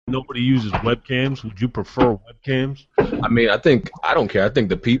nobody uses webcams? Would you prefer webcams? I mean, I don't care. I think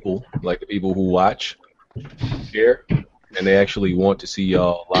the people who watch, care, and they actually want to see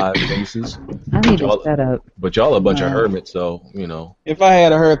y'all live faces. I need a setup. But y'all a bunch of hermits, so you know. If I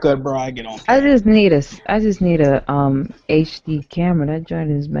had a haircut, bro, I'd get on. I just need a HD camera. That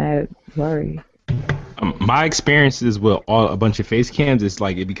joint is mad blurry. My experiences with a bunch of face cams is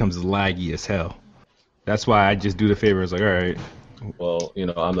like it becomes laggy as hell. That's why I just do the favor. It's like, all right. Well, you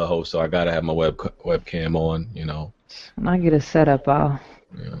know, I'm the host, so I gotta have my webcam on. You know. When I get a setup, I'm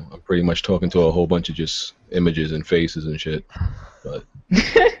pretty much talking to a whole bunch of just images and faces and shit, but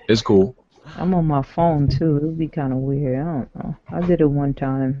it's cool. I'm on my phone too. It would be kind of weird. I don't know. I did it one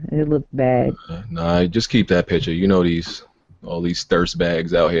time. It looked bad. Nah, just keep that picture. You know all these thirst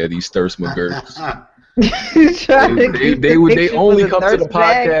bags out here. These thirst McGurks. they only come to the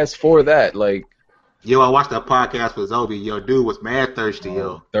podcast for that. Like, yo, I watched that podcast with Zobi. Yo, dude was mad thirsty,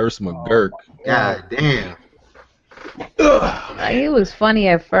 yo. Thirst McGurk. God damn. It was funny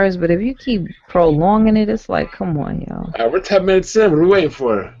at first, but if you keep prolonging it, it's like, come on, yo. We're 10 minutes in. What are we waiting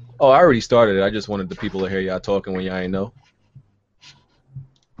for? Oh, I already started it. I just wanted the people to hear y'all talking when y'all ain't know.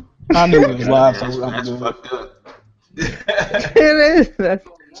 I knew it was live, so That's fucked up. It is.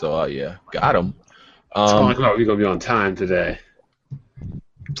 So, yeah, got him. We're going to be on time today.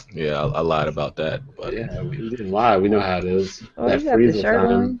 Yeah, I lied about that. But yeah, we didn't lie. We know how it is. Oh, you got the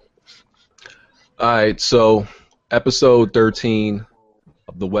shirt on? All right, so episode 13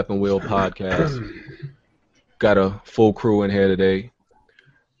 of the Weapon Wheel podcast. Got a full crew in here today.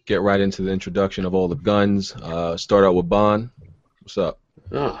 Get right into the introduction of all the guns. Start out with Bond. What's up?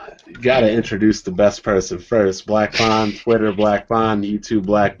 Oh, you got to introduce the best person first. Black Bond, Twitter Black Bond, YouTube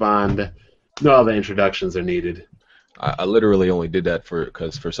Black Bond. No other introductions are needed. I literally only did that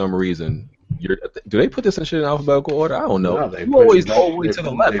because for some reason, do they put this in shit in alphabetical order? I don't know. No, you always go all the way to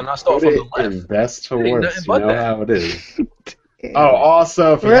the left, and I start from the left. In best to worst, you know how it is. Oh,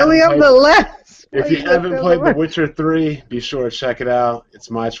 also, if really on the left. If you haven't played The Witcher 3, be sure to check it out.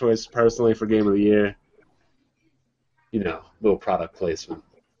 It's my choice personally for Game of the Year. You know, little product placement.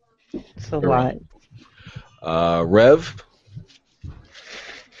 It's a lot. Rev?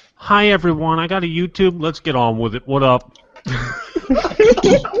 Hi, everyone. I got a YouTube. Let's get on with it. What up?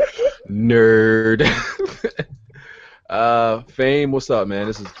 Nerd. Fame, what's up, man?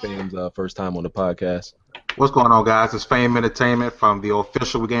 This is Fame's first time on the podcast. What's going on, guys? It's Fame Entertainment from the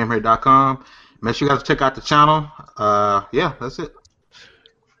official WeGameHere.com. Make sure you guys check out the channel. Yeah, that's it.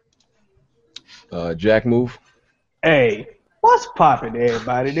 Jack Move. Hey, what's poppin',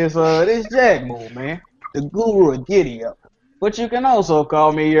 everybody? This Jack Move, man. The guru of Giddy Up. But you can also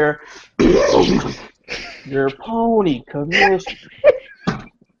call me your pony commissioner. I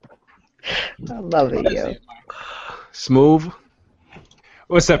love it, yo. Smooth.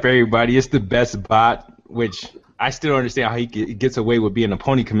 What's up, everybody? It's the best bot, which I still don't understand how he gets away with being a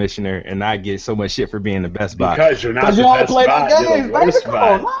pony commissioner and not get so much shit for being the best bot. Because you're not the best bot, you're the worst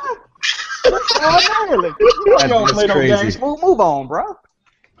bot. That's crazy. Move on, bro.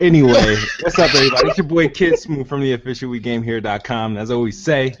 Anyway, what's up, everybody? It's your boy Kid Smooth from the official WeGameHere.com. As I always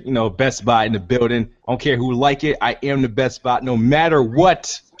say, you know, best bot in the building. I don't care who like it. I am the best bot, no matter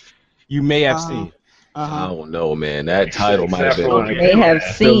what you may have seen. I don't know, man. That title might have been. They have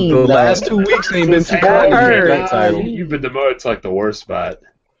seen. The last 2 weeks ain't been too bad. That title. You've been demoted to like the worst bot.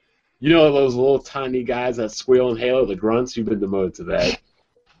 You know those little tiny guys that squeal in Halo, the grunts? You've been demoted to that.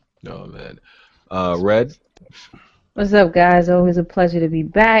 No, man. Red. What's up, guys? Always a pleasure to be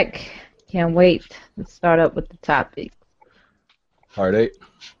back. Can't wait to start up with the topic. Hard 8.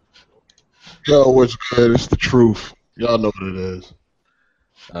 Yo, what's good? It's the truth. Y'all know what it is.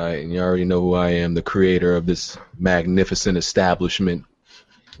 All right, and you already know who I am, the creator of this magnificent establishment,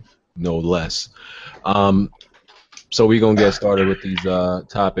 no less. So we're going to get started with these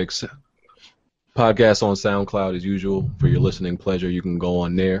topics. Podcast on SoundCloud as usual. For your listening pleasure, you can go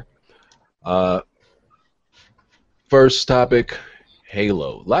on there. First topic,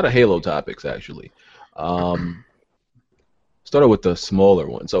 Halo. A lot of Halo topics, actually. Started with the smaller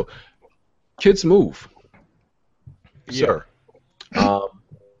one. So, Kid Smooth. Sir.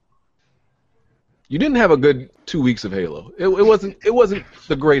 You didn't have a good 2 weeks of Halo. It wasn't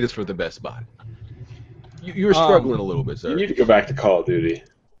the greatest for the best bot. You were struggling a little bit, sir. You need to go back to Call of Duty.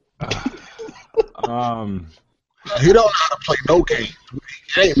 He don't know how to play no game.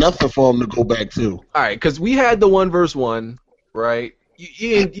 It ain't nothing for him to go back to. All right, because we had the 1v1, right?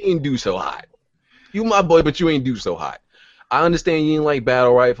 You ain't do so hot. You my boy, but you ain't do so hot. I understand you ain't like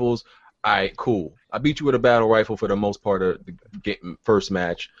battle rifles. All right, cool. I beat you with a battle rifle for the most part of the first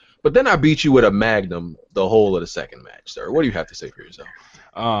match. But then I beat you with a Magnum the whole of the second match, sir. What do you have to say for yourself?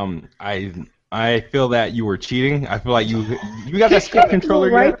 I feel that you were cheating. I feel like you got that skip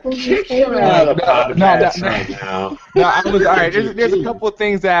controller. Out of the podcast right now. No, I was all right. There's a couple of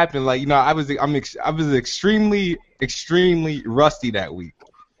things that happened. Like I was extremely rusty that week.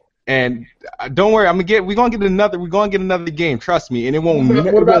 And don't worry, we're gonna get another game. Trust me, and it won't.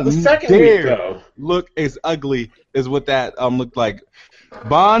 What about the second week though? Look as ugly as what that looked like.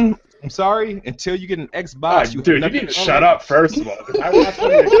 Bond, I'm sorry. Until you get an Xbox, dude, you need to shut up first of all. Because I watched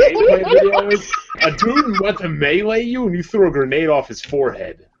one of your gameplay videos. A dude went to melee you, and you threw a grenade off his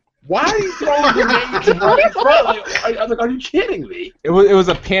forehead. Why are you throwing grenades right in front? Are you kidding me? It was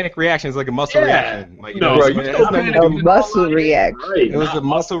a panic reaction. It's like a muscle reaction. Like, no, bro, A muscle reaction. It was a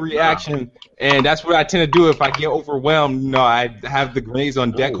muscle reaction, and that's what I tend to do if I get overwhelmed. I have the grenades on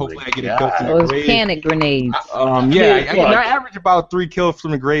deck. Hopefully, I get a kill from the Those grenades. panic grenades. I average about 3 kills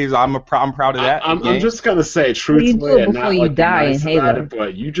from the graves. I'm proud of that. I'm just gonna say truthfully, and not like die nice in Halo.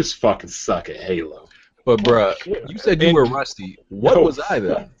 But you just fucking suck at Halo. But bruh, you said you were rusty. What was I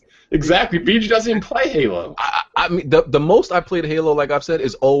then? Exactly. BG doesn't even play Halo. I mean, the most I played Halo, like I've said,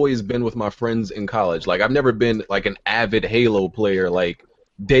 is always been with my friends in college. Like, I've never been, like, an avid Halo player, like,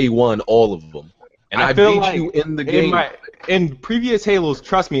 day one, all of them. And I beat like you in the game. In previous Halos,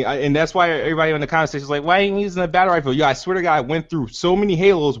 trust me, and that's why everybody in the comment section is like, why ain't you using a battle rifle? Yeah, I swear to God, I went through so many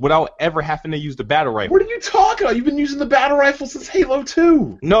Halos without ever having to use the battle rifle. What are you talking about? You've been using the battle rifle since Halo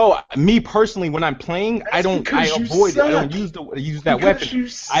 2. No, me personally, when I'm playing, I avoid it. I don't use that weapon.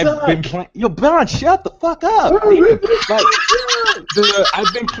 I've been playing. Yo, Bond, shut the fuck up.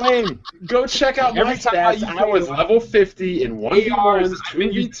 I've been playing. Go check out my stats. I was level 50 in 1v1s,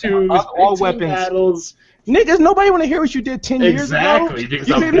 2v2s, all weapons. Battles. Niggas, nobody want to hear what you did 10 years ago.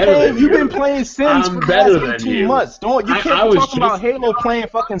 Exactly. You've been playing Sims for the last 18 months. You can't be talking about Halo playing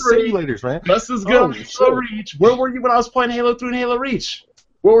fucking simulators, man. Just as good. Halo Reach. Where were you when I was playing Halo 3 and Halo Reach?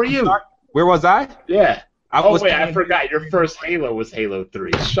 Where were you? Where was I? Yeah. I forgot. Your first Halo was Halo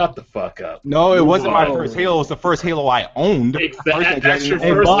 3. Shut the fuck up. No, it wasn't my first Halo. It was the first Halo I owned. Exactly. That's your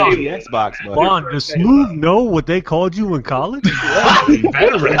first Xbox. Bond, does Smooth know what they called you in college? Are you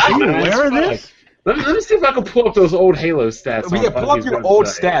aware of this? Let me see if I can pull up those old Halo stats. Pull up your old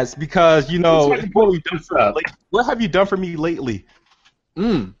stats because, what have you done for me lately?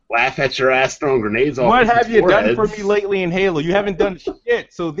 Laugh at your ass throwing grenades off. What have you done for me lately in Halo? You haven't done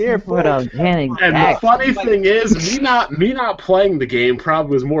shit, so therefore. And the funny thing is, me not playing the game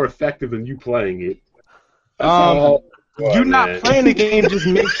probably was more effective than you playing it. You not playing the game just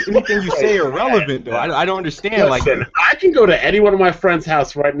makes anything you say irrelevant, though. I don't understand. Listen, I can go to any one of my friends'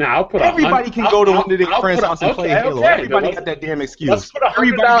 house right now. Everybody can go to one of their friends' house and play Halo. Everybody got that damn excuse. Let's put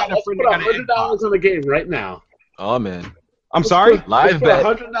 $100 on the game right now. Oh man. I'm sorry. Live bet.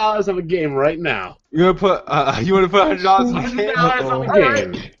 $100 on the game right now. You want to put $100 on the game? $100 on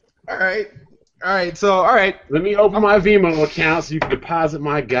the game. All right. So all right. Let me open my Vimo account so you can deposit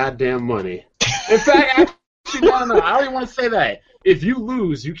my goddamn money. In fact, no, I don't even want to say that. If you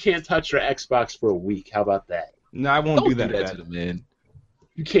lose, you can't touch your Xbox for a week. How about that? No, I won't do that to the man.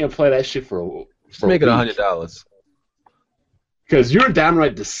 You can't play that shit for a week. Make it $100. Because you're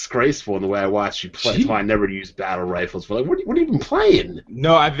downright disgraceful in the way I watched you play. That's why I never used battle rifles. But what have you been playing?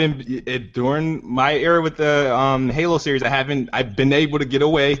 No, I've been during my era with the Halo series. I've been able to get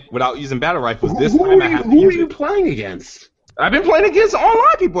away without using battle rifles. Who are you playing against? I've been playing against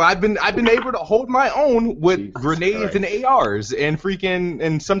online people. I've been able to hold my own with Jesus grenades Christ. And ARs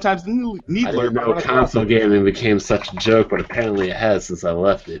and sometimes Needler. I didn't know console gaming became such a joke, but apparently it has since I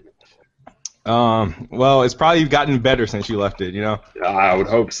left it. Well, it's probably gotten better since you left it, I would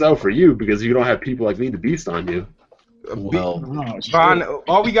hope so for you, because you don't have people like me to beast on you. Well, Vaughn,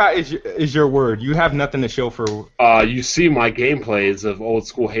 all we got is your word. You have nothing to show for. You see my gameplays of old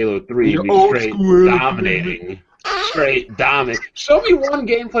school Halo 3, me straight dominating. Straight dominate. Show me one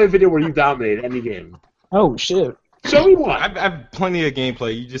gameplay video where you dominated any game. Oh shit. Show me one. I've plenty of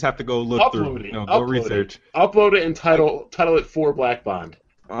gameplay. You just have to go look through. Go research. Upload it and title it for Black Bond.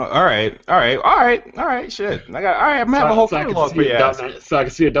 All right. Shit. I'm gonna have a whole catalog for you. So I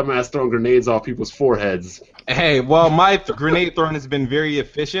can see a dumbass throwing grenades off people's foreheads. Hey, well, my grenade throwing has been very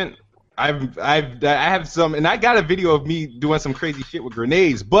efficient. I have some, and I got a video of me doing some crazy shit with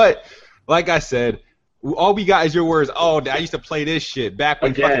grenades. But like I said, all we got is your words. Oh, I used to play this shit back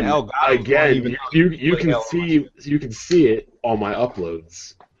when fucking Elgato. Again, you can see it on my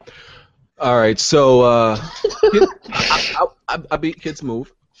uploads. All right, so I beat Kids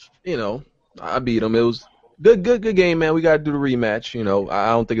Move. I beat him. It was good game, man. We got to do the rematch. I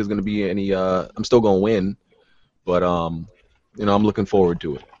don't think it's gonna be any. I'm still gonna win, but I'm looking forward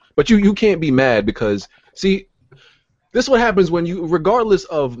to it. But you can't be mad because, see, this is what happens when you, regardless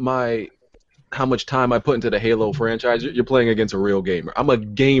of how much time I put into the Halo franchise, you're playing against a real gamer. I'm a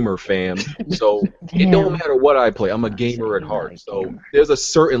gamer, fam. So it don't matter what I play. I'm a gamer at heart. So there's a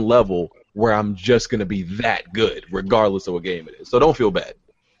certain level where I'm just going to be that good, regardless of what game it is. So don't feel bad.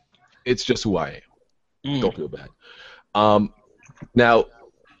 It's just who I am. Don't feel bad. Now,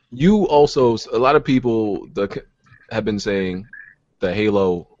 you also, a lot of people have been saying the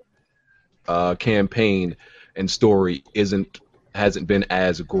Halo campaign and story hasn't been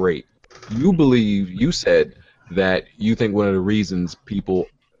as great. You said that you think one of the reasons people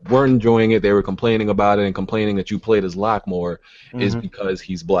weren't enjoying it, they were complaining about it and complaining that you played as Locke more, is because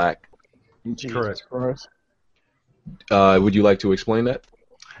he's black. Correct. Would you like to explain that?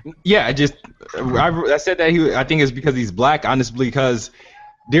 Yeah, I said that I think it's because he's black, honestly, because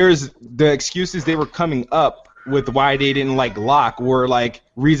there's the excuses they were coming up with why they didn't like Locke were like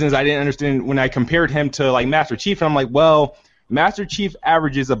reasons I didn't understand when I compared him to like Master Chief, and I'm like, well, Master Chief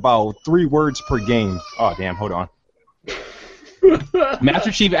averages about 3 words per game. Oh damn, hold on.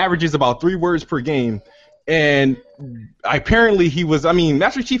 Master Chief averages about 3 words per game, and apparently he was. I mean,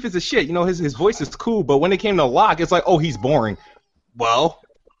 Master Chief is a shit. You know, his voice is cool, but when it came to Locke, it's like, oh, he's boring. Well,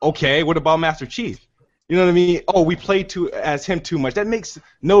 okay, what about Master Chief? You know what I mean? Oh, we played as him too much. That makes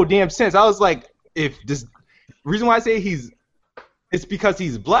no damn sense. I was like, if this reason why I say it's because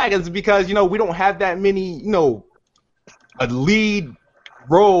he's black is because, you know, we don't have that many, you know, a lead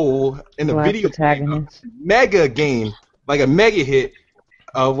role in a video game, mega game, like a mega hit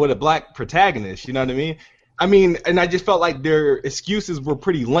with a black protagonist. You know what I mean? I mean, and I just felt like their excuses were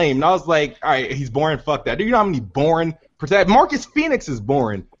pretty lame. And I was like, all right, he's boring. Fuck that. Do you know how many boring Marcus Phoenix is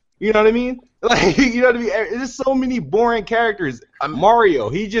boring? You know what I mean? Like, you know what I mean? There's so many boring characters. Mario,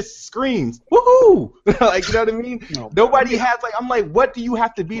 he just screams, woohoo! Like, you know what I mean? Nobody has, like, I'm like, what do you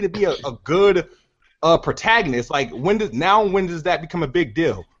have to be a good protagonist? Like, when does that become a big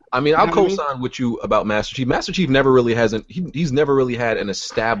deal? I mean, I'll co-sign with you about Master Chief. Master Chief never really he's never really had an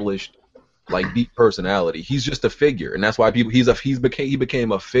established, like, deep personality. He's just a figure, and that's why he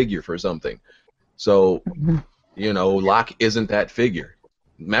became a figure for something. So, you know, Locke isn't that figure.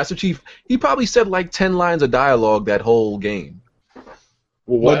 Master Chief, he probably said like 10 lines of dialogue that whole game.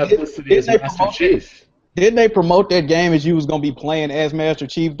 Well, what ethnicity is Master Chief? Didn't they promote that game as you was gonna be playing as Master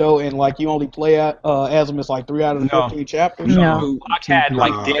Chief though, and like you only play as him as like 3 out of the 15 chapters? No, Locke had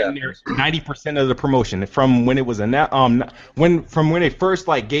like damn near 90% of the promotion from when it was from when they first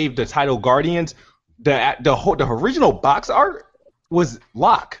like gave the title Guardians. The original box art was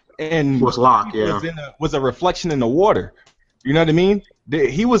Locke, and was Locke, was a reflection in the water. You know what I mean?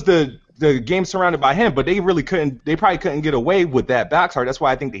 He was the game surrounded by him, but they probably couldn't get away with that box art. That's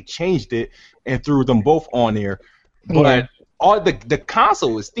why I think they changed it and threw them both on there. But all the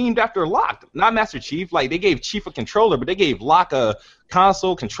console is themed after Locke, not Master Chief. Like, they gave Chief a controller, but they gave Locke a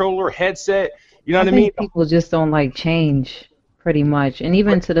console, controller, headset. You know what I mean? People just don't like change, pretty much. And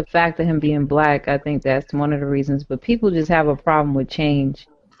even to the fact of him being black, I think that's one of the reasons. But people just have a problem with change.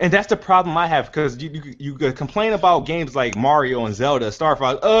 And that's the problem I have, because you complain about games like Mario and Zelda, Star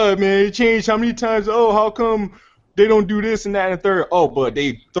Fox. Oh, man, it changed how many times? Oh, how come they don't do this and that and third? Oh, but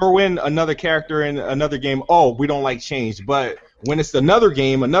they throw in another character in another game. Oh, we don't like change. But when it's another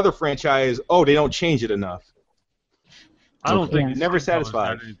game, another franchise, oh, they don't change it enough. I don't think it's never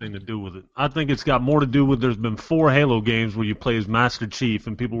satisfied. Got anything to do with it. I think it's got more to do with there's been 4 Halo games where you play as Master Chief,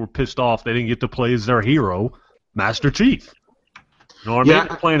 and people were pissed off they didn't get to play as their hero, Master Chief. You know what I mean?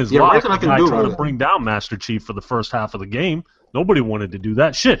 They're playing as Locke, the guy trying to bring down Master Chief for the first half of the game. Nobody wanted to do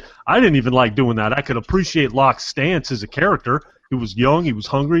that. Shit, I didn't even like doing that. I could appreciate Locke's stance as a character. He was young, he was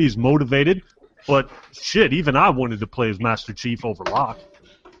hungry, he's motivated. But, shit, even I wanted to play as Master Chief over Locke.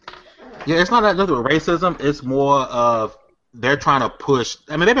 Yeah, it's not that nothing with racism. It's more of they're trying to push.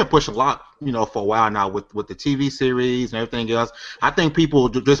 I mean, they've been pushing Locke, you know, for a while now with the TV series and everything else. I think people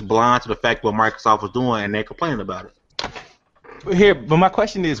are just blind to the fact what Microsoft was doing, and they're complaining about it. But my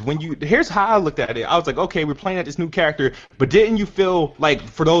question is, here's how I looked at it. I was like, okay, we're playing at this new character, but didn't you feel like,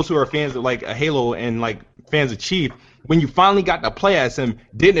 for those who are fans of like a Halo and like fans of Chief, when you finally got to play as him,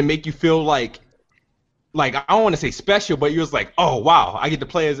 didn't it make you feel like I don't want to say special, but you was like, oh wow, I get to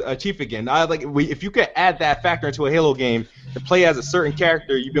play as a Chief again. If you could add that factor into a Halo game to play as a certain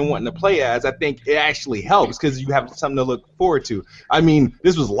character you've been wanting to play as, I think it actually helps because you have something to look forward to. I mean,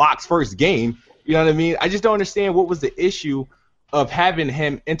 this was Locke's first game. You know what I mean? I just don't understand what was the issue of having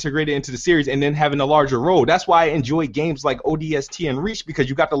him integrated into the series and then having a larger role. That's why I enjoy games like ODST and Reach, because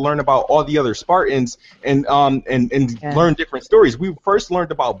you got to learn about all the other Spartans and learn different stories. We first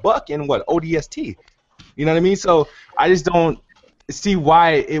learned about Buck in ODST. You know what I mean? So I just don't see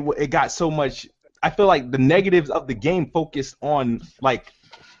why it got so much. I feel like the negatives of the game focused on like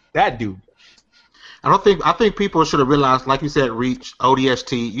that dude. I think people should have realized, like you said, Reach,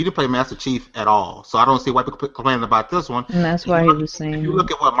 ODST, you didn't play Master Chief at all. So I don't see why people complaining about this one. And that's why he was saying. If you look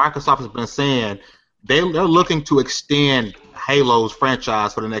at what Microsoft has been saying, they're looking to extend Halo's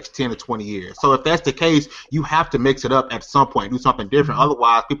franchise for the next 10 to 20 years. So if that's the case, you have to mix it up at some point, do something different.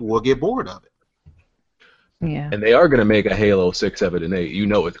 Otherwise, people will get bored of it. Yeah. And they are going to make a Halo 6, 7, and 8. You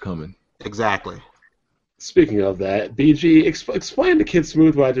know it's coming. Exactly. Speaking of that, BG, explain to Kid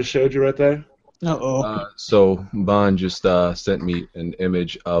Smooth what I just showed you right there. So Bond just sent me an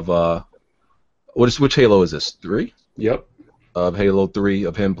image of which Halo is this? 3? Yep. Of Halo 3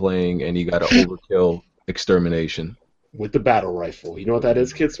 of him playing, and he got an overkill extermination with the battle rifle. You know what that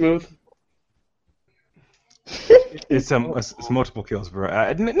is, Kid Smooth? It's multiple kills,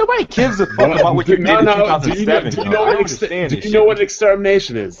 bro. Nobody gives a fuck about what you did in 2007. Do you know what an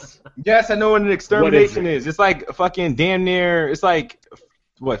extermination is? Yes, I know what an extermination is. It's like fucking damn near. It's like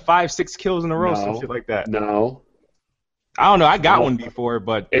what 5-6 kills in a row, some shit like that. No. I don't know. I got one before,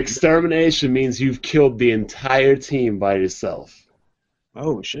 but extermination means you've killed the entire team by yourself.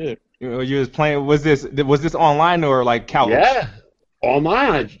 Oh shit! You was playing. Was this online or like couch? Yeah,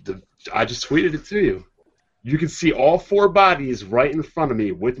 online. I just tweeted it to you. You can see all 4 bodies right in front of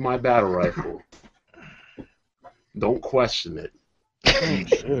me with my battle rifle. Don't question it.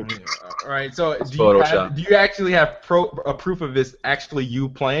 All right. So do you actually have proof of this actually you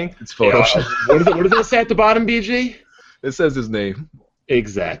playing? It's Photoshop. What does that say at the bottom, BG? It says his name.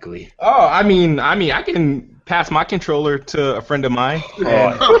 Exactly. Oh, I mean, I can pass my controller to a friend of mine.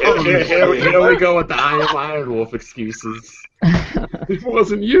 Here we go with the I am Iron Wolf excuses. It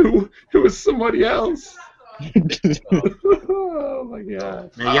wasn't you. It was somebody else. Oh my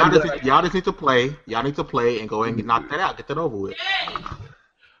god. Man, y'all just need to play. Y'all need to play and go ahead and knock that out. Get that over with.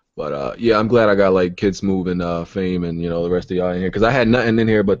 But yeah, I'm glad I got like Kid Smooth and Fame and the rest of y'all in here because I had nothing in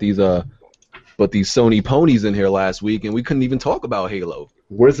here but these Sony ponies in here last week and we couldn't even talk about Halo.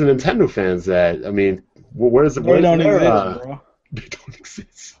 Where's the Nintendo fans at? I mean, where's the? They don't exist, bro. They don't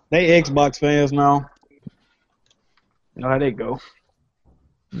exist. They Xbox fans now. You know how they go.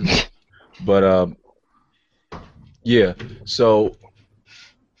 But yeah. So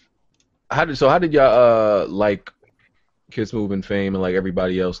how did y'all like Kid Smooth and Fame and like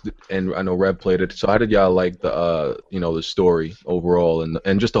everybody else? And I know Rev played it. So how did y'all like the the story overall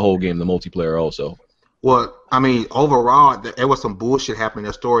and just the whole game, the multiplayer also? Well, I mean, overall, there was some bullshit happening in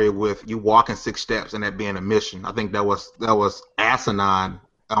the story with you walking 6 steps and that being a mission. I think that was asinine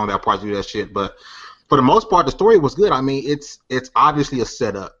on that part to do that shit. But for the most part, the story was good. I mean, it's obviously a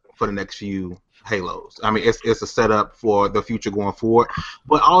setup for the next few Halos. I mean, it's a setup for the future going forward.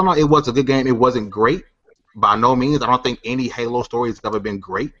 But all in all, it was a good game. It wasn't great by no means. I don't think any Halo story has ever been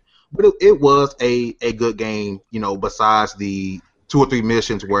great. But it was a good game, besides the 2 or 3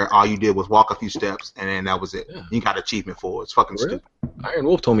 missions where all you did was walk a few steps and then that was it. Yeah. You got achievement for it. It's fucking stupid. Iron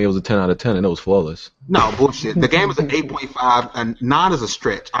Wolf told me it was a 10 out of 10 and it was flawless. No, bullshit. The game is an 8.5 and 9 is a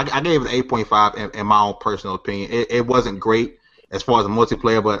stretch. I gave it an 8.5 in my own personal opinion. It wasn't great as far as the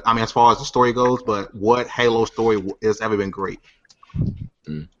multiplayer, but I mean as far as the story goes, but what Halo story has ever been great.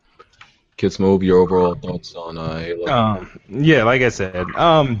 Kid Smooth, your overall thoughts on Halo? Yeah, like I said,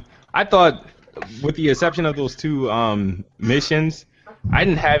 I thought with the exception of those 2 missions, I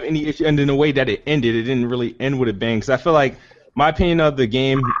didn't have any issue, and in the way that it ended, it didn't really end with a bang. Because I feel like my opinion of the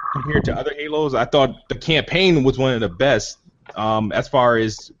game compared to other Halos, I thought the campaign was one of the best as far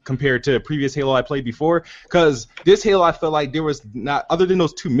as compared to the previous Halo I played before. Because this Halo, I felt like there was not, other than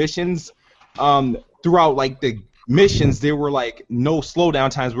those 2 missions, throughout like the missions, there were like no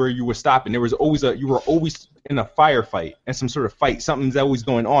slowdown times where you were stopping. There was always you were always in a firefight and some sort of fight. Something's always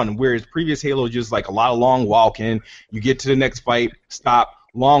going on. Whereas previous Halo just like a lot of long walking. You get to the next fight, stop,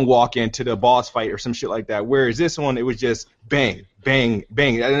 long walk into the boss fight or some shit like that. Whereas this one, it was just bang, bang,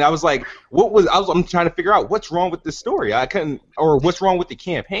 bang. And I was like, I'm trying to figure out what's wrong with this story. Or what's wrong with the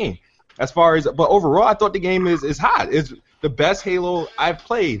campaign. But overall, I thought the game is hot. It's the best Halo I've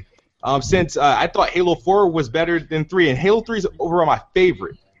played. Since I thought Halo 4 was better than 3, and Halo 3 is overall my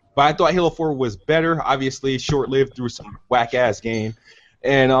favorite. But I thought Halo 4 was better, obviously short-lived through some whack-ass game.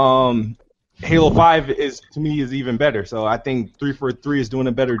 And Halo 5 to me is even better. So I think 343 is doing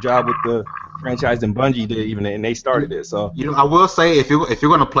a better job with the franchise than Bungie did, even, and they started it. So I will say if you're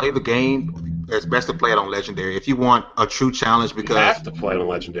going to play the game, it's best to play it on Legendary. If you want a true challenge, because you have to play it on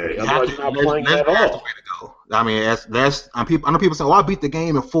Legendary. Otherwise, you're not playing it at all. I mean, that's I know people say, "Oh, I beat the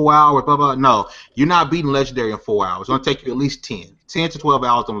game in 4 hours." Blah blah. No, you're not beating Legendary in 4 hours. It's gonna take you at least 10 to 12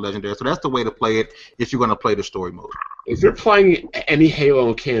 hours on Legendary. So that's the way to play it if you're gonna play the story mode. If you're playing any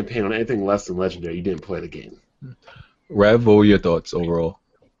Halo campaign on anything less than Legendary, you didn't play the game. Rev, what were your thoughts overall?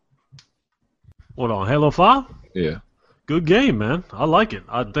 What, on Halo 5? Yeah. Good game, man. I like it.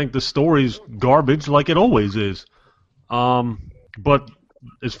 I think the story's garbage like it always is. But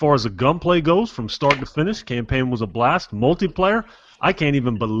as far as the gunplay goes, from start to finish, campaign was a blast. Multiplayer, I can't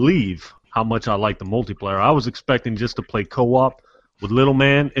even believe how much I like the multiplayer. I was expecting just to play co-op with Little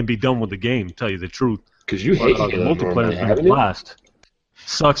Man and be done with the game, to tell you the truth. Because you hate the multiplayer's been a blast.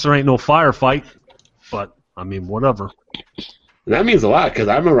 Sucks there ain't no firefight, but, I mean, whatever. And that means a lot, because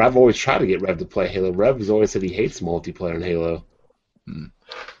I remember I've always tried to get Rev to play Halo. Rev has always said he hates multiplayer in Halo.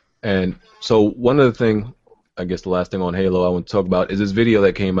 And so one of the things, I guess the last thing on Halo I want to talk about is this video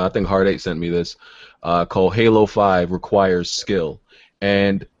that came out. I think Hard8 sent me this, called Halo 5 Requires Skill.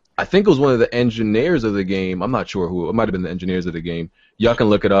 And I think it was one of the engineers of the game. I'm not sure who. It might have been the engineers of the game. Y'all can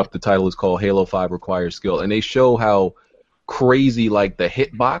look it up. The title is called Halo 5 Requires Skill. And they show how crazy, like, the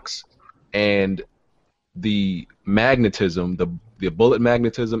hitbox and the magnetism, the bullet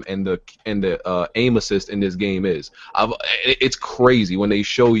magnetism and the aim assist in this game is. It's crazy when they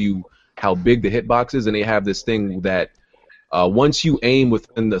show you how big the hitbox is, and they have this thing that once you aim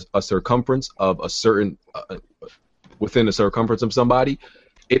within a circumference of a certain within the circumference of somebody,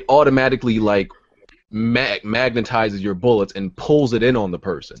 it automatically like magnetizes your bullets and pulls it in on the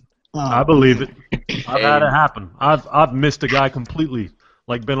person. I believe it. I've had it happen. I've missed a guy completely,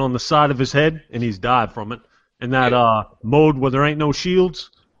 like been on the side of his head and he's died from it. And that mode where there ain't no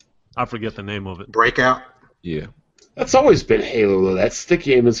shields, I forget the name of it. Breakout? Yeah. That's always been Halo, though. That stick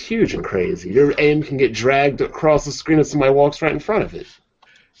aim is huge and crazy. Your aim can get dragged across the screen if somebody walks right in front of it.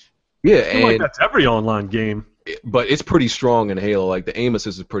 Yeah, I feel like that's every online game. But it's pretty strong in Halo. Like, the aim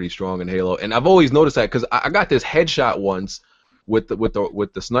assist is pretty strong in Halo. And I've always noticed that because I got this headshot once with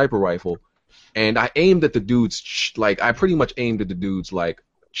the sniper rifle, and I aimed at the dude's, I pretty much aimed at the dude's,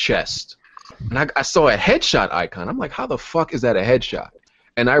 chest. And I saw a headshot icon. I'm like, how the fuck is that a headshot?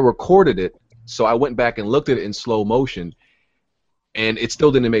 And I recorded it, so I went back and looked at it in slow motion, and it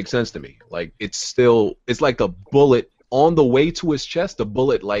still didn't make sense to me. Like, it's like the bullet on the way to his chest, the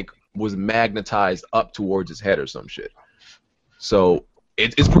bullet, was magnetized up towards his head or some shit. So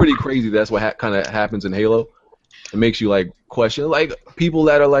it's pretty crazy. That's what kind of happens in Halo. It makes you, question, people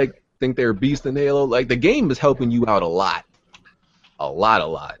that are, think they're beasts in Halo. The game is helping you out a lot. A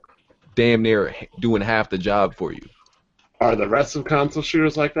lot. Damn near doing half the job for you. Are the rest of console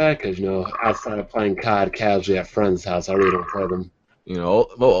shooters like that? Because, outside of playing COD casually at friends' house, I really don't play them.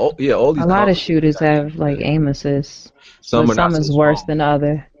 All these. A lot of shooters have, aim assists. Some is worse than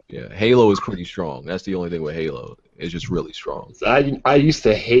other. Yeah, Halo is pretty strong. That's the only thing with Halo. It's just really strong. So I used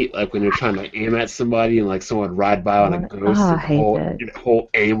to hate, when you're trying to aim at somebody and, someone would ride by on a ghost. I hate that. Your whole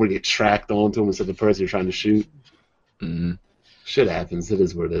aim would get tracked onto them instead of the person you're trying to shoot. Mm-hmm. Shit happens. It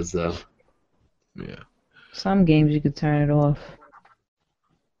is what it is, though. Yeah. Some games you could turn it off.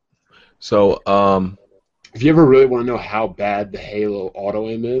 So, if you ever really want to know how bad the Halo auto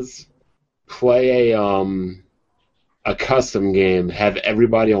aim is, play a custom game, have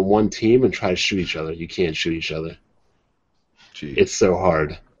everybody on one team, and try to shoot each other. You can't shoot each other. Jeez. It's so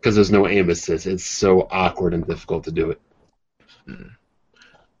hard because there's no aim assist. It's so awkward and difficult to do it.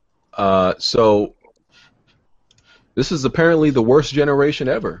 So this is apparently the worst generation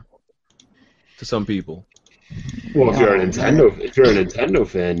ever to some people. Well, if you're a Nintendo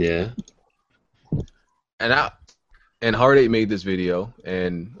fan, yeah. And Hard8 made this video,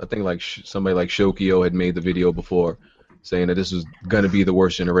 and I think somebody like Shokio had made the video before, saying that this was gonna be the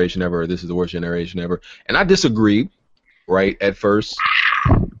worst generation ever. Or this is the worst generation ever, and I disagreed, right at first,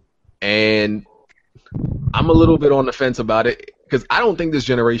 and I'm a little bit on the fence about it because I don't think this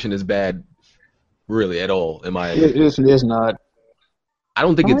generation is bad, really at all. In my opinion, it's not. I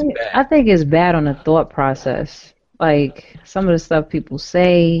don't think it's bad. I think it's bad on the thought process. Some of the stuff people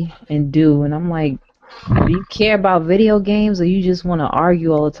say and do, and I'm like, do you care about video games or you just want to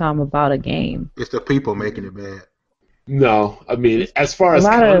argue all the time about a game? It's the people making it bad. No, I mean, as far as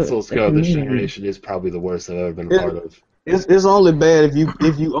consoles go, this generation is probably the worst I've ever been a part of. It's only bad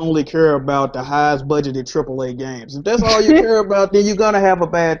if you only care about the highest budgeted AAA games. If that's all you care about, then you're gonna have a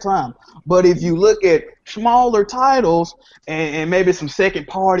bad time. But if you look at smaller titles and maybe some second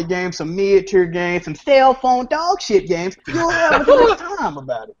party games, some mid tier games, some cell phone dog shit games, you'll have a good time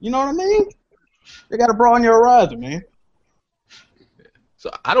about it. You know what I mean? You gotta broaden your horizon, man.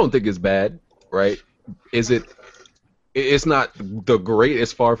 So I don't think it's bad, right? Is it It's not the great.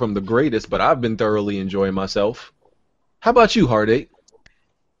 It's far from the greatest, but I've been thoroughly enjoying myself. How about you, Heartache?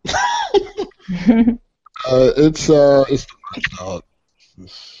 It's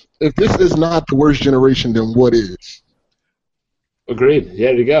if this is not the worst generation, then what is? Agreed. Yeah,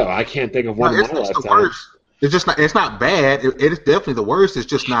 there you go. I can't think of one in my lifetime. It's just not. It's not bad. It is definitely the worst. It's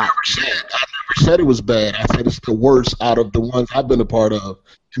just not bad. I never said it was bad. I said it's the worst out of the ones I've been a part of.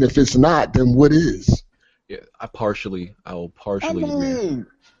 And if it's not, then what is? Yeah, I will partially agree.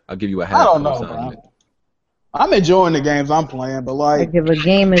 I'll give you a I half. don't know, bro. I'm enjoying the games I'm playing, but like if a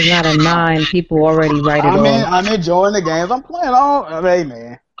game is not a 9, people already write it off. I'm enjoying the games I'm playing. Hey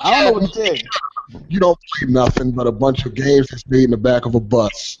man, I don't know what to tell you. You don't play nothing but a bunch of games that's made in the back of a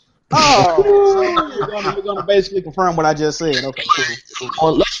bus. Oh, so you're gonna basically confirm what I just said. Okay,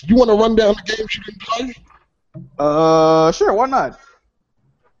 cool. You want to run down the games you didn't play? Sure, why not?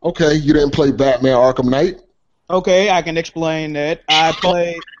 Okay, you didn't play Batman Arkham Knight? Okay, I can explain that. I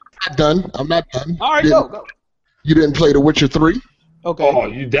played... I'm not done. All right, go. You didn't play The Witcher 3? Okay. Oh,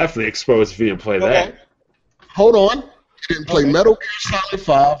 you definitely exposed if you didn't play that. Hold on. You didn't play Metal Gear Solid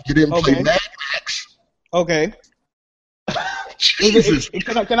 5. You didn't play Mad Max. Okay. Jesus.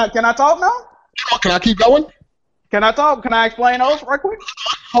 Can I talk now? Can I keep going? Can I talk? Can I explain those right quick?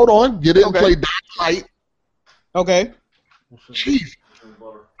 Hold on. You didn't play Dying Light. Okay. Jeez.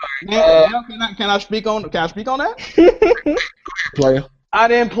 Now, can I speak on that? Player. I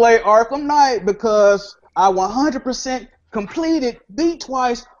didn't play Arkham Knight because I 100% beat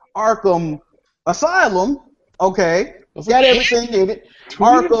twice Arkham Asylum. Okay, got everything in it.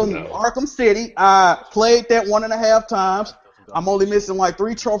 Arkham City. I played that 1.5 times. I'm only missing like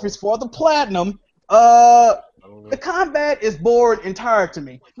 3 trophies for the platinum. The combat is bored entire to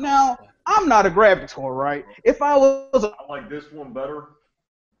me. Now, I'm not a graphics whore, right? If I was, I like this one better.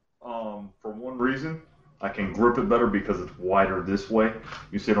 For one reason, I can grip it better because it's wider this way.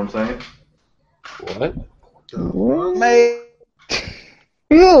 You see what I'm saying? What? made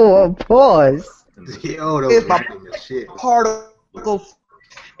Ew, pause. Yo, it's my particles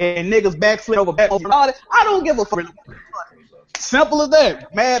and niggas backflip over back over. I don't give a fuck. Simple as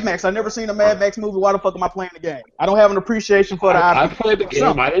that. Mad Max. I never seen a Mad Max movie. Why the fuck am I playing the game? I don't have an appreciation for the IP. I played the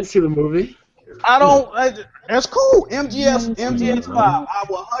game. I didn't see the movie. I don't. That's cool. MGS 5. I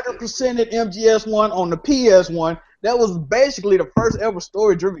 100% at MGS 1 on the PS1. That was basically the first ever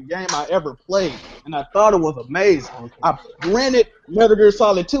story-driven game I ever played, and I thought it was amazing. I rented Metal Gear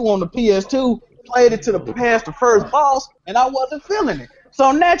Solid 2 on the PS2, played it to past the first boss, and I wasn't feeling it.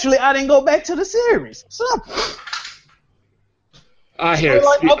 So naturally, I didn't go back to the series. Simple. I'm hearing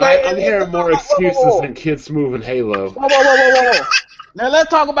more excuses than kids moving Halo. Whoa. Now let's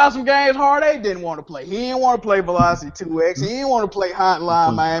talk about some games Heartache didn't want to play. He didn't want to play Velocity 2X. He didn't want to play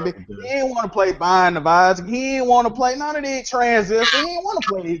Hotline Miami. He didn't want to play Bind the Isaac. He didn't want to play none of these Transistors. He didn't want to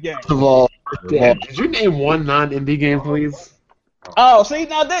play these games. Damn, did you name one non-indie game, please? Oh, see,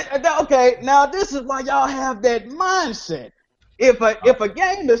 now now this is why y'all have that mindset. If a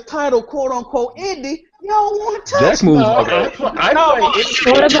game is titled "quote unquote" indie, y'all want to touch Jack moves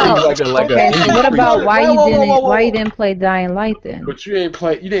What about why you didn't play Dying Light then? But you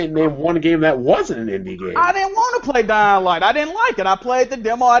didn't name one game that wasn't an indie game. I didn't want to play Dying Light. I didn't like it. I played the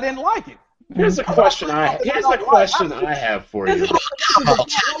demo. I didn't like it. Here's a question I have for you. You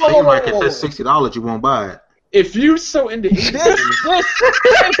might get that $60. You won't buy it. If you're so into indie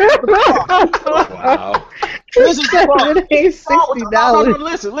Wow. This is $60.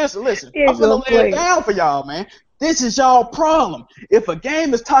 Listen. I'm gonna lay it down for y'all, man. This is y'all problem. If a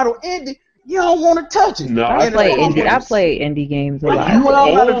game is titled indie, you don't want to touch it. No, I play indie games a lot.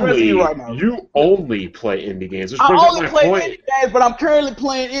 You only play indie games. I only play indie games, but I'm currently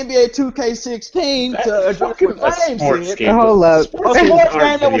playing NBA 2K16 to address what James said. Hold up. A sports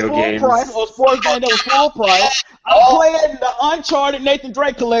game that was full price. I'm playing the Uncharted Nathan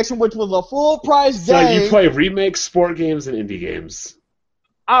Drake collection, which was a full price game. So you play remakes, sport games, and indie games.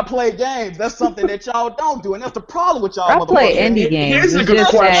 I play games. That's something that y'all don't do, and that's the problem with y'all. I play indie games. Here's a good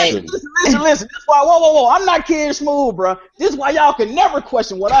question. Listen. This is why. Whoa. I'm not Kid Smooth, bro. This is why y'all can never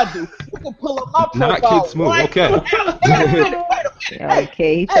question what I do. You can pull up my profile. Not Kid Smooth. Okay.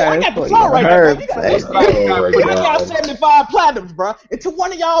 Okay, he I tried got to the put floor right herbs. I got 75 platinums, bro. Until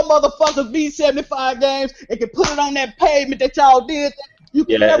one of y'all motherfuckers beat 75 games and can put it on that pavement that y'all did, you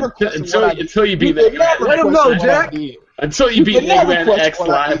can never question until you beat that. Let him know, Jack. Until you beat Mega Man X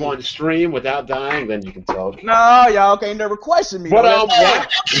live on stream without dying, then you can talk. No, y'all can't never question me. But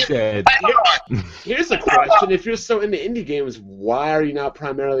Here's a question: if you're so into indie games, why are you not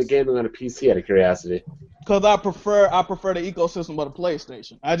primarily gaming on a PC? Out of curiosity. Because I prefer the ecosystem of the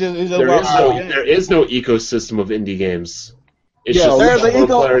PlayStation. There is no ecosystem of indie games. It's just there's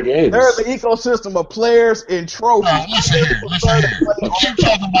player games. There's an ecosystem of players and trophies. Listen here. You keep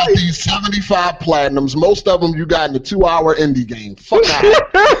talking about these 75 platinums. Most of them you got in the 2-hour indie game. Fuck out.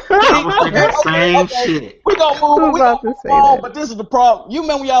 I was thinking the same shit. We gonna move on, but this is the problem. You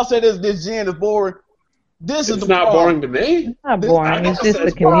remember when y'all said this gen is boring? It's not boring to me. It's not boring. It's just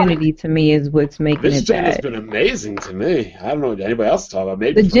the community to me is what's making this it gen bad. has been amazing to me. I don't know what anybody else talk about.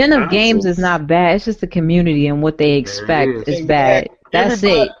 Maybe The gen of consoles. games is not bad. It's just the community and what they expect is bad. That's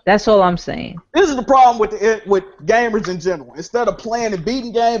it. That's all I'm saying. This is the problem with gamers in general. Instead of playing and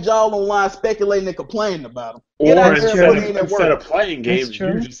beating games, y'all online speculating and complaining about them. Or instead of playing games,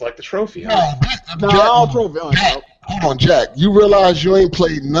 you just like the trophy. Hold on, Jack. You realize you ain't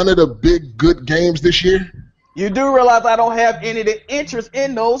played none of the big, good games this year? You do realize I don't have any of the interest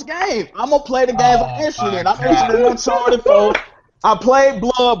in those games. I'm going to play the games I'm interested in. I'm interested in Uncharted 4. I played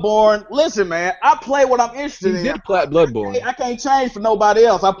Bloodborne. Listen, man, I play what I'm interested in. You did play Bloodborne. I can't change for nobody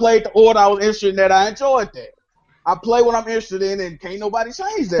else. I played the order I was interested in that. I enjoyed that. I play what I'm interested in, and can't nobody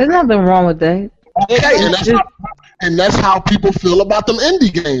change that. There's nothing wrong with that. Okay, and that's how people feel about them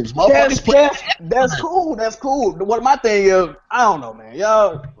indie games. That's cool. That's cool. What my thing is, I don't know, man.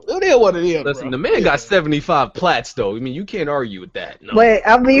 Y'all, it is what it is. Listen, bro. the man got 75 plats, though. I mean, you can't argue with that. No. But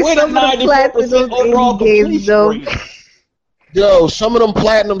I mean, some of the plats in those indie games, though. Yo, some of them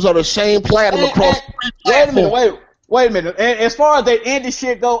platinums are the same platinum across. Wait a minute. And as far as that indie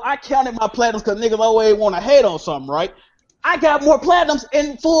shit go, I counted my platinums because niggas always want to hate on something, right? I got more platinums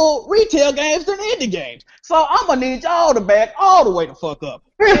in full retail games than indie games. So I'm going to need y'all to back all the way the fuck up.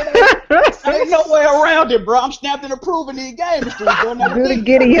 Ain't no way around it, bro. I'm snapped and approving these games. Do the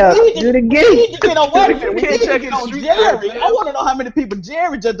giddy up. Do the giddy. We need to get on Jerry. I want to know how many people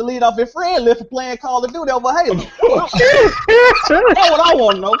Jerry just deleted off his friend list for playing Call of Duty over Halo. That's what I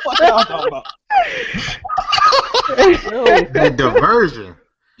want to know. Fuck y'all talking about. The diversion.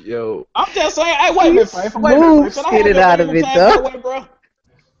 Yo, I'm just saying. Hey, wait a minute, Frank. Get it out of it, though.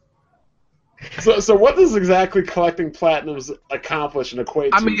 So what does exactly collecting platinums accomplish and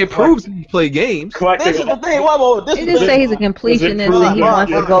equate to? I mean, it proves that you play games. This is the thing. He just say he's a completionist and he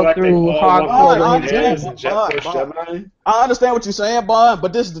wants to go through hardcore games. I understand what you're saying, Bond,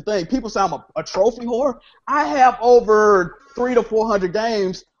 but this is the thing. People say I'm a trophy whore. I have over 300 to 400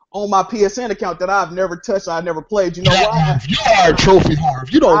 games on my PSN account that I've never touched, I've never played. You know why? You are a trophy whore.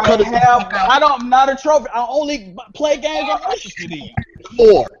 If you don't cut it I'm not a trophy. I only play games I'm interested in.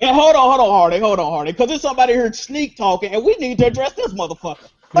 More. And hold on, Hardy, because there's somebody here sneak talking, and we need to address this motherfucker.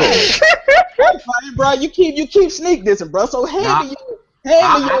 Hey, bro, you keep sneak dissing, bro. So hand me your.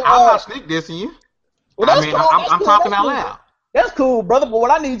 I'm not sneak dissing you. Well, I'm talking out loud. That's cool, brother. But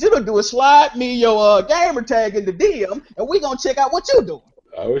what I need you to do is slide me your gamer tag in the DM, and we gonna check out what you doing.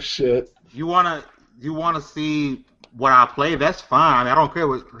 Oh shit! You wanna see what I play? That's fine. I mean, I don't care.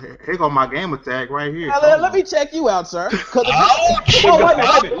 Here go my gamer tag right here. Let me check you out, sir. Here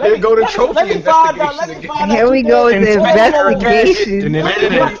go the trophy investigation. Here we go with the investigation.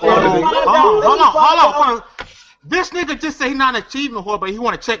 Hold on. This nigga just said he's not an achievement whore, but he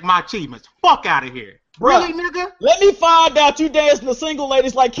want to check my achievements. Fuck out of here. Really, nigga? Let me find out you dancing the single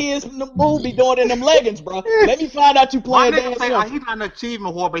ladies like kids in the movie doing in them leggings, bro. Let me find out you playing dance. He's not an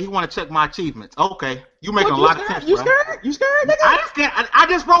achievement whore, but he want to check my achievements. Okay, you making a lot of sense, You bro. scared? You scared, nigga? I ain't scared. I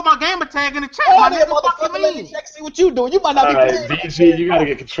just wrote my gamer tag in the chat. My nigga, motherfucker, let me check, see what you doing. You might not be playing. VG, you gotta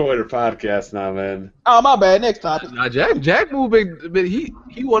get control of your podcast now, man. Oh, my bad. Next topic. Nah, Jack moved, but he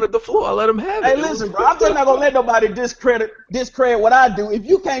wanted the floor. I let him have it. Hey, listen, bro. I'm just not gonna let nobody discredit what I do. If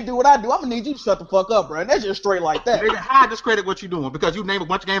you can't do what I do, I'm gonna need you to shut the fuck up, bro. And that's just straight like that. Nigga, how I discredit what you doing? Because you named a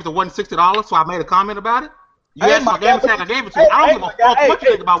bunch of games that wasn't $60, so I made a comment about it? You asked my gamer tag, I gave it to you. I don't give a fuck what you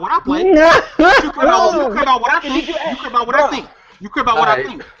think about what I play. You care about what I think. You care about what I think. You care about what I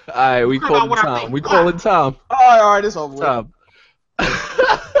think. All right, we calling time. We calling time. All right, it's over with. Time.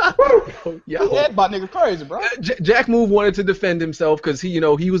 Yo, that nigga crazy, bro. Jack Move wanted to defend himself because he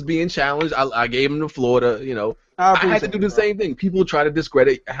was being challenged. I gave him the floor to, I had to do the same thing. People try to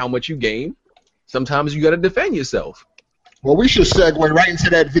discredit how much you game. Sometimes you got to defend yourself. Well, we should segue right into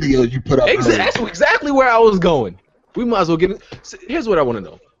that video you put up. That's exactly where I was going. We might as well get it. So here's what I want to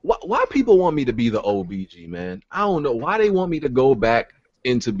know. Why people want me to be the OBG, man? I don't know. Why they want me to go back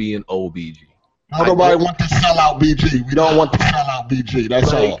into being OBG? Nobody want to sell out BG. We don't want to sell out BG.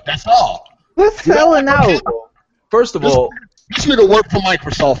 That's all. That's all. What's selling out? First of all, this nigga work for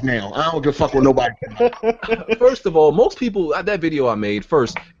Microsoft now. I don't give a fuck with nobody. First of all, most people, that video I made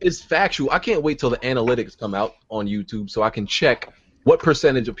first is factual. I can't wait till the analytics come out on YouTube so I can check what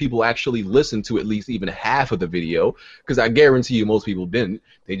percentage of people actually listened to at least even half of the video, because I guarantee you most people didn't.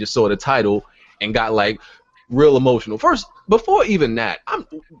 They just saw the title and got like real emotional. First, before even that,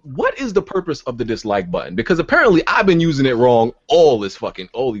 what is the purpose of the dislike button? Because apparently I've been using it wrong all these fucking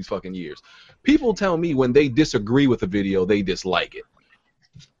years. People tell me when they disagree with a video, they dislike it.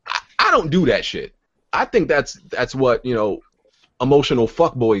 I don't do that shit. I think that's what, you know, emotional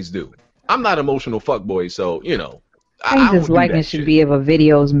fuckboys do. I'm not emotional fuckboy, so, you know. I think disliking should be if a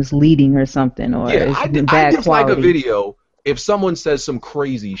video is misleading or something, or yeah, it's I bad dislike quality. a video if someone says some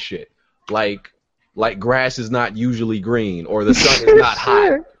crazy shit, like grass is not usually green, or the sun is not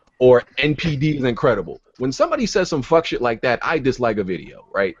hot, or NPD is incredible. When somebody says some fuck shit like that, I dislike a video,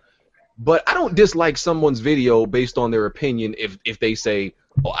 right? But I don't dislike someone's video based on their opinion if they say,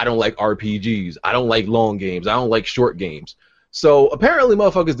 oh, I don't like RPGs, I don't like long games, I don't like short games. So apparently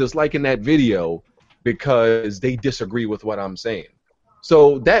motherfuckers disliking that video because they disagree with what I'm saying.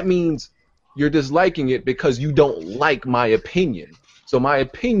 So that means you're disliking it because you don't like my opinion. So my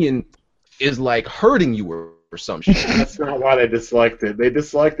opinion is like hurting you or some shit. That's not why they disliked it. They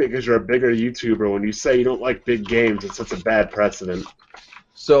disliked it because you're a bigger YouTuber. When you say you don't like big games, it's such a bad precedent.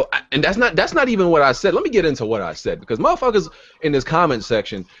 So, and that's not even what I said. Let me get into what I said, because motherfuckers in this comment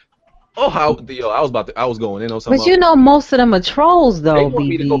section, I was going in on something. But you know, most of them are trolls, though. They want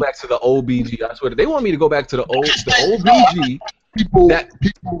me to go back to the OBG. I swear, they want me to go back to the OBG.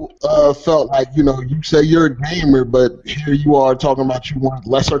 People felt like, you know, you say you're a gamer, but here you are talking about you want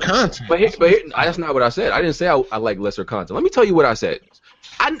lesser content. But here, that's not what I said. I didn't say I like lesser content. Let me tell you what I said.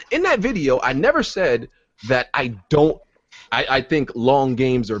 In that video, I never said that I think long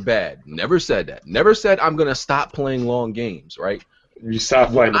games are bad. Never said that. Never said I'm going to stop playing long games, right? You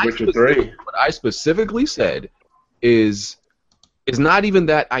stopped playing The Witcher 3. What I specifically said is not even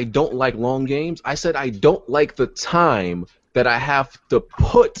that I don't like long games. I said I don't like the time that I have to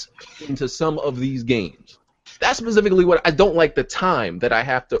put into some of these games. That's specifically what I don't like, the time that I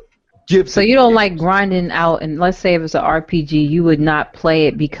have to give. So you don't like grinding out, and let's say if it's an RPG, you would not play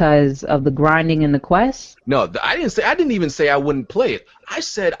it because of the grinding and the quests? No, I didn't even say I wouldn't play it. I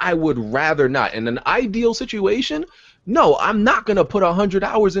said I would rather not. In an ideal situation, no, I'm not going to put 100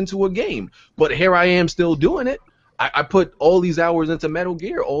 hours into a game. But here I am still doing it. I put all these hours into Metal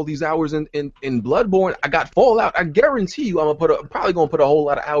Gear, all these hours in Bloodborne. I got Fallout. I guarantee you I'm probably going to put a whole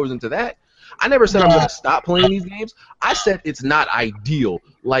lot of hours into that. I never said I'm going to stop playing these games. I said it's not ideal.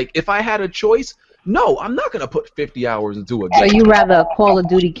 Like, if I had a choice, no, I'm not going to put 50 hours into a game. So you rather a Call of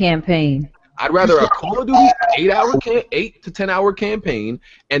Duty campaign? I'd rather a Call of Duty 8 to 10 hour campaign,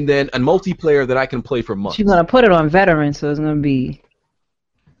 and then a multiplayer that I can play for months. You're going to put it on veteran, so it's going to be...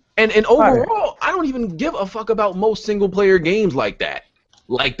 And overall, I don't even give a fuck about most single player games like that.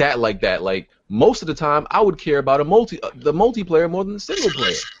 Like most of the time, I would care about the multiplayer more than the single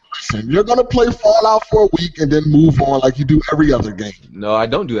player. You're gonna play Fallout for a week and then move on like you do every other game. No, I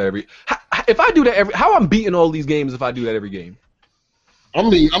don't do that if I do that how I'm beating all these games if I do that every game? I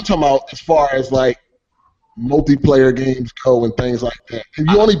mean, I'm talking about as far as like multiplayer games go and things like that. And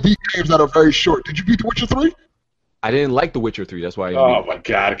you only beat games that are very short. Did you beat The Witcher 3? I didn't like The Witcher 3. That's why I didn't my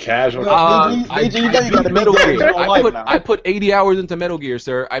God, casual. I beat Metal Gear. I put 80 hours into Metal Gear,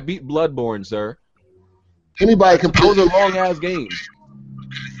 sir. I beat Bloodborne, sir. Anybody can play. Those are long ass games.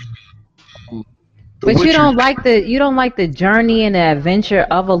 But you don't like the journey and the adventure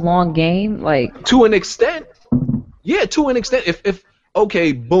of a long game, like, to an extent. Yeah, to an extent. If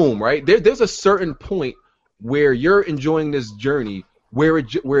okay, boom, right? There's a certain point where you're enjoying this journey where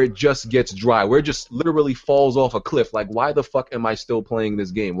it just gets dry, where it just literally falls off a cliff. Like, why the fuck am I still playing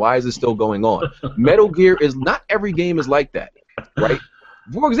this game? Why is it still going on? Metal Gear is not every game is like that, right?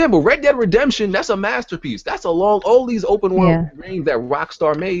 For example, Red Dead Redemption, that's a masterpiece. That's all these open world games that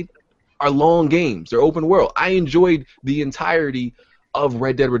Rockstar made are long games. They're open world. I enjoyed the entirety of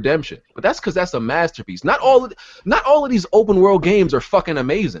Red Dead Redemption, but that's because that's a masterpiece. Not all of these open world games are fucking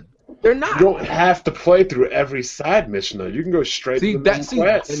amazing. They're not. You don't have to play through every side mission though. You can go straight to the main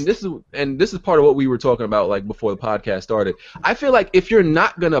quest. And this is part of what we were talking about like before the podcast started. I feel like if you're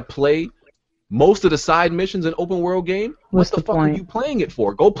not gonna play most of the side missions in open world game, what the fuck are you playing it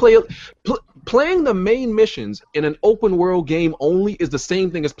for? Go play it. Playing the main missions in an open world game only is the same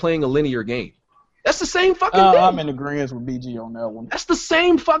thing as playing a linear game. That's the same fucking thing. I'm in agreement with BG on that one. That's the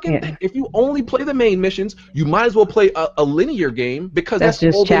same fucking thing. If you only play the main missions, you might as well play a linear game because that's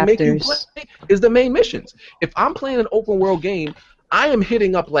all they make you play is the main missions. If I'm playing an open world game, I am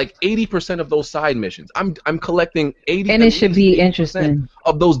hitting up like 80% of those side missions. I'm collecting 80%. And it should be interesting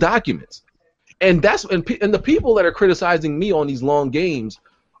of those documents. And the people that are criticizing me on these long games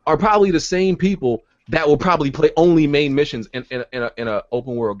are probably the same people that will probably play only main missions in a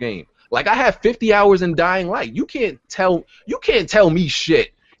open world game. Like I have 50 hours in Dying Light. You can't tell me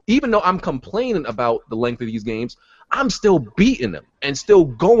shit. Even though I'm complaining about the length of these games, I'm still beating them and still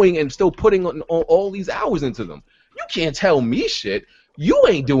going and still putting on all these hours into them. You can't tell me shit. You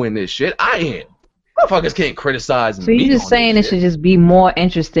ain't doing this shit. I am. Motherfuckers can't criticize me. So you're just saying it should just be more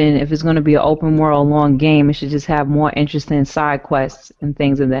interesting if it's going to be an open world long game. It should just have more interesting side quests and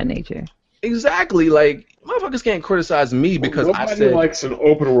things of that nature. Exactly. Like motherfuckers can't criticize me because I said nobody likes an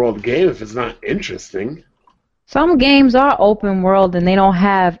open world game if it's not interesting. Some games are open world and they don't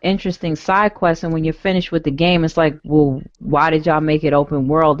have interesting side quests, and when you're finished with the game, it's like, well, why did y'all make it open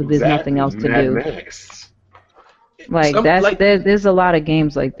world if there's nothing else to do? Max. Like there's a lot of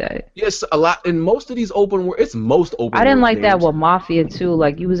games like that. Yes, a lot. In most of these open world, it's most open. I didn't world like that games. with Mafia 2.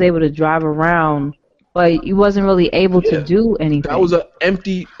 Like you was able to drive around, but you wasn't really able to do anything. That was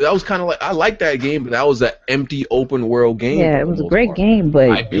That was kind of like I like that game, but that was an empty open world game. Yeah, it was a great game, but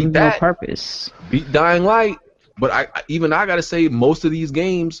I it beat was that. no purpose. Beat Dying Light, but I gotta say most of these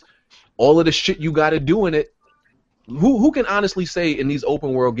games, all of the shit you gotta do in it. Who can honestly say in these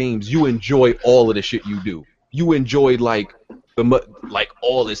open world games you enjoy all of the shit you do? You enjoyed like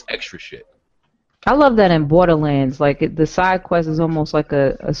all this extra shit. I love that in Borderlands. Like the side quest is almost like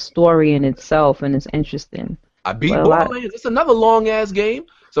a story in itself, and it's interesting. I beat Borderlands. It's another long ass game.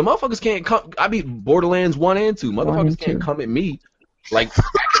 So motherfuckers can't come. I beat Borderlands 1 and 2. Motherfuckers can't come at me like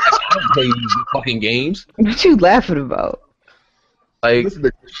I don't play these fucking games. What you laughing about? Like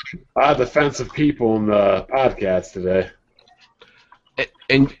defensive people in the podcast today.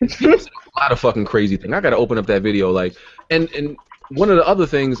 And there's a lot of fucking crazy thing. I gotta open up that video, like, and one of the other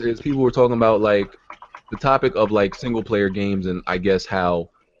things is people were talking about like the topic of like single player games and I guess how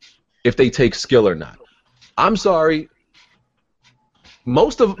if they take skill or not. I'm sorry.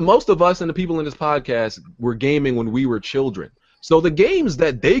 Most of us and the people in this podcast were gaming when we were children. So the games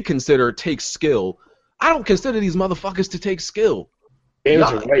that they consider take skill, I don't consider these motherfuckers to take skill. Games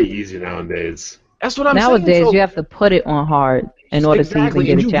are way easier nowadays. That's what I'm saying. Nowadays, you have to put it on hard in order to even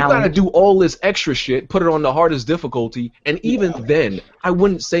get a challenge. You gotta do all this extra shit, put it on the hardest difficulty, and even then, I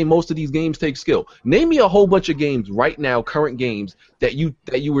wouldn't say most of these games take skill. Name me a whole bunch of games right now, current games, that you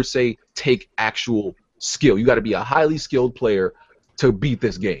would say take actual skill. You gotta be a highly skilled player to beat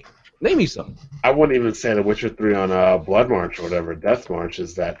this game. Name me some. I wouldn't even say The Witcher 3 on Blood March or whatever. Death March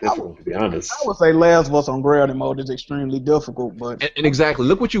is that difficult, to be honest. I would say Last of Us on gravity mode is extremely difficult, but and exactly,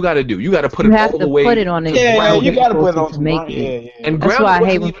 look what you got to do. You got to put it all the way. You have to put it on it. Yeah, you got to put it on to make it. And that's why I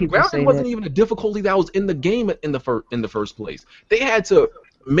hate when people say Grounded wasn't even a difficulty that was in the game in the first place. They had to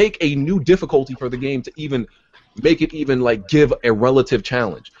make a new difficulty for the game to even make it even like give a relative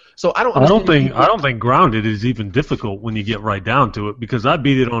challenge. So I don't think Grounded is even difficult when you get right down to it, because I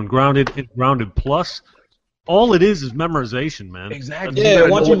beat it on Grounded. It's Grounded Plus. All it is memorization, man. Exactly. Yeah,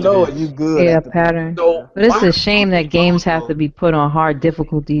 once you know it, you good. Yeah, pattern. But it's a shame that games have to be put on hard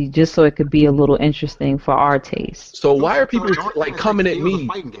difficulty just so it could be a little interesting for our taste. So why are people like coming at me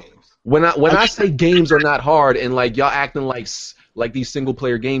when I say games are not hard and like y'all acting like these single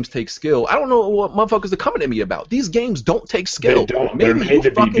player games take skill? I don't know what motherfuckers are coming at me about. These games don't take skill. They don't. Maybe They're made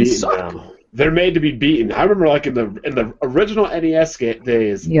to be beaten now. They're made to be beaten. I remember like in the original NES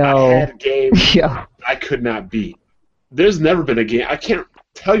days, Yo. I had games Yo. I could not beat. There's never been a game I can't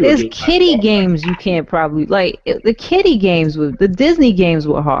tell you. There's kiddie games you can't probably like. The kiddie games the Disney games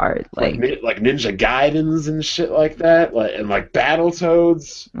were hard. Like Ninja Gaidens and shit like that, and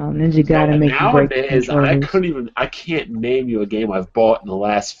Battletoads. Oh, Ninja Gaiden makes you break Nowadays, controllers. I can't name you a game I've bought in the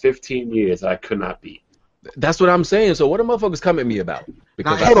last 15 years that I could not beat. That's what I'm saying. So what are motherfuckers coming at me about?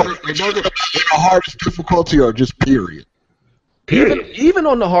 Because the hardest difficulty or just period? Even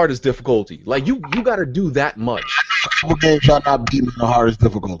on the hardest difficulty, like you got to do that much. What games y'all not beating on the hardest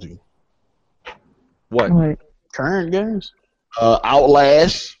difficulty? What? Current games?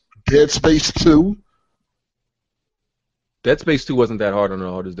 Outlast, Dead Space 2. Dead Space 2 wasn't that hard on the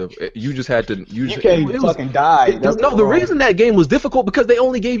hardest difficulty. You just had to. You can't fucking die. The reason that game was difficult because they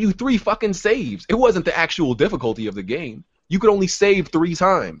only gave you 3 fucking saves. It wasn't the actual difficulty of the game. You could only save 3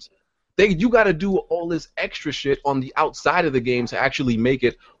 times. You got to do all this extra shit on the outside of the game to actually make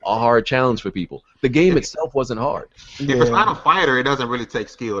it a hard challenge for people. The game itself wasn't hard. If it's not a fighter, it doesn't really take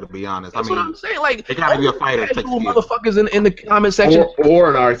skill, to be honest. That's what I'm saying. Like, it got to be a fighter to take skill. Motherfuckers in the comment section. Or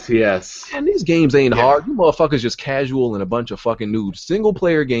an RTS. And these games ain't hard. You motherfuckers just casual and a bunch of fucking noobs. Single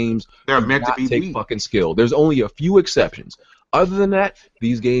player games they're meant to be take fucking skill. There's only a few exceptions. Other than that,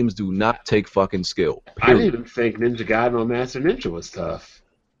 these games do not take fucking skill. Period. I didn't even think Ninja Gaiden on Master Ninja was tough.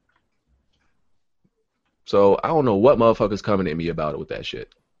 So I don't know what motherfuckers coming at me about it with that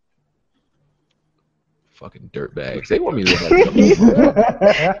shit. Fucking dirtbags. They want me to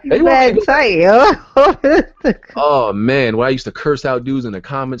they Bad tight, Oh man, when I used to curse out dudes in the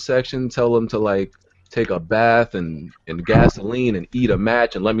comment section, tell them to like take a bath and gasoline and eat a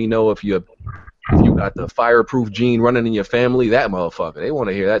match and let me know if you got the fireproof gene running in your family. That motherfucker. They want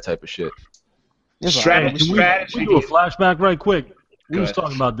to hear that type of shit. Strategy. We do a flashback right quick. We was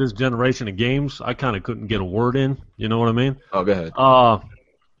talking about this generation of games. I kind of couldn't get a word in. You know what I mean? Oh, go ahead.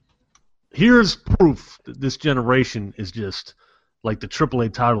 Here's proof that this generation is just like the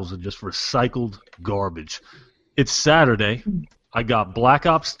AAA titles are just recycled garbage. It's Saturday. I got Black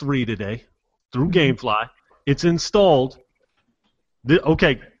Ops 3 today through GameFly. It's installed.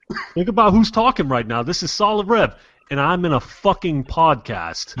 Okay, think about who's talking right now. This is Solid Rev, and I'm in a fucking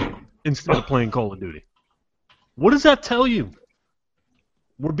podcast instead of playing Call of Duty. What does that tell you?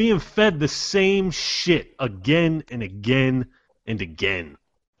 We're being fed the same shit again and again and again.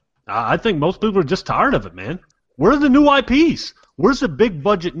 I think most people are just tired of it, man. Where are the new IPs? Where's the big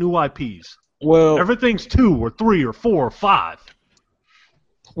budget new IPs? Well, everything's 2 or 3 or 4 or 5.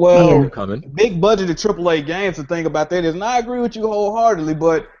 Well, big budgeted AAA games. The thing about that is, and I agree with you wholeheartedly,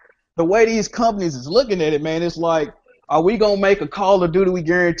 but the way these companies is looking at it, man, it's like, are we going to make a Call of Duty we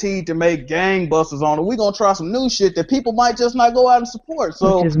guaranteed to make gangbusters on? Or we going to try some new shit that people might just not go out and support?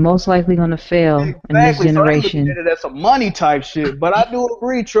 So, which is most likely going to fail in this generation. So that's a money type shit. But I do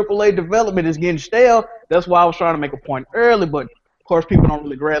agree AAA development is getting stale. That's why I was trying to make a point early. But, of course, people don't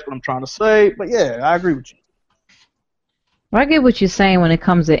really grasp what I'm trying to say. But, yeah, I agree with you. I get what you're saying when it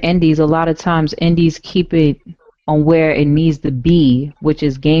comes to indies. A lot of times indies keep it on where it needs to be, which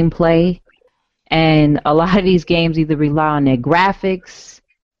is gameplay. And a lot of these games either rely on their graphics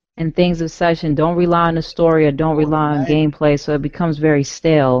and things of such and don't rely on the story or don't rely on gameplay, so it becomes very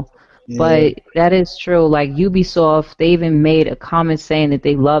stale. Yeah. But that is true. Like Ubisoft, they even made a comment saying that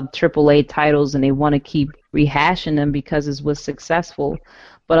they love AAA titles and they want to keep rehashing them because it was successful.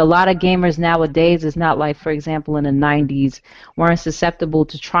 But a lot of gamers nowadays is not like, for example, in the 90s, weren't susceptible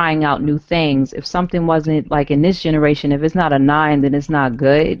to trying out new things. If something wasn't, like in this generation, if it's not a 9, then it's not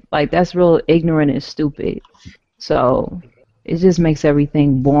good. Like, that's real ignorant and stupid. So it just makes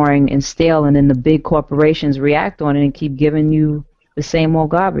everything boring and stale, and then the big corporations react on it and keep giving you the same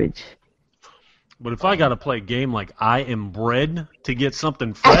old garbage. But if I got to play a game like I Am Bread to get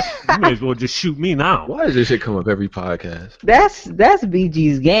something fresh, you may as well just shoot me now. Why does this shit come up every podcast? That's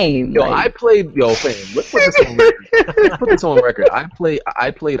BG's game. Yo, I played. Yo, fam, let's put this on record. Let's put this on record. I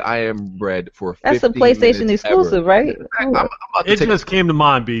played I Am Bread for 15 That's a PlayStation exclusive, right? It just came to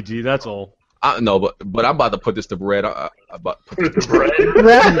mind, BG. That's all. No, but I'm about to put this to bread. I'm about to put this to bread.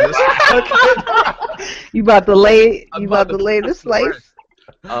 You about to lay the slice.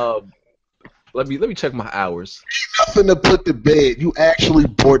 Let me check my hours. Nothing to put to bed. You actually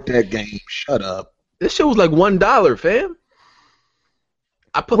bought that game. Shut up. This shit was like $1, fam.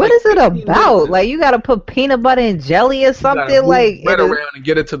 What is it about? Like you gotta put peanut butter and jelly or something like right around and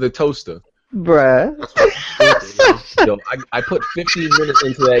get it to the toaster. Bruh. Yo, I put 15 minutes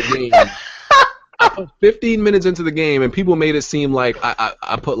into that game. I put 15 minutes into the game, and people made it seem like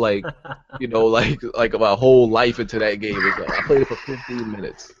I put like my whole life into that game. I played it for 15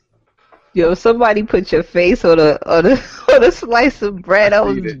 minutes. Yo, somebody put your face on a slice of bread. I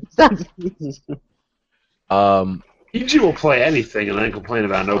was EG will play anything and then complain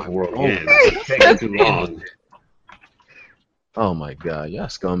about an open world game. It's taking too long. Oh my god, y'all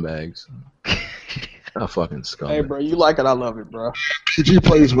scumbags. I fucking scumbags. Hey, bro, you like it, I love it, bro. PG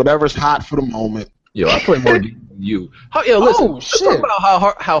plays whatever's hot for the moment. Yo, I play more games than you. Listen, let's talk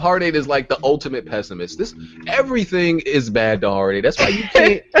about how Hard 8 is like the ultimate pessimist. Everything is bad to Hard 8. That's why you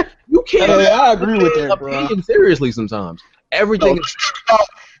can't. I agree with that, bro. Seriously, sometimes everything.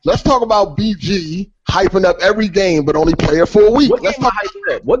 Let's talk about BG hyping up every game, but only play it for a week. What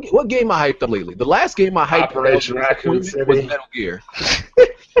game I hyped up lately? The last game I hyped up was Metal Gear.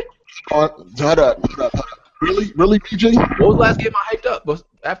 Shut up. Really, BG? What was the last game I hyped up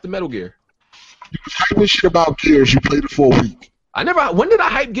after Metal Gear? You was hyping shit about Gears. You played it for a week. When did I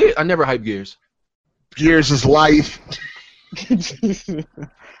hype Gears? I never hyped Gears. Gears is life.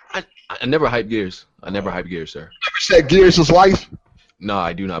 I never hyped Gears. I never hyped Gears, sir. Never said Gears is life? No,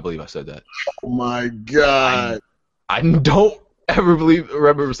 I do not believe I said that. Oh my god. I don't ever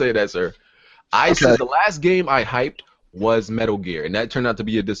remember saying that, sir. I said the last game I hyped was Metal Gear, and that turned out to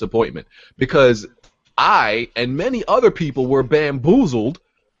be a disappointment because I and many other people were bamboozled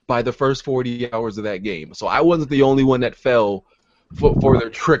by the first 40 hours of that game. So I wasn't the only one that fell for their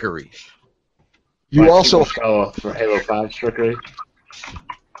trickery. You also fell for Halo 5's trickery.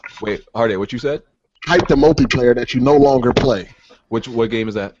 Wait, Hardy, what you said? Hype the multiplayer that you no longer play. What game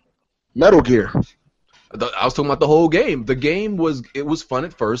is that? Metal Gear. I was talking about the whole game. The game was fun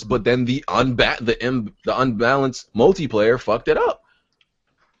at first, but then the unbalanced multiplayer fucked it up.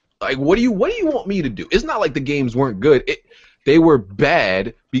 Like, what do you want me to do? It's not like the games weren't good. They were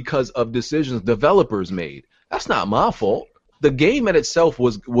bad because of decisions developers made. That's not my fault. The game in itself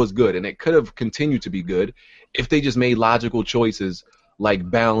was good, and it could have continued to be good if they just made logical choices like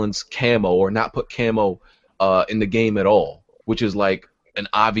balance camo or not put camo in the game at all, which is like an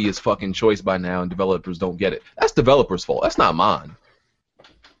obvious fucking choice by now, and developers don't get it. That's developers' fault. That's not mine.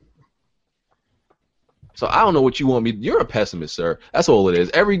 So I don't know what you want me. You're a pessimist, sir. That's all it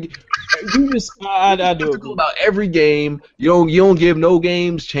is. I do about every game. You don't give no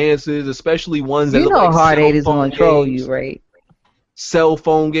games chances, especially ones that you look know like Hard 8 is cell gonna phone troll games. you, right? Cell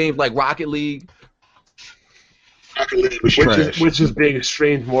phone games like Rocket League. Which is being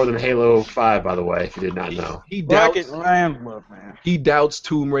streamed more than Halo 5, by the way, if you did not know. He doubts. man. He doubts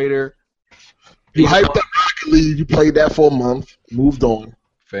Tomb Raider. You hyped up Rocket League. You played that for a month. Moved on.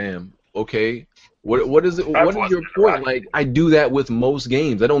 Fam, okay. What is it? What is your point? Like, I do that with most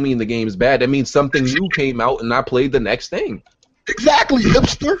games. I don't mean the game's bad. That means something new came out and I played the next thing. Exactly,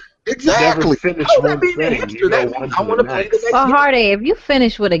 hipster. Exactly. Never finish one thing. You go on to I want to play the next Well, game. Hard 8, if you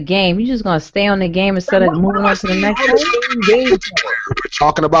finish with a game, you're just gonna stay on the game instead of moving on to the next one. We're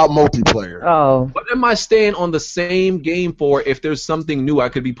talking about multiplayer. Oh. What am I staying on the same game for if there's something new I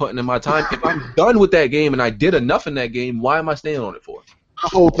could be putting in my time? If I'm done with that game and I did enough in that game, why am I staying on it for? The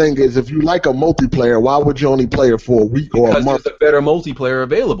whole thing is, if you like a multiplayer, why would you only play it for a week or a Because month? there's a better multiplayer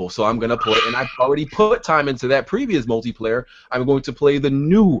available, so I'm going to play, and I've already put time into that previous multiplayer. I'm going to play the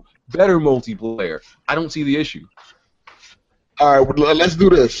new, better multiplayer. I don't see the issue. All right, let's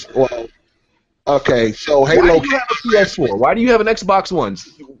do this. Well, okay, so Halo. Why do you have a PS4? Why do you have an Xbox One?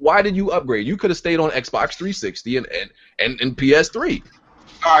 Why did you upgrade? You could have stayed on Xbox 360 and PS3.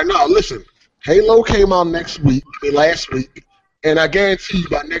 All right, no, listen. Halo came out last week, and I guarantee you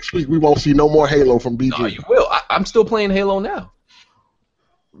by next week we won't see no more Halo from BG. No, you will. I'm still playing Halo now.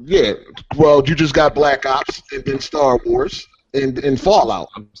 Yeah, well, you just got Black Ops and then Star Wars and Fallout.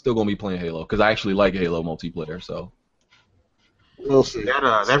 I'm still going to be playing Halo because I actually like Halo multiplayer, so. We'll see.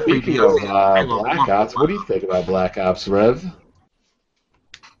 That Speaking of Black Ops, what do you think about Black Ops, Rev?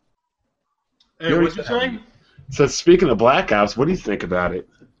 Hey, what'd you say? So speaking of Black Ops, what do you think about it?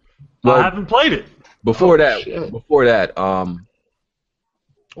 Well, I haven't played it. Before that, shit. we'll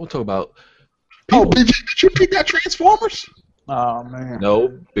talk about. Oh, BG, did you pick that Transformers? Oh man.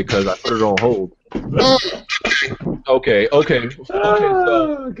 No, because I put it on hold. Okay. So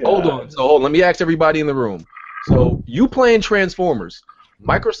hold on. So let me ask everybody in the room. So you playing Transformers?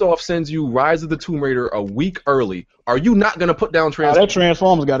 Microsoft sends you Rise of the Tomb Raider a week early. Are you not gonna put down That Transformers?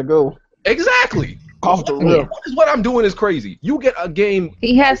 Transformers got to go. Exactly. Off the rip. What I'm doing is crazy. You get a game.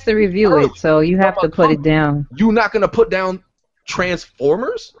 He has to review it, so you have to put it down. You not gonna put down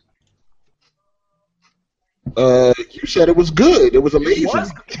Transformers? You said it was good. It was amazing.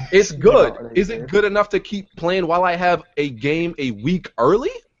 It's good. Is it good enough to keep playing while I have a game a week early?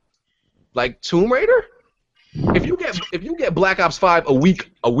 Like Tomb Raider? If you get Black Ops 5 a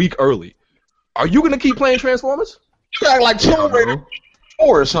week early, are you gonna keep playing Transformers? You act like Tomb Raider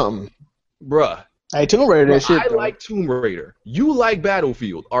 4 or something. Bruh. Hey, Tomb Raider, that shit. I though. like Tomb Raider. You like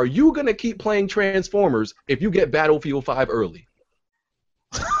Battlefield. Are you gonna keep playing Transformers if you get Battlefield 5 early?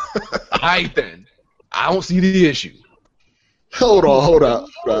 Alright then. I don't see the issue. Hold on.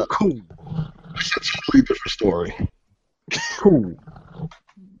 Cool. It's a totally different story. Cool.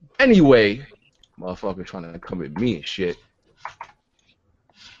 Anyway, motherfucker trying to come at me and shit.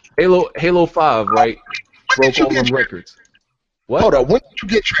 Halo 5, right? Broke all them records. What? Hold on. When did you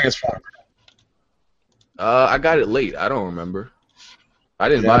get Transformers? I got it late. I don't remember. I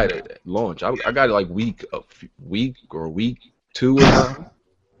didn't buy it at launch. I got it like week 2 or something.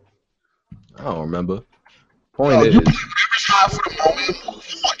 I don't remember. Point is, you played every side for the moment.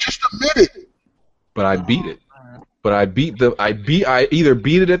 Just admit it. but I beat it. But I either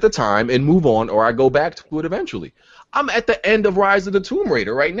beat it at the time and move on, or I go back to it eventually. I'm at the end of Rise of the Tomb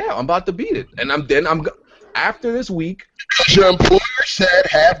Raider right now. I'm about to beat it, and after this week. Because your employer said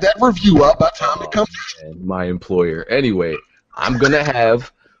have that review up by the time it comes. My employer. Anyway, I'm gonna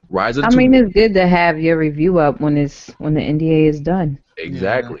have Rise of the I Tomb mean, Raider. it's good to have your review up when the NDA is done.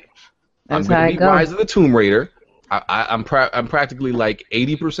 Exactly. That's I'm how gonna it beat goes. Rise of the Tomb Raider. I'm practically like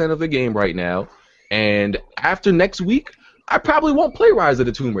 80% of the game right now, and after next week, I probably won't play Rise of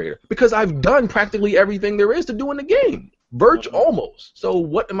the Tomb Raider because I've done practically everything there is to do in the game. Almost. So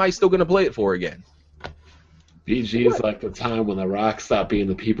what am I still gonna play it for again? BG is like the time when The Rock stopped being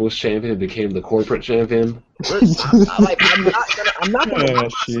the people's champion and became the corporate champion. I'm not gonna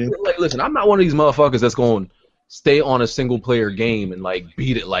like, listen, I'm not one of these motherfuckers that's going to stay on a single player game and like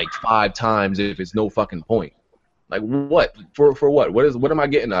beat it like 5 times if it's no fucking point. Like what? For what? What am I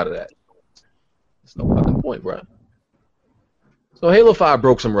getting out of that? It's no fucking point, bro. So Halo 5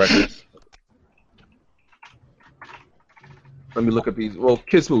 broke some records. Let me look at these. Well,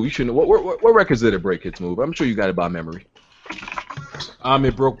 Kid Smooth, you shouldn't. What records did it break, Kid Smooth? I'm sure you got it by memory.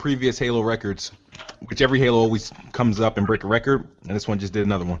 It broke previous Halo records, which every Halo always comes up and break a record, and this one just did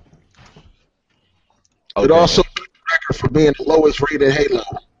another one. Okay. It also broke the record for being the lowest rated Halo.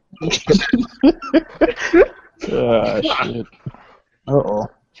 Shit. Uh-oh.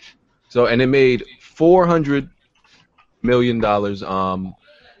 So, and it made $400 million.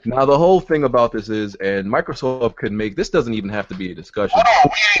 Now, the whole thing about this is, and Microsoft could make, this doesn't even have to be a discussion. Oh,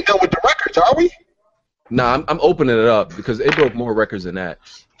 we ain't done with the records, are we? Nah, I'm opening it up because it broke more records than that.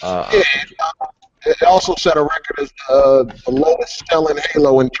 It also set a record as the lowest selling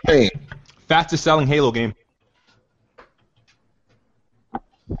Halo in Japan. Fastest selling Halo game.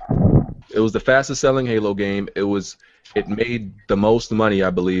 It was the fastest selling Halo game. It made the most money,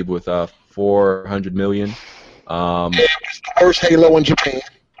 I believe, with $400 million. It was the worst Halo in Japan.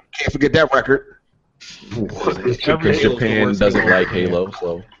 Can't forget that record. Because Japan doesn't like Halo,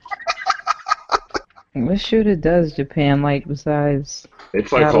 so. What shooter does Japan like besides They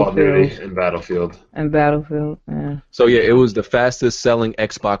play Call of Duty and Battlefield. And Battlefield, yeah. So yeah, it was the fastest selling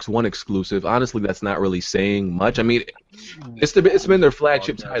Xbox One exclusive. Honestly, that's not really saying much. I mean, it's been their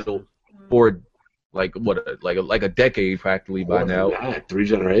flagship title for like a decade practically by now. 3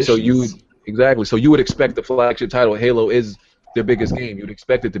 generations. So you would expect the flagship title Halo is their biggest game. You'd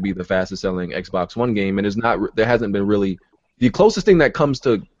expect it to be the fastest selling Xbox One game, and there hasn't been really the closest thing that comes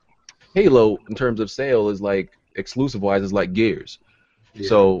to Halo in terms of sale is like exclusive wise is like Gears. Yeah.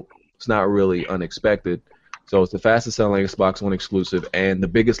 So it's not really unexpected. So it's the fastest selling Xbox One exclusive and the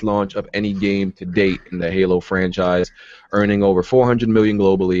biggest launch of any game to date in the Halo franchise, earning over 400 million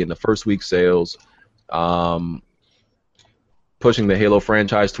globally in the first week sales, pushing the Halo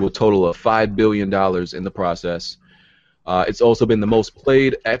franchise to a total of $5 billion in the process. It's also been the most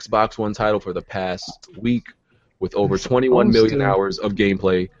played Xbox One title for the past week, with over 21 million hours of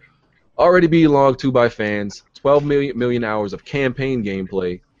gameplay already being logged to by fans, 12 million hours of campaign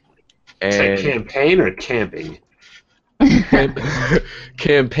gameplay. And say campaign or camping?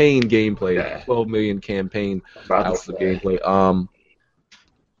 Campaign gameplay. Yeah. 12 million campaign hours of gameplay.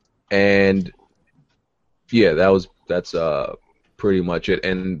 And yeah, that's pretty much it.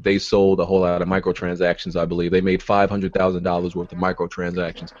 And they sold a whole lot of microtransactions, I believe. They made $500,000 worth of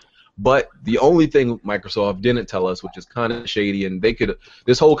microtransactions. But the only thing Microsoft didn't tell us, which is kind of shady, and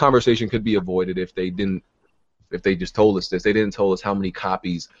this whole conversation could be avoided if they just told us this. They didn't tell us how many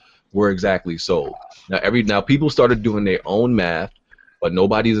copies were exactly sold. Now people started doing their own math, but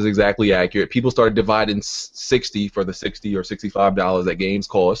nobody's is exactly accurate. People started dividing 60 for the $60 or $65 that games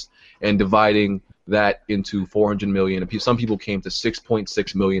cost, and dividing that into 400 million. And some people came to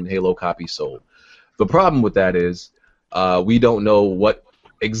 6.6 million Halo copies sold. The problem with that is we don't know what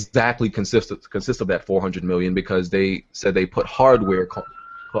exactly consists of that 400 million, because they said they put hardware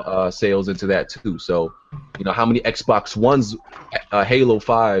sales into that too. So, how many Xbox Ones, Halo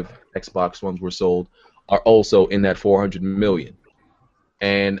 5 Xbox Ones were sold are also in that 400 million.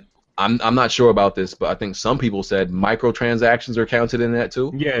 And I'm not sure about this, but I think some people said microtransactions are counted in that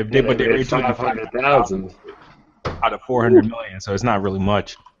too. Yeah, they made 500,000 out of 400 million, so it's not really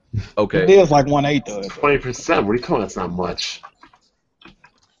much. Okay. It is like 1/8 of it. 20%. What are you calling? That's not much.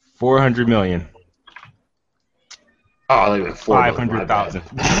 400 million. Oh, I think 500,000.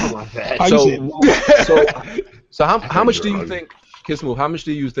 So how much do you think, Kismu, how much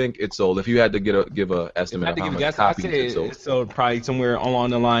do you think it sold? If you had to give a estimate of how much copies it sold. It sold probably somewhere along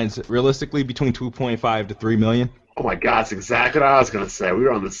the lines, realistically, between 2.5 to 3 million. Oh my God, that's exactly what I was going to say. We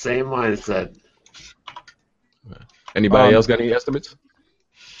were on the same mindset. Anybody else got any estimates?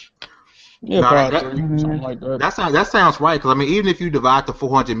 Yeah, something like that. That sounds right, because I mean, even if you divide the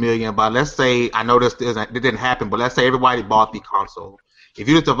 400 million by, let's say, I know it didn't happen, but let's say everybody bought the console. If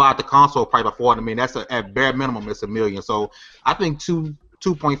you just divide the console price by 400 million, that's at bare minimum it's $1 million. So I think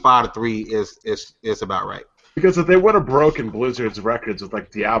 2.5 to 3 is about right. Because if they would have broken Blizzard's records with like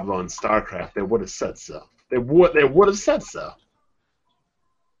Diablo and StarCraft, they would have said so. They would have said so.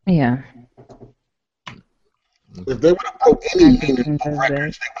 Yeah. If they would have broke any meaningful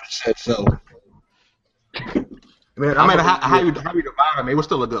records, they would have said so. I mean, no matter how you divide them, it was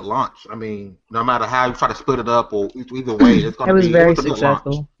still a good launch. I mean, no matter how you try to split it up or either way, it's going to be. It was very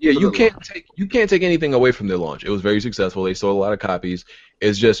successful. Yeah, you can't take anything away from their launch. It was very successful. They sold a lot of copies.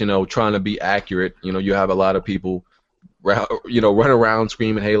 It's just trying to be accurate. You have a lot of people, run around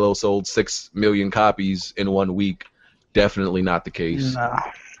screaming Halo sold 6 million copies in 1 week. Definitely not the case. Nah.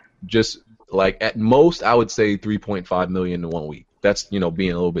 Just like at most, I would say 3.5 million in 1 week. That's being a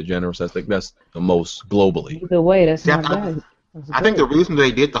little bit generous. I think that's the most globally. Either way, that's not bad. I think the reason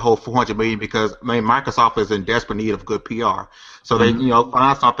they did the whole 400 million because Microsoft is in desperate need of good PR. So they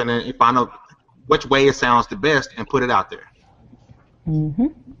find something and find out which way it sounds the best and put it out there. Mm-hmm.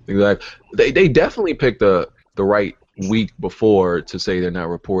 Exactly. They definitely picked the right week before to say they're not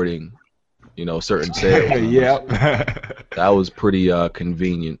reporting, certain sales. Yep. That was pretty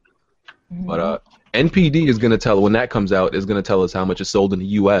convenient. Mm-hmm. But NPD is going to tell, when that comes out, is going to tell us how much is sold in the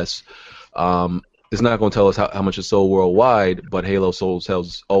U.S. It's not going to tell us how much is sold worldwide, but Halo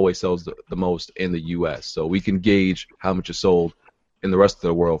always sells the most in the U.S. So we can gauge how much is sold in the rest of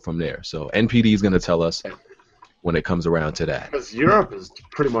the world from there. So NPD is going to tell us when it comes around to that. Because Europe is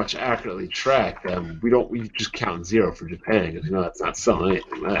pretty much accurately tracked. We just count 0 for Japan because that's not selling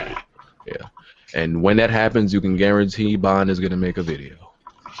anything there. Yeah. And when that happens, you can guarantee Bond is going to make a video.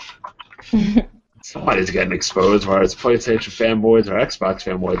 Somebody's getting exposed, whether it's PlayStation fanboys or Xbox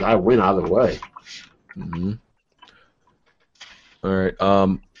fanboys. I win either way. Mm-hmm. All right.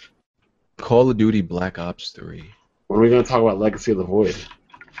 Call of Duty Black Ops 3. When are we going to talk about Legacy of the Void?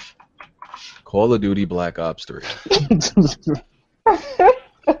 Call of Duty Black Ops 3.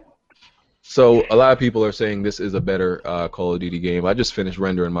 So a lot of people are saying this is a better Call of Duty game. I just finished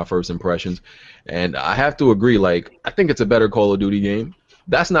rendering my first impressions, and I have to agree. I think it's a better Call of Duty game.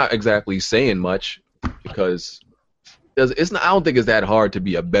 That's not exactly saying much because I don't think it's that hard to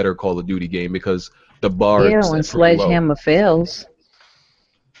be a better Call of Duty game because the bar is when Sledgehammer fails.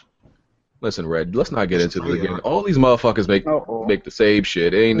 Listen, Red, let's not get into this again. All these motherfuckers make the same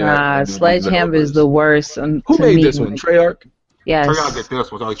shit. Sledgehammer is the worst. Who made this one? Treyarch? Yes. Treyarch did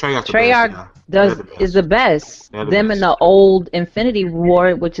this one. Treyarch is the best. Them and the old Infinity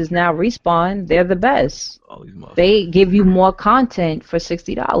Ward, which is now Respawn, they're the best. They give you more content for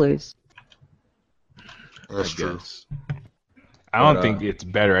 $60. That's true. I don't think it's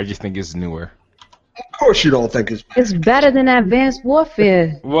better. I just think it's newer. Of course you don't think it's better than Advanced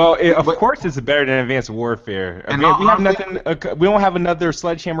Warfare. Well, of course it's better than Advanced Warfare. I mean, we have nothing. We don't have another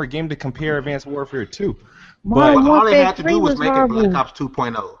Sledgehammer game to compare Advanced Warfare to. But all they had to do was make it Black Ops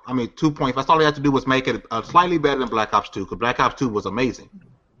 2.0. I mean, 2.0. That's all they had to do was make it slightly better than Black Ops 2, because Black Ops 2 was amazing.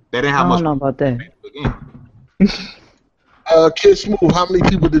 They didn't have much. I don't know about that. Kid Smooth, how many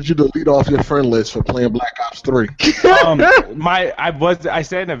people did you delete off your friend list for playing Black Ops 3? I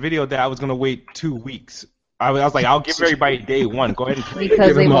said in a video that I was gonna wait 2 weeks. I was like, I'll give everybody day one. Go ahead and play.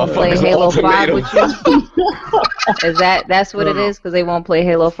 Because they won't play Halo 5 with you. That's what it is? Because they won't play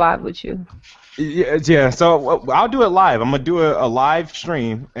Halo 5 with you. Yeah. So I'll do it live. I'm gonna do a live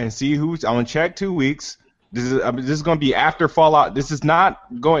stream and see I'm gonna check 2 weeks. This is going to be after Fallout. This is not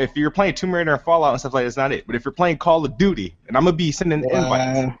going. If you're playing Tomb Raider and Fallout and stuff like that, it's not it. But if you're playing Call of Duty, and I'm going to be sending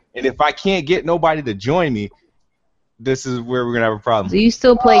invites, and if I can't get nobody to join me, this is where we're going to have a problem. Do you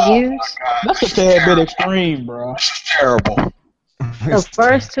still play Gears? That's a tad bit extreme, bro. It's terrible. The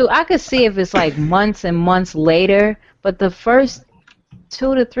first two, I could see if it's like months and months later, but the first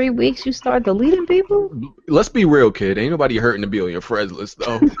 2 to 3 weeks you start deleting people? Let's be real, kid. Ain't nobody hurting to be on your friends list,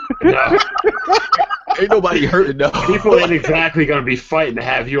 though. Ain't nobody hurting, though. People ain't exactly going to be fighting to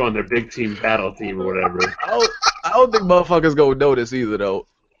have you on their big team battle team or whatever. I don't think motherfuckers going to notice either, though.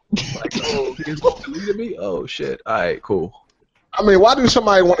 Like, he's deleting me? Oh, shit. All right, cool. I mean, why do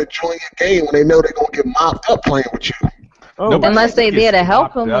somebody want to join your game when they know they're going to get mopped up playing with you? Unless they're there to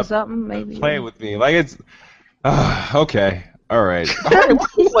help them or something, maybe. Playing with me. Like, it's... okay. All right. Why don't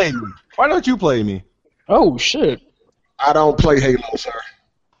you play me? Why don't you play me? Oh, shit. I don't play Halo, sir.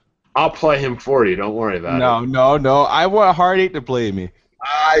 I'll play him for you. Don't worry about it. No. I want Heartache to play me.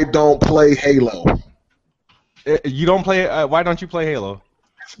 I don't play Halo. You don't play... why don't you play Halo?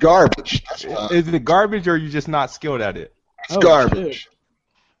 It's garbage. Is it garbage or are you just not skilled at it? It's garbage. Shit.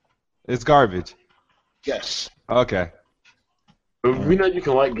 It's garbage? Yes. Okay. But we know you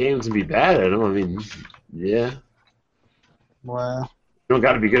can like games and be bad at them. I mean, yeah. Wow. You don't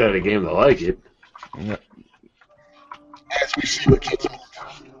got to be good at a game to like it. Yeah. As we see with kids.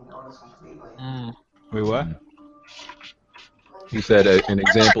 Wait, what? He said an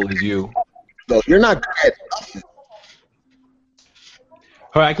example is you. No, you're not good at nothing.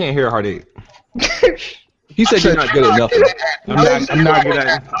 Oh, I can't hear Heartache. He said you're not good at nothing. I'm not good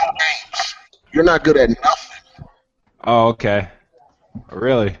at it. You're not good at nothing. Oh, okay.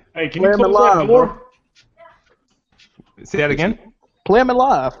 Really? Hey, can Play you him close live, that door? Say that again? Play him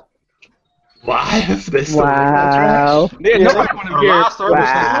live. Live? They still Wow. Yeah, Yeah, nobody want to hear. live service.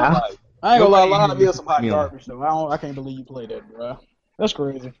 Wow. I ain't gonna lie, Nobody live is some hot you know. garbage though. I can't believe you played that, bro. That's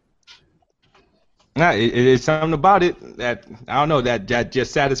crazy. Nah, it's something about it that I don't know that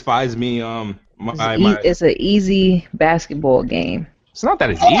just satisfies me. It's an easy basketball game. It's not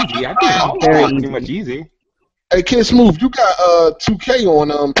that it's easy. I think all of Very it is pretty easy. much easy. Hey, Kid Smooth, you got 2K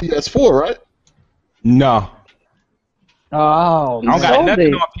on PS4, right? No, Oh, I don't got sold nothing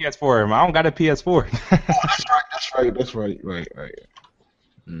it. on PS4. I don't got a PS4. That's right.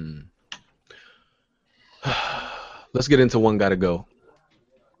 Mm. Let's get into one gotta go.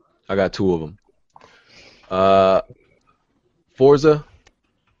 I got two of them. Forza,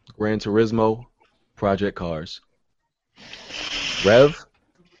 Gran Turismo, Project Cars. Rev?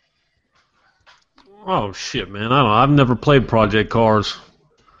 Oh shit, man! I don't know. I've never played Project Cars,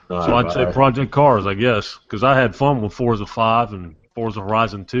 so I'd say Project Cars, I guess, because I had fun with Forza 5 and Forza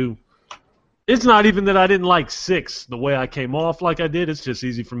Horizon 2. It's not even that I didn't like 6 the way I came off like I did. It's just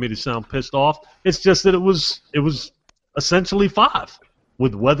easy for me to sound pissed off. It's just that it was essentially 5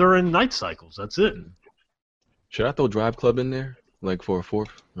 with weather and night cycles. That's it. Should I throw Drive Club in there? Like for a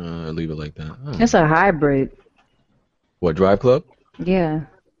fourth? Leave it like that. It's a hybrid. What, Drive Club? Yeah,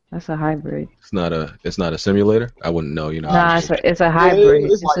 that's a hybrid. It's not a simulator? I wouldn't know, Nah, it's a hybrid.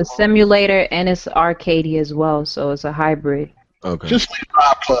 it's It's like a simulator and it's arcadey as well, so it's a hybrid. Okay. Just leave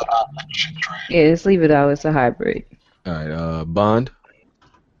Drive Club out. Yeah, just leave it out. It's a hybrid. All right, Bond?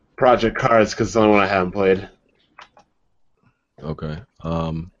 Project Cars, because it's the only one I haven't played. Okay.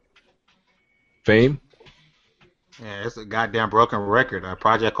 Fame? Yeah, it's a goddamn broken record.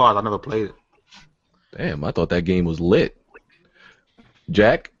 Project Cars, I never played it. Damn, I thought that game was lit.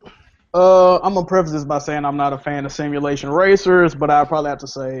 Jack? I'm gonna preface this by saying I'm not a fan of simulation racers, but I'd probably have to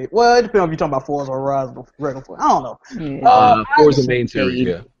say, well, it depends if you're talking about Forza Horizon or regular Forza. I don't know. Yeah. Forza main series,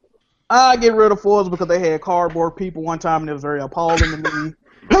 yeah. I get rid of Forza because they had cardboard people one time and it was very appalling to me.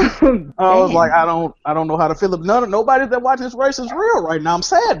 I was like, I don't know how to feel it. Nobody that watching this race is real right now. I'm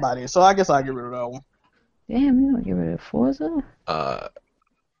sad about it, so I guess I'll get rid of that one. Damn, you don't get rid of Forza?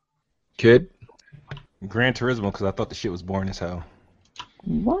 Kid? Gran Turismo, because I thought the shit was boring as hell.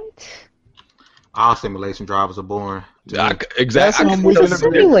 What? All simulation drivers are boring. Exactly. It's a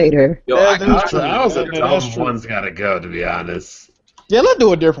simulator. Yo, I was a That's dumb true. one's got to go, to be honest. Yeah, let's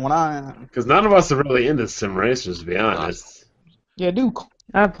do a different one. Because none of us are really into sim racers, to be honest. Yeah, dude.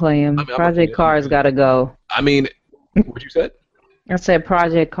 I play him. I mean, Project Cars gotta go. I mean, what you said? I said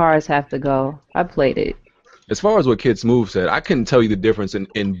Project Cars have to go. I played it. As far as what Kid Smooth said, I couldn't tell you the difference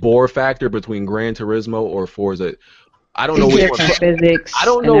in bore factor between Gran Turismo or Forza. I don't know which one. Different physics I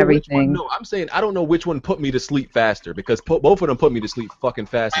don't know and which one. everything. No, I'm saying I don't know which one put me to sleep faster because both of them put me to sleep fucking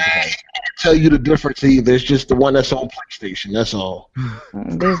fast as hell. Tell you the difference either. It's just the one that's on PlayStation. That's all.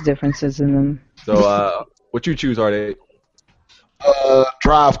 There's differences in them. So, what you choose, Arte?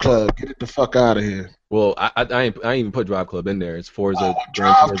 Drive Club. Get it the fuck out of here. Well, I ain't even put Drive Club in there. It's Forza,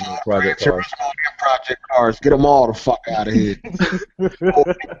 Gran Turismo, Project Cars. Project Cars. Get them all the fuck out of here.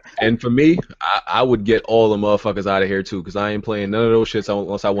 And for me, I would get all the motherfuckers out of here too, because I ain't playing none of those shits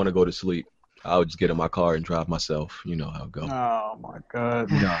unless I want to go to sleep. I would just get in my car and drive myself. You know how it go. Oh my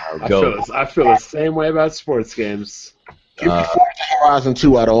god. You know how it go. I feel the same way about sports games. Give me Forza Horizon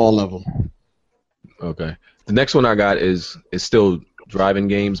 2 out of all of them. Okay. The next one I got is still driving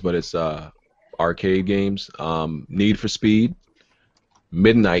games, but it's arcade games. Need for Speed,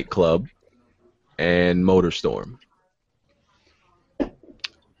 Midnight Club, and MotorStorm.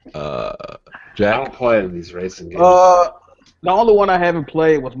 Jack? I don't play in these racing games. The only one I haven't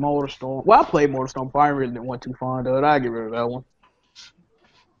played was MotorStorm. Well, I played MotorStorm, but I really didn't want too fond of it. I get rid of that one.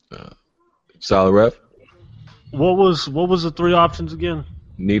 Solid Rev? What was the 3 options again?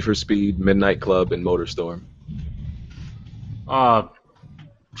 Need for Speed, Midnight Club, and MotorStorm. I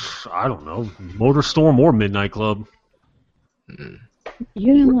don't know. MotorStorm or Midnight Club.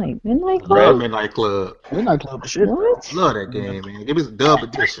 You didn't like Midnight Red Club? Midnight Club. Midnight Club, the shit. What? Love that game, man. Give me the dub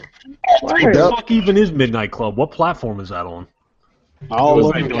edition. What the fuck even is Midnight Club? What platform is that on? All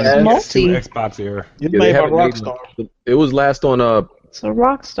of It them. was It's multi. Xbox era. It's Yeah, made they by haven't made Rockstar. It was last on It's a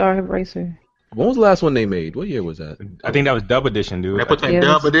Rockstar Racer. when was the last one they made? What year was that? I think that was Dub Edition, dude. They put that Yeah,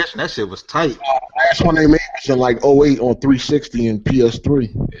 dub it was- edition. That shit was tight. Last one they made was in like 08 on 360 and PS3.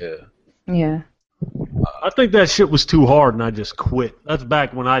 Yeah. Yeah. I think that shit was too hard, and I just quit. That's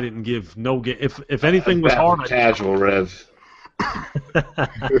back when I didn't give no game. If anything was Bad hard, for casual, Rev.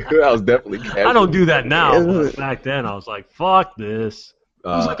 That was definitely casual. I don't do that now. But back then, I was like, "Fuck this." It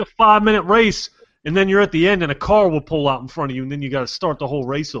was like a 5-minute race, and then you're at the end and a car will pull out in front of you, and then you got to start the whole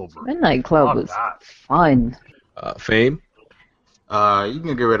race over. Midnight Club was fun. Fame? You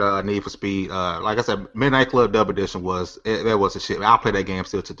can get rid of Need for Speed. Like I said, Midnight Club Dub Edition was a shit. I'll play that game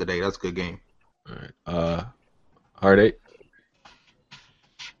still to today. That's a good game. All right. Heartache?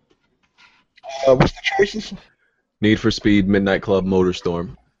 What's the choices? Need for Speed, Midnight Club,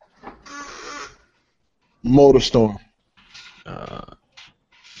 Motorstorm. Motorstorm.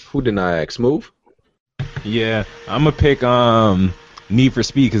 Who did I ask? Smooth? Yeah, I'm gonna pick Need for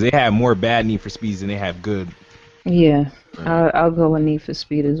Speed because they have more bad Need for Speeds than they have good. Yeah, I'll go with Need for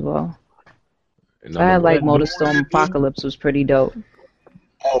Speed as well. I like Motorstorm. Apocalypse was pretty dope.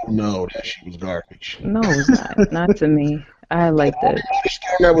 Oh no, that shit was garbage. No, it's not. Not to me. I like that. The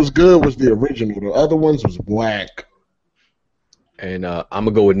Motorstorm that was good was the original. The other ones was whack. And I'm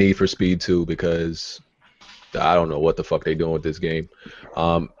gonna go with Need for Speed too because I don't know what the fuck they doing with this game.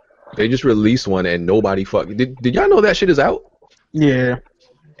 They just released one and nobody fuck. Did y'all know that shit is out? Yeah.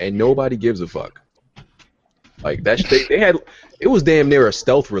 And nobody gives a fuck. Like that, they had. It was damn near a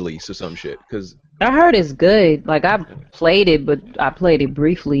stealth release or some shit. Cause I heard it's good. Like I played it, but I played it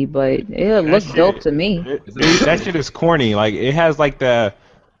briefly. But it looks dope to me. That shit is corny. Like it has like the,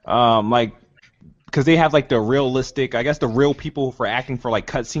 like, because they have like the realistic. I guess the real people for acting for like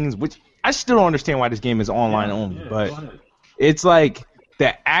cutscenes, which I still don't understand why this game is online only. But it's like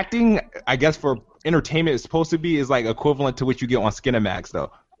the acting. I guess for entertainment is supposed to be is like equivalent to what you get on Skinamax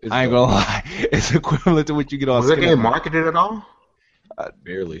though. I ain't gonna lie, it's equivalent to what you get on. Was that game marketed at all?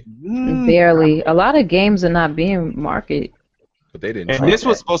 Barely. Barely. A lot of games are not being marketed. But they didn't. And this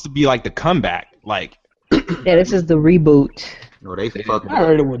was supposed to be like the comeback. Like, yeah, this is the reboot. No, they fucking. I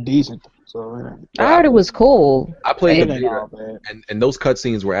heard it was decent. So I heard it was cool. I played the beta, and those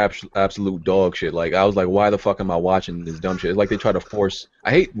cutscenes were absolute dog shit. Like I was like, why the fuck am I watching this dumb shit? It's like they try to force.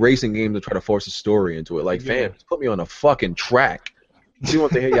 I hate racing games that try to force a story into it. Like, fam, just put me on a fucking track. You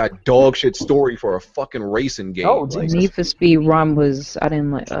want to hear your dog shit story for a fucking racing game? Oh, like, Need for Speed Run was I didn't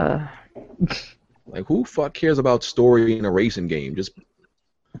like. Like who fuck cares about story in a racing game? Just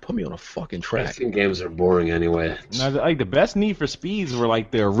put me on a fucking track. Racing games are boring anyway. Now, like the best Need for Speeds were like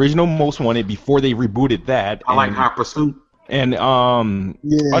the original Most Wanted before they rebooted that. I like Hot Pursuit. And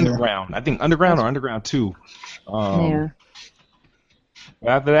Underground. I think Underground or Underground 2. Yeah.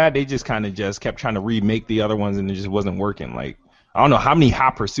 After that, they just kind of just kept trying to remake the other ones, and it just wasn't working. Like I don't know how many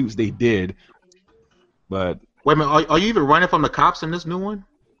Hot Pursuits they did, but wait a minute, are you even running from the cops in this new one?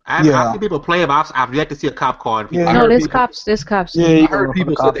 I've seen people play it, but I've yet to see a cop car. No, there's cops. There's cops. Yeah, I heard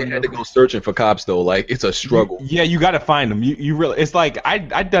people said they had to go searching for cops though. Like it's a struggle. Yeah, you got to find them. You really. It's like I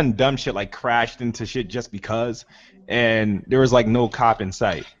done dumb shit like crashed into shit just because, and there was like no cop in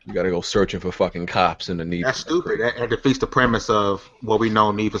sight. You got to go searching for fucking cops in the Need. That's stupid. That defeats the premise of what we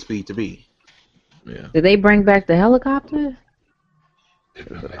know Need for Speed to be. Yeah. Did they bring back the helicopter?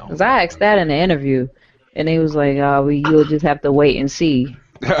 Because I asked that in the interview, and he was like, you'll just have to wait and see.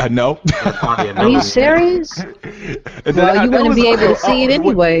 No. Are you serious? Well, you wouldn't be able to see it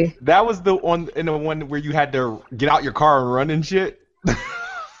anyway. That was the one where you had to get out your car and run and shit.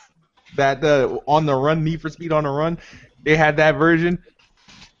 That on the run, Need for Speed on the Run, they had that version.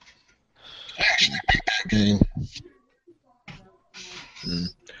 I actually beat that game.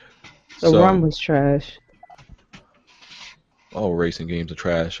 The Run was trash. All racing games are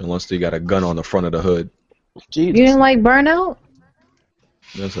trash unless they got a gun on the front of the hood. Jesus. You didn't like Burnout?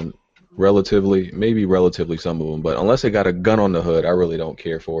 That's maybe relatively some of them, but unless they got a gun on the hood, I really don't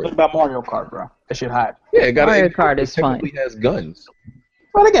care for it. What about Mario Kart, bro? That shit hot. Yeah, Mario Kart is fun. It has guns.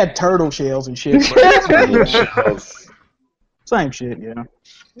 Well, they got turtle shells and shit. Same shit, yeah.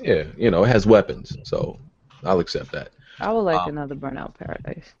 Yeah, it has weapons, so I'll accept that. I would like another Burnout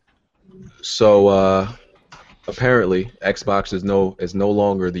Paradise. So, apparently, Xbox is no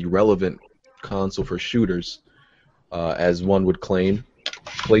longer the relevant console for shooters, as one would claim.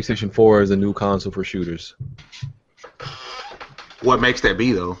 PlayStation 4 is a new console for shooters. What makes that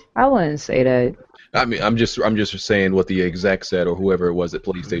be though? I wouldn't say that. I mean, I'm just saying what the exec said or whoever it was at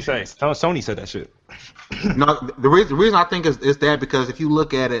PlayStation. Sony said that shit. No, the reason I think is that because if you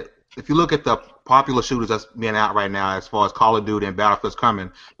look at the popular shooters that's being out right now, as far as Call of Duty and Battlefield's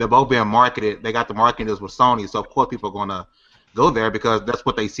coming, they're both being marketed. They got the marketing deals with Sony, so of course people are gonna go there because that's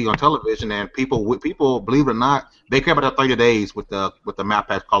what they see on television, and people, believe it or not, they care about the 30 days with the map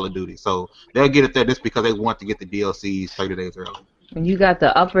pack Call of Duty, so they'll get it there just because they want to get the DLCs 30 days early. When you got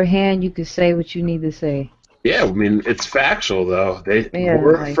the upper hand, you can say what you need to say. Yeah, I mean, it's factual, though.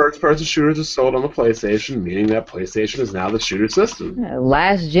 More first-person shooters are sold on the PlayStation, meaning that PlayStation is now the shooter system. Yeah,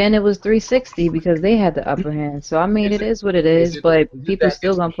 last gen, it was 360 because they had the upper hand. So, I mean, it is what it is, but people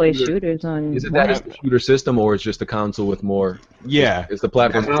still going to play shooters on... Is it that it's the shooter system, or it's just the console with more... Yeah. It's the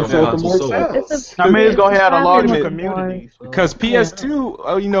platform with more console. I mean, it's going to have a larger community. Because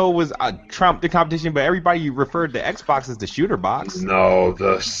PS2, was trumped the competition, but everybody referred to Xbox as the shooter box. No,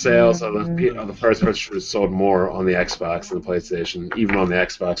 the sales of the first-person shooters sold more on the Xbox than the PlayStation, even on the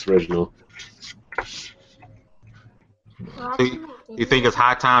Xbox original. You think it's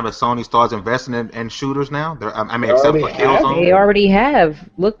high time that Sony starts investing in shooters now? Except for Killzone. They already have.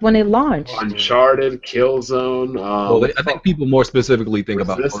 Look when it launched. Uncharted, Killzone. I think people more specifically think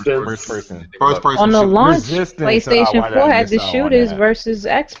about Resistance. first person. On the launch, Resistance, PlayStation 4 had the shooters versus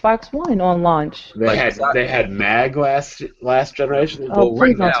Xbox One on launch. They had MAG last generation. Oh,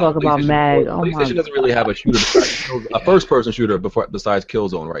 please don't talk about MAG. Oh, PlayStation doesn't really have a shooter, a first-person shooter besides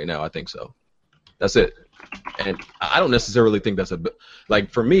Killzone right now. I think so. That's it. And I don't necessarily think that's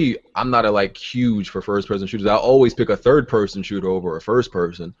for me, I'm not huge for first-person shooters. I'll always pick a third-person shooter over a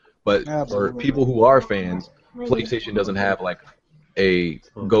first-person. But for people who are fans, PlayStation doesn't have a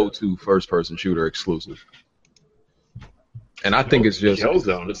go-to first-person shooter exclusive. And I think it's just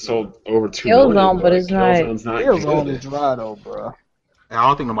Killzone. It's sold over 2 million. Killzone, but it's not. Killzone is dry though, bro. I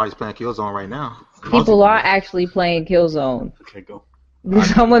don't think nobody's playing Killzone right now. People are actually playing Killzone. Okay, go.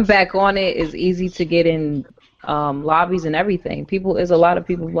 Someone back on it is easy to get in lobbies and everything. There's a lot of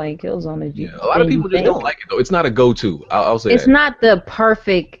people playing Killzone. A lot of people just don't like it though. It's not a go-to. I'll say it's not the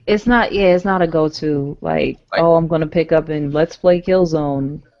perfect. It's not. Yeah, it's not a go-to. I'm gonna pick up and let's play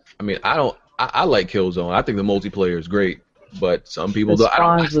Killzone. I mean, I like Killzone. I think the multiplayer is great, but some people the don't.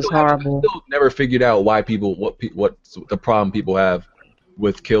 spawns was horrible. I still never figured out why what the problem people have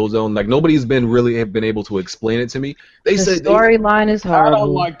with Killzone. Nobody's been able to explain it to me. The storyline is horrible. I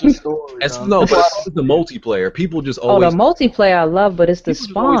don't like the story. But it's the multiplayer. People just always. The multiplayer I love, but it's the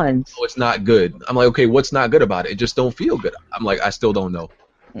spawns. It's not good. I'm like, okay, what's not good about it? It just don't feel good. I'm like, I still don't know.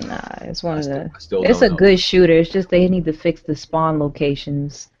 Nah, it's it's a good shooter. It's just they need to fix the spawn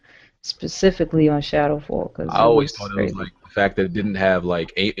locations, specifically on Shadowfall. I always thought it was the fact that it didn't have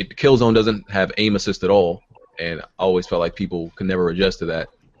Killzone doesn't have aim assist at all. And I always felt like people could never adjust to that.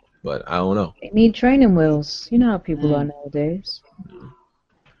 But I don't know. They need training wheels. You know how people are nowadays.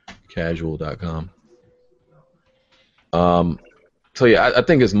 Casual.com. So yeah, I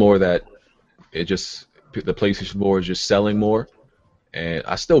think it's more that the PlayStation 4 is just selling more. And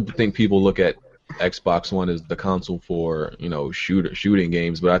I still think people look at Xbox One as the console for, shooting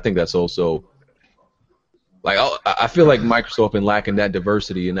games. But I think that's also... I feel like Microsoft been lacking that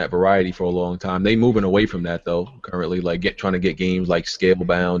diversity and that variety for a long time. They moving away from that though. Currently, trying to get games like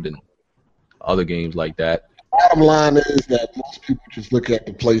Scalebound and other games like that. Bottom line is that most people just look at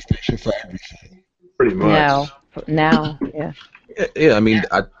the PlayStation for everything. Pretty much. Now, yeah. Yeah, I mean,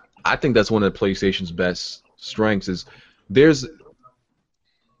 I think that's one of the PlayStation's best strengths is there's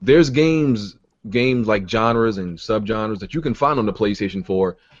games like genres and subgenres that you can find on the PlayStation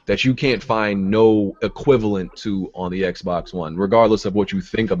 4 that you can't find no equivalent to on the Xbox One, regardless of what you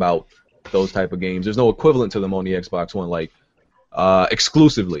think about those type of games. There's no equivalent to them on the Xbox One,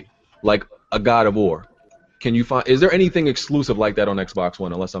 exclusively, like a God of War. Can you find? Is there anything exclusive like that on Xbox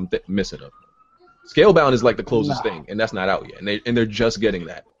One? Unless I'm missing it. Scalebound is the closest thing, and that's not out yet, and they're just getting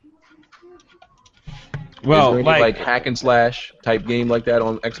that. Well, is there any, hack and slash type game like that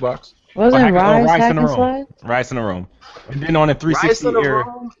on Xbox? Wasn't Rise hack and slash? Rise in the Room. And then on the 360 era.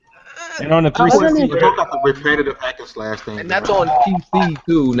 And on the 360 era. Talk about the repetitive hack and slash thing. And that's on PC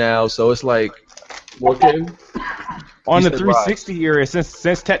too now, so it's what game? On the 360 era,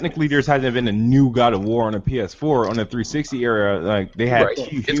 since technically there hasn't been a new God of War on the PS4, on the 360 era, they had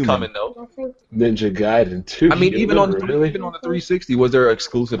It's coming though. Ninja Gaiden 2. I mean, even on the 360, was there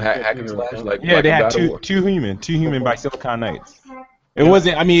exclusive hack and slash? They had two human by Silicon Knights. It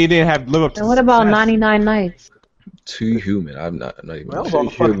wasn't. I mean, it didn't have live up to. And what about 99 Nights? Too Human. I'm not even. Too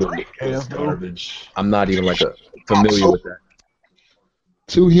Human. Garbage. I'm not even familiar with that.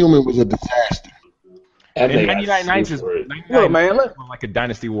 Too Human was a disaster. And 99 Nights is like a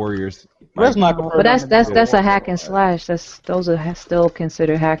Dynasty Warriors. Let's not. But that's a hack and slash. Those are still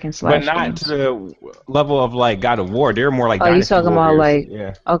considered hack and slash. But not games. to the level of God of War. They're more like. Oh, Dynasty you talking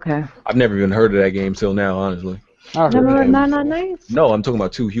Warriors. about Okay. I've never even heard of that game till now, honestly. Never heard 99 Nights? No, I'm talking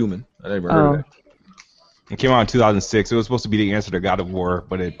about Too Human. I never heard of that. It came out in 2006. It was supposed to be the answer to God of War,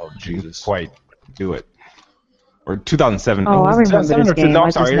 but it didn't quite do it. Or 2007. Oh, I remember this game. No,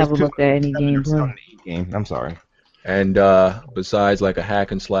 I just never looked at any gameplay. I'm sorry. And besides a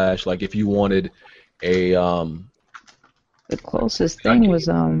hack and slash, if you wanted The closest thing was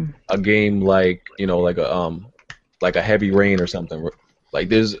a game like like a Heavy Rain or something. Like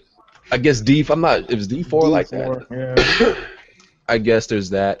there's, I guess it was D4 like that. Yeah. I guess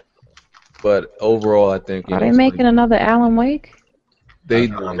there's that, but overall I think. Are they making another Alan Wake? There's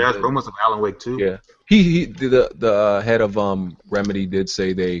rumors of Alan Wake 2. Yeah, the head of Remedy did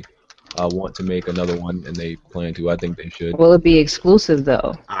say they want to make another one, and they plan to. I think they should. Will it be exclusive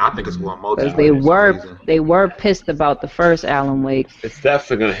though? I think it's going multi. Because they were pissed about the first Alan Wake. It's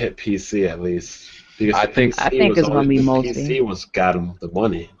definitely gonna hit PC at least. Because I think it's gonna be multi. PC got them the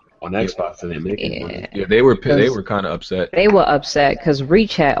money. On Xbox, they didn't make it money. Yeah, they were kind of upset. They were upset because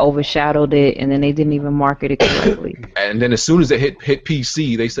Reach had overshadowed it, and then they didn't even market it correctly. And then as soon as it hit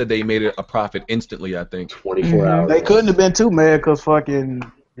PC, they said they made it a profit instantly. I think 24 hours. They couldn't have been too mad because fucking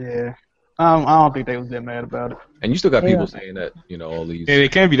I don't think they was that mad about it. And you still got people saying that all these. Yeah, they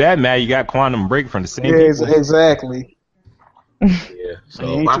can't be that mad. You got Quantum Break from the same. Yeah, people. Exactly. Yeah.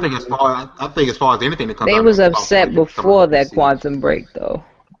 So I think as far as anything that comes out, they was upset before that Quantum Break though.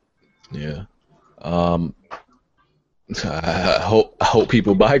 Yeah. I hope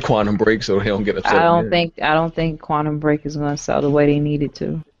people buy Quantum Break so they don't get upset. I don't think Quantum Break is going to sell the way they need it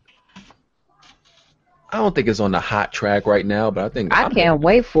to. I don't think it's on the hot track right now, but I think I can't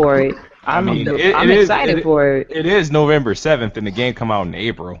wait for it. I'm excited for it. It is November 7th, and the game come out in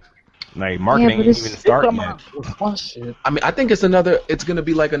April. Like marketing ain't even starting yet. I mean, I think it's going to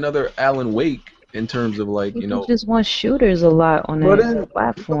be like another Alan Wake. In terms of people just want shooters a lot on that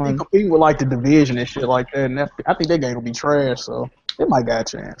platform. Compete with like the Division and shit like that, and I think that game will be trash. So it might got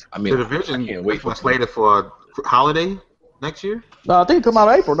a chance. I mean, the Division can't wait for slated for holiday next year. No, I think it come out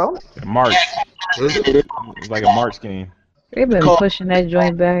in April, don't it? March. It's like a March game. They've been pushing that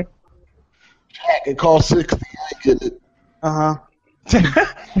joint back. It cost 60. I get it.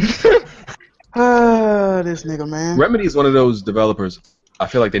 This nigga, man. Remedy is one of those developers. I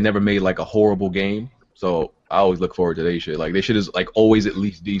feel like they never made like a horrible game, so I always look forward to their shit. Like they shit is like always at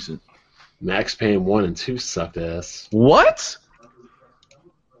least decent. Max Payne 1 and 2 sucked ass. What?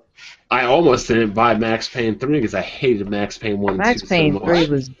 I almost didn't buy Max Payne 3 because I hated Max Payne 1 and 2 Max Payne so much. 3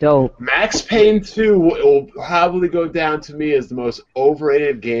 was dope. Max Payne 2 will probably go down to me as the most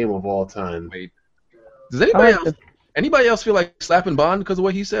overrated game of all time. Wait, does anybody else feel like slapping Bond because of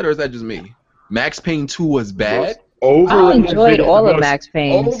what he said, or is that just me? Max Payne 2 was bad. I enjoyed all of Max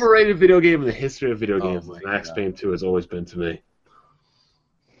Payne. Overrated video game in the history of video games. Max Payne 2 has always been to me.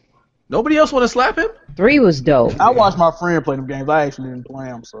 Nobody else want to slap him? 3 was dope. I watched my friend play them games. I actually didn't play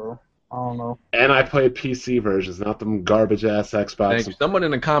them, so I don't know. And I played PC versions, not them garbage ass Xbox. Thank you. Someone in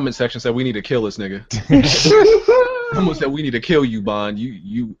the comment section said we need to kill this nigga. Someone said we need to kill you, Bond.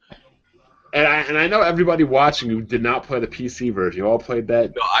 You. And I know everybody watching who did not play the PC version. You all played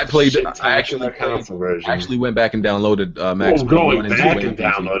that. No, I played. I actually console version. I actually went back and downloaded Max Payne. Going back and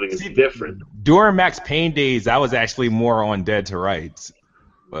downloading is different. During Max Payne days, I was actually more on Dead to Rights,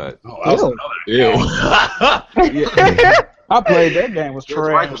 but ew. I played that game. Was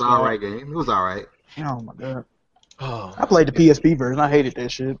trash. It was an alright game. It was alright. Oh my god. I played the PSP version. I hated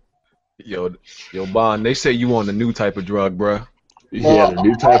that shit. Yo, Bond. They say you on the new type of drug, bruh. Yeah, the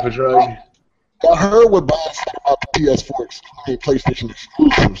new type of drug. I heard what Bob said about the PS4 PlayStation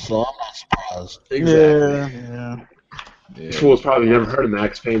exclusive, so I'm not surprised. Exactly. Yeah. This fool's probably never heard of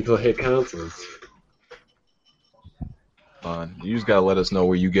Max Payne until it hit consoles. You just gotta let us know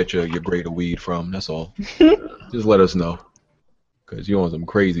where you get your grade of weed from. That's all. Just let us know, cause you on some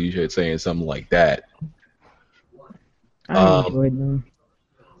crazy shit saying something like that. I enjoyed them.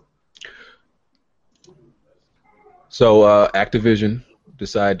 So Activision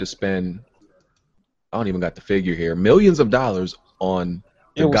decided to spend, I don't even got the figure here, millions of dollars on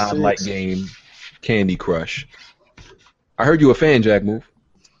the godlike game Candy Crush. I heard you a fan, Jack Move.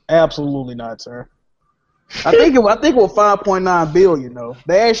 Absolutely not, sir. I think it was 5.9 billion though.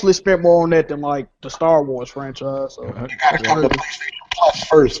 They actually spent more on that than like the Star Wars franchise. So. You gotta come to PlayStation Plus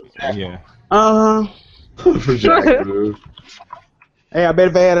first. Yeah. For Jack Move. Hey, I bet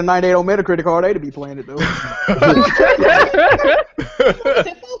if they had a 98 on Metacritic card, they'd be playing it though.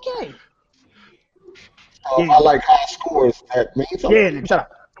 Okay. I like high scores. That means something. Yeah, shut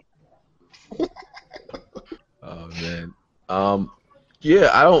up. Oh man. Yeah,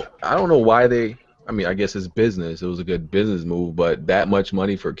 I don't know why they. I mean, I guess it's business. It was a good business move, but that much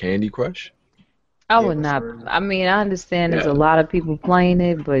money for Candy Crush? I would not. I mean, I understand there's a lot of people playing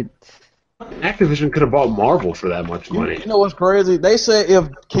it, but Activision could have bought Marvel for that much money. You know what's crazy? They said if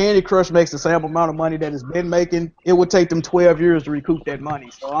Candy Crush makes the same amount of money that it's been making, it would take them 12 years to recoup that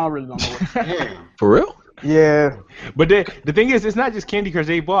money. So I really don't know what. For real? Yeah. But the thing is, it's not just Candy Crush.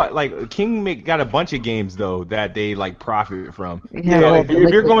 They bought got a bunch of games though that they like profit from. Yeah, So if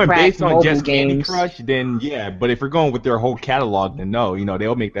you're going based on just Candy games. Crush, then yeah. But if you're going with their whole catalog, then no,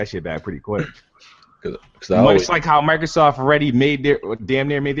 they'll make that shit back pretty quick. Much like how Microsoft already damn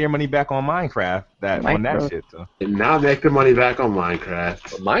near made their money back on Minecraft on that shit. So. And now make their money back on Minecraft.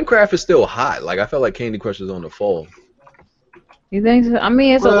 But Minecraft is still hot. Like I felt like Candy Crush is on the fall. You think so? I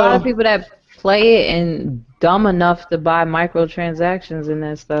mean, it's a lot of people that play it and dumb enough to buy microtransactions and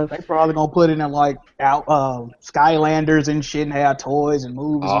that stuff. They probably gonna put it in like Skylanders and shit and have toys and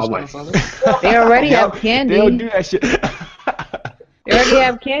movies and stuff. They already have candy. They'll do that shit. They already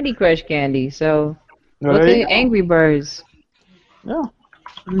have Candy Crush candy, so look at Angry Birds. Yeah.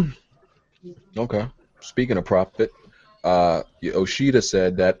 Okay. Speaking of profit, Yoshida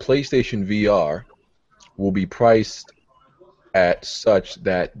said that PlayStation VR will be priced at such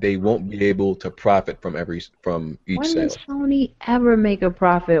that they won't be able to profit from each when sale. Does Sony ever make a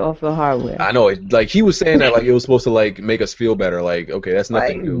profit off the hardware? I know, like he was saying that like it was supposed to like make us feel better. Like, okay, that's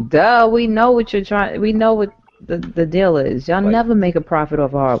nothing new. Duh, we know what you're trying. We know what the deal is. Y'all never make a profit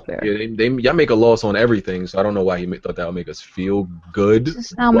off hardware. Yeah, y'all make a loss on everything, so I don't know why he thought that would make us feel good.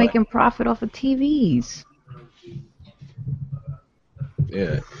 Just now making profit off of TVs.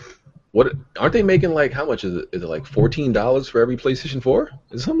 Yeah. What aren't they making like? How much is it? Is it like $14 for every PlayStation 4?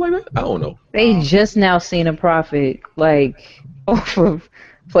 Is it something like that? I don't know. They just now seen a profit like off of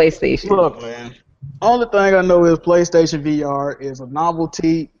PlayStation. Look, man. Only thing I know is PlayStation VR is a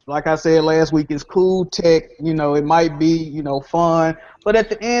novelty. Like I said last week, it's cool tech. It might be fun, but at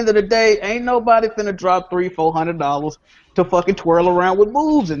the end of the day, ain't nobody finna drop $300-400 to fucking twirl around with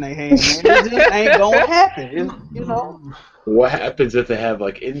moves in their hand. Man. It just ain't gonna happen. What happens if they have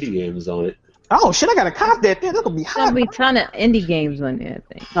like indie games on it? Oh shit! I gotta cop that thing. That's gonna be hot. There'll be a ton of indie games on there,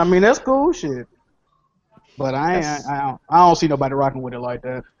 I think. I mean, that's cool shit. But I don't see nobody rocking with it like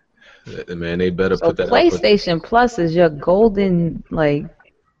that. Man, they better put that. PlayStation Plus is your golden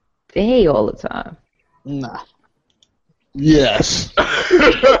day all the time. Nah. Yes.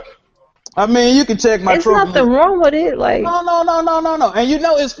 I mean, you can check my. There's nothing wrong with it. Like no. And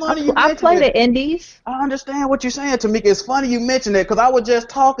it's funny you. I play the indies. I understand what you're saying, Tamika. It's funny you mentioned it because I was just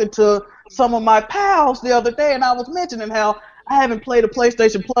talking to some of my pals the other day, and I was mentioning how I haven't played a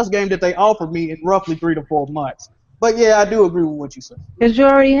PlayStation Plus game that they offered me in roughly 3 to 4 months. But yeah, I do agree with what you said. Because you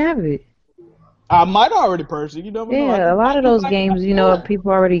already have it. I might already purchase it. You never know. Yeah, a lot of those games,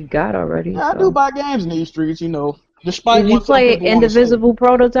 people already got already. Yeah, so. I do buy games in these streets, Despite Did you play Indivisible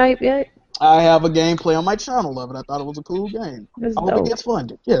Prototype yet? I have a gameplay on my channel of it. I thought it was a cool game. That's I hope dope. it gets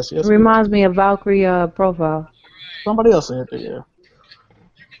funded. Yes. It reminds me of Valkyrie Profile. Somebody else said that, yeah.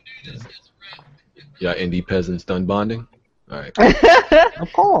 Yeah, indie peasants done bonding? Alright.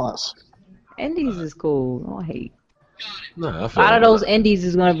 Of course. Indies is cool. Don't hate. Nah, a lot of those indies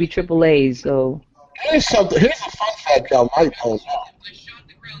is going to be AAAs, so. Here's a fun fact y'all might know.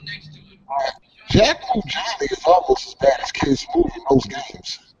 Jack Blue Johnny is almost as bad as Kids Move in those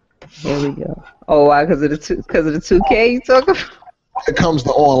games. There we go. Oh, why? Because of the 2K you talking about? When it comes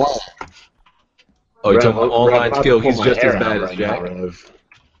to online. Oh, you're talking about online skill. He's just as bad as Jack.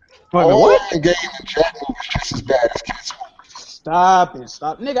 Online game and Jack Move is just as bad as Kids Move. Stop it.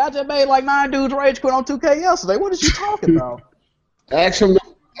 Nigga, I just made like 9 dudes rage quit on 2K yesterday. What is you talking about? Ask him.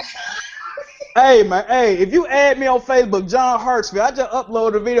 Hey, man. Hey, if you add me on Facebook, John Hartsfield, I just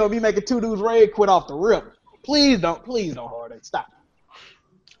uploaded a video of me making 2 dudes rage quit off the rip. Please don't hard it. Stop.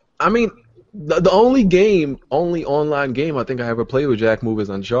 I mean, the only online game I think I ever played with Jack Move is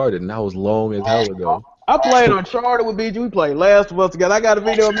Uncharted, and that was long as hell ago. I played Uncharted with BG. We played Last of Us together. I got a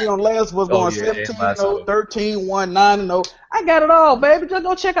video of me on Last of Us going 17-0, 13-1, 9-0. I got it all, baby. Just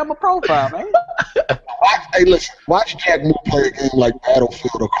go check out my profile, man. Hey, listen. Watch Jack Move play a game like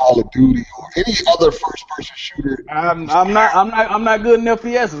Battlefield or Call of Duty or any other first-person shooter. I'm not good in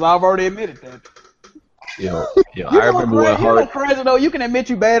FPSs. I've already admitted that. Yo, I remember when Hard. Crazy though, you can admit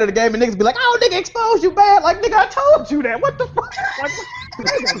you bad at a game and niggas be like, "Oh, nigga, exposed you bad." Like, nigga, I told you that. What the fuck? Like,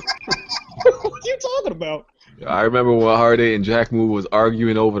 what you talking about? I remember when Hardy and Jack Move was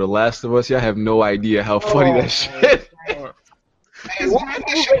arguing over The Last of Us. Y'all have no idea how funny that shit. Jack Move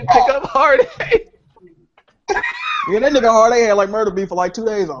ain't pick up Hardy. Yeah, that nigga Hardy had like murder beef for like 2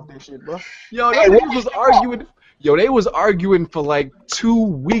 days off this shit, bro. Yo, that nigga was arguing. Yo, they was arguing for like 2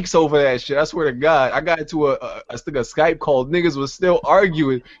 weeks over that shit. I swear to God, I got into a Skype call. Niggas was still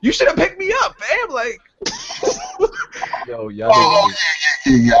arguing. You should have picked me up, fam. Like, yo, y'all.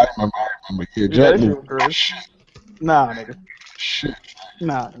 Yeah, I remember. Yeah, Jack Move. Nah, nigga. Shit.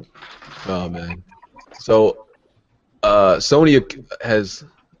 Nah. Oh man. So, Sony has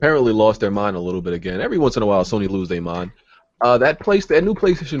apparently lost their mind a little bit again. Every once in a while, Sony lose their mind. That new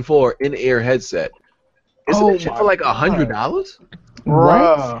PlayStation 4 in-ear headset. Isn't that shit for like $100?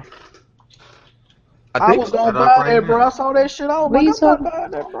 Bruh. I was so. gonna buy that, bro. I saw that shit. I was like, I'm not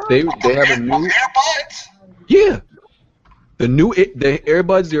buying that, bro. They have a new. Yeah. The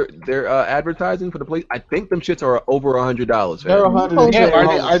earbuds they're advertising for the place. I think them shits are over $100. They're $100.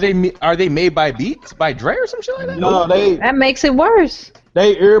 Yeah, are they made by Beats, by Dre or some shit like that? No, that makes it worse.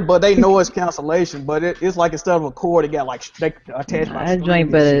 They noise cancellation, but it's like instead of a cord, it got like they attached. That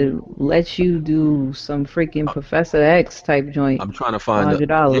joint better let you do some freaking Professor X type joint. I'm trying to find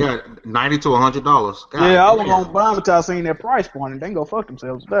 $100. Yeah, $90 to $100. Yeah, I was gonna buy them until I seen that price point, and they go fuck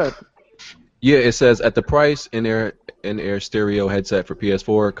themselves with that. Yeah, it says at the price in-ear stereo headset for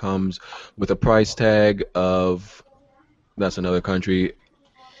PS4 comes with a price tag of, that's another country,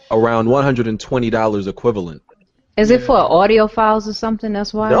 around $120 equivalent. Is it for audio files or something?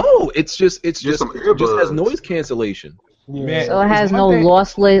 That's why. No, it just has noise cancellation. Yeah. So it has no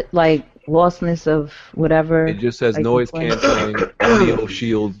lostness of whatever. It just says noise canceling audio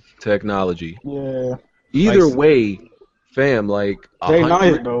shield technology. Yeah. Either way, fam, like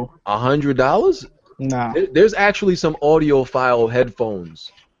 $100? Nah. There's actually some audiophile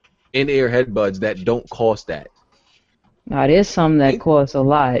headphones, in-ear headbuds that don't cost that. Now there's some that cost a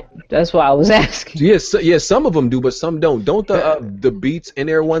lot. That's why I was asking. Yes, some of them do, but some don't. Don't the Beats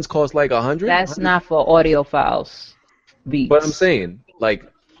in-ear ones cost like $100? That's not for audiophiles. Beats. But I'm saying, like,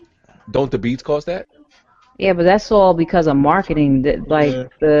 don't the Beats cost that? Yeah, but that's all because of marketing.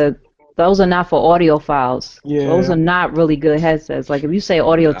 Those are not for audiophiles. Yeah. Those are not really good headsets. Like if you say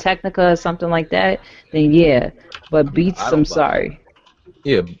Audio Technica or something like that, then yeah. But Beats, I'm sorry.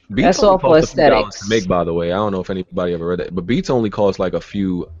 Yeah, Beats that's all for aesthetics. To make, by the way, I don't know if anybody ever read that, but Beats only costs like a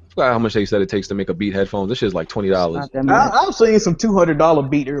few. I forgot how much they said it takes to make a Beat headphones. This shit's like $20. I've seen some $200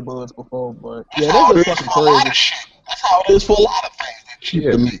 Beat earbuds before, but yeah, that's just fucking crazy. That's how it is for a lot of things. They're cheap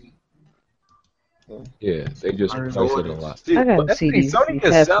to me. Yeah, they just price it a lot. I gotta see these Sony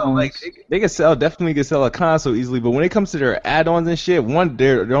can sell, definitely can sell a console easily, but when it comes to their add-ons and shit,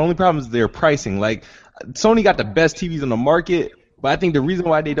 their only problem is their pricing. Like, Sony got the best TVs on the market, but I think the reason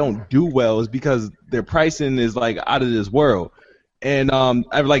why they don't do well is because their pricing is like out of this world. And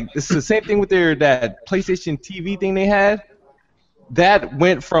it's the same thing with that PlayStation TV thing they had. That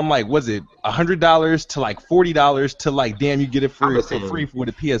went from like, was it $100 to like $40 to like, damn, you get it for free with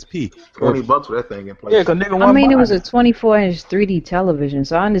a PSP. $20 for that thing in place. Yeah, cause nigga, I mean, it was a 24-inch 3D television,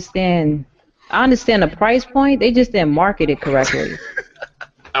 so I understand the price point. They just didn't market it correctly.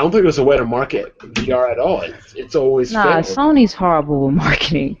 I don't think there's a way to market VR at all. It's always failed. Sony's horrible with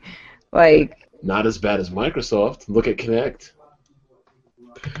marketing. Like, not as bad as Microsoft. Look at Kinect.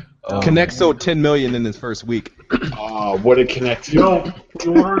 Kinect sold 10 million in his first week. What did Kinect do?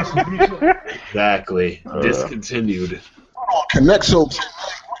 Exactly. Discontinued. Kinect sold 10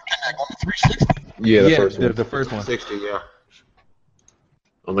 million. Kinect on the 360. Yeah, the first one. 60, yeah.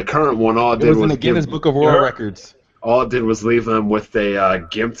 On the current one, all it did was in the Guinness Book of World Records. All it did was leave them with a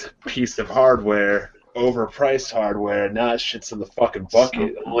gimped piece of hardware, overpriced hardware. Now it shit's in the fucking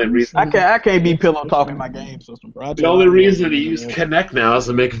bucket. The only reason I can't be pillow talking my game system, bro. The only reason to use Kinect now is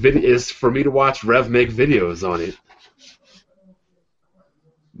to make is for me to watch Rev make videos on it.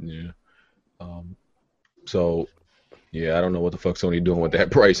 Yeah. So, yeah, I don't know what the fuck Sony doing with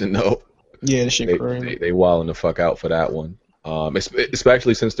that pricing though. Yeah, this shit crazy. They wilding the fuck out for that one.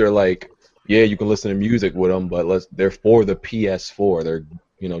 Especially since they're like, yeah, you can listen to music with them, but they're for the PS4. They're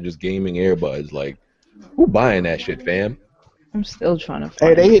just gaming earbuds. Like, who buying that shit, fam? I'm still trying to Hey,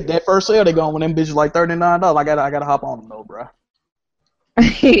 find they hit that first sale. They going when them bitches like $39. I gotta hop on them though, bro.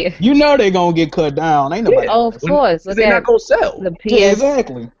 You know they gonna get cut down. Ain't nobody. Oh, of course. They're not gonna sell. The PS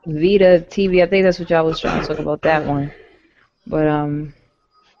exactly. Vita TV. I think that's what y'all was trying to talk about that one. But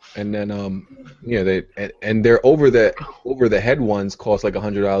And then they're over the head ones cost like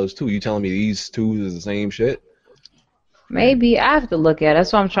 $100 too. You telling me these two is the same shit? Maybe I have to look at it.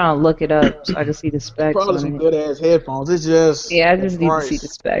 That's why I'm trying to look it up so I can see the specs. Probably some good ass headphones. It's just I just need to see the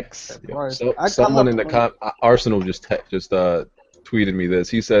specs. So, someone in the Arsenal just tweeted me this.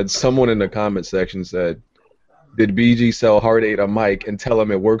 He said someone in the comment section said, "Did BG sell Heart 8 a mic and tell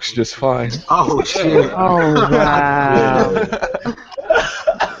him it works just fine?" Oh shit! Oh wow!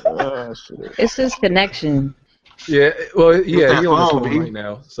 It's his connection. Yeah, well, yeah, he's on the phone right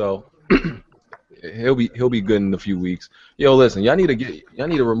now, so he'll be good in a few weeks. Yo, listen, y'all need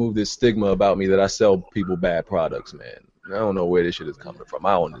to remove this stigma about me that I sell people bad products, man. I don't know where this shit is coming from.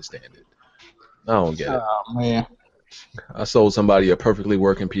 I don't understand it. I don't get it. Oh man. I sold somebody a perfectly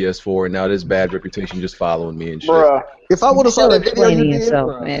working PS4, and now this bad reputation just following me and shit. Bruh, if I would have saw that video, explaining you did, yourself,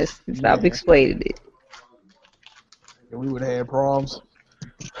 bruh. man. Stop explaining it. We would have had problems.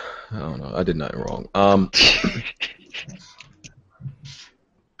 I don't know. I did nothing wrong.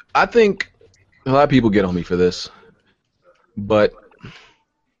 I think a lot of people get on me for this, but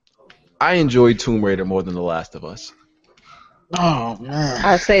I enjoyed Tomb Raider more than The Last of Us. Oh man.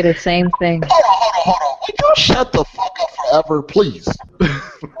 I say the same thing. Hold on. Would you shut the fuck up forever, please?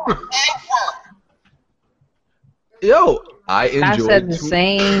 Yo, I enjoyed. I said the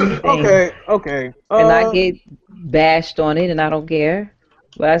same thing. Okay. And I get bashed on it, and I don't care.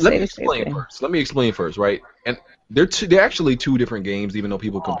 But I say the same thing. Let me explain first, right? And they're actually two different games, even though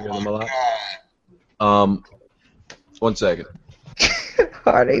people compare them a lot. 1 second.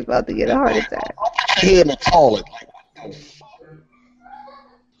 Hardy about to get a heart attack. Head in the toilet.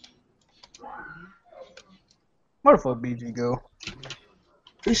 Where the fuck BG go?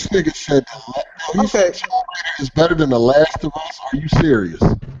 This nigga said is better than The Last of Us. Are you serious?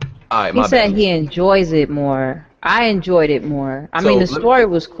 He said he enjoys it more. I enjoyed it more. I mean, the story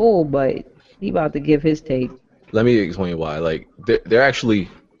was cool, but he about to give his take. Let me explain why. Like, they're actually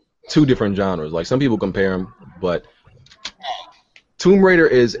two different genres. Like, some people compare them, but Tomb Raider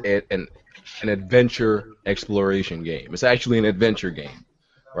is an adventure exploration game. It's actually an adventure game,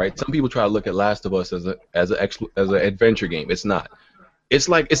 right? Some people try to look at Last of Us as an adventure game. It's not. It's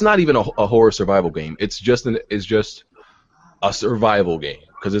not even a horror survival game. It's just a survival game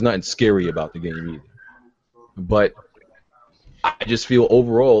because there's nothing scary about the game either. But I just feel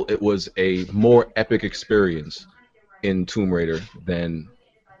overall it was a more epic experience in Tomb Raider than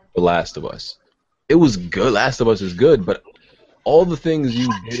The Last of Us. It was good. Last of Us is good, but all the things you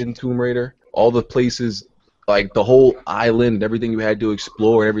did in Tomb Raider, all the places, like the whole island, everything you had to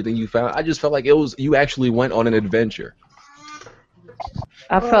explore, everything you found, I just felt like you actually went on an adventure.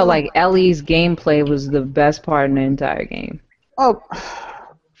 I felt like Ellie's gameplay was the best part in the entire game. Oh,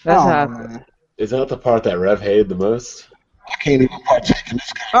 that's how I feel. Is that the part that Rev hated the most? I can't even partake in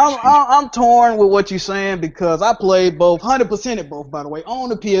this I'm torn with what you're saying because I played both, 100% at both, by the way, on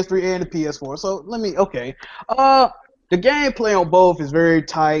the PS3 and the PS4. So the gameplay on both is very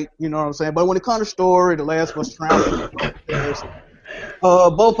tight, you know what I'm saying? But when it comes to story, The Last of Us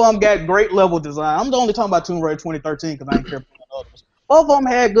both of them got great level design. I'm only talking about Tomb Raider 2013 because I ain't care about the others. Both of them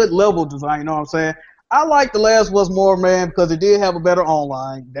had good level design, you know what I'm saying? I like The Last of Us more, man, because it did have a better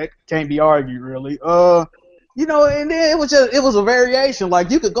online. That can't be argued, really. You know, and then it was a variation.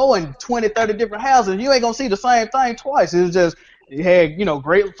 Like, you could go in 20, 30 different houses, and you ain't gonna see the same thing twice. It was just, it had, you know,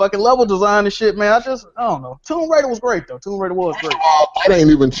 great fucking level design and shit, man. I don't know. Tomb Raider was great, though. Tomb Raider was great. That ain't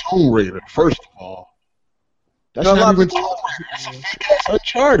even Tomb Raider, first of all. That's not even Tomb Raider. It's a fake-ass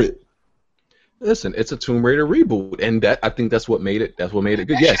Uncharted. Listen, it's a Tomb Raider reboot, and I think that's what made it. That's what made it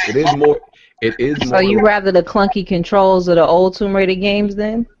good. Yes, it is more. It is. So you rather the clunky controls of the old Tomb Raider games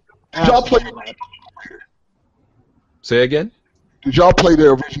then? Did y'all play? Say again. Did y'all play the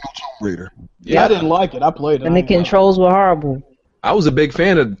original Tomb Raider? Yeah, I didn't like it. I played it. And the controls were horrible. I was a big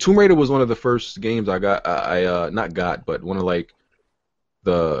fan of Tomb Raider. Was one of the first games I got. But one of like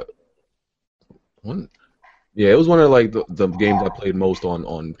the one. Yeah, it was one of like the games I played most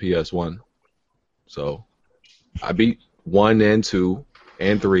on PS1. So I beat 1 and 2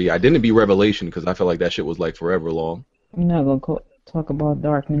 and 3. I didn't beat Revelation because I felt like that shit was like forever long. I'm not gonna talk about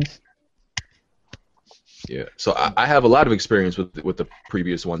darkness. Yeah, so I have a lot of experience with the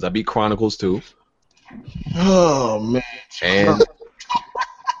previous ones. I beat Chronicles 2. Oh man! And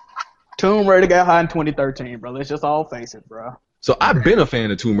Tomb Raider got hot in 2013, bro. Let's just all face it, bro. So I've been a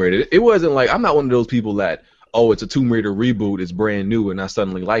fan of Tomb Raider. It wasn't like I'm not one of those people that it's a Tomb Raider reboot, it's brand new, and I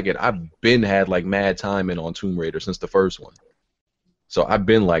suddenly like it. I've had like mad time in on Tomb Raider since the first one. So I've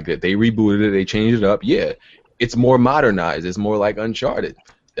been like that. They rebooted it, they changed it up. Yeah, it's more modernized. It's more like Uncharted.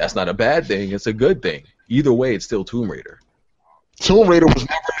 That's not a bad thing. It's a good thing. Either way, it's still Tomb Raider. Tomb Raider was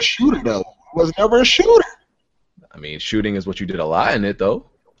never a shooter, though. It was never a shooter. I mean, shooting is what you did a lot in it, though.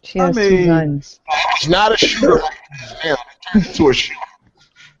 She has 2 guns. It's not a shooter. It turned into a shooter.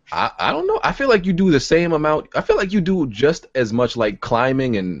 I don't know. I feel like you do the same amount. I feel like you do just as much like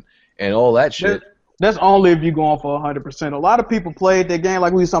climbing and all that shit. That's only if you're going for 100%. A lot of people played that game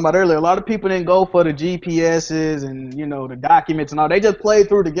like we were talking about earlier. A lot of people didn't go for the GPSs and, you know, the documents and all. They just played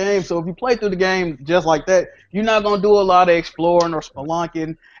through the game. So if you play through the game just like that, you're not going to do a lot of exploring or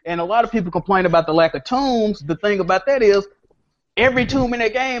spelunking. And a lot of people complain about the lack of tombs. The thing about that is every tomb in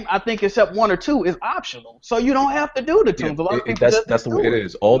that game, I think except 1 or 2, is optional. So you don't have to do the tombs. Yeah, a lot of people that's the way it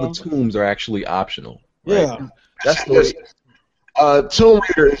is. All the tombs are actually optional. Right? Yeah. That's the way. Tomb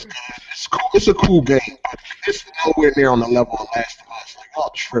Raider is cool. It's a cool game, but it's nowhere near on the level of Last of Us. Like,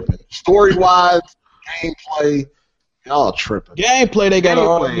 y'all tripping. Story-wise, gameplay, y'all tripping. Gameplay, they got to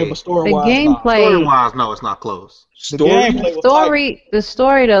argue, but story-wise, story-wise, no, it's not close. The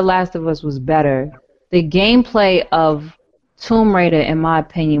story to Last of Us was better. The gameplay of Tomb Raider, in my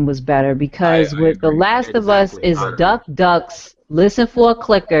opinion, was better because with The Last of Us is ducks, listen for a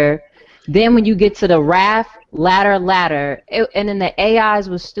clicker. Then when you get to the raft, ladder, and then the AIs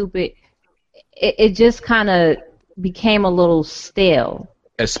was stupid. It just kind of became a little stale.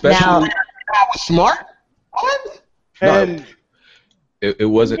 Especially now, I was smart. What? No, it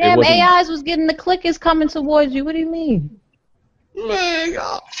wasn't. Damn, it wasn't. AIs was getting the clickers coming towards you. What do you mean? Man,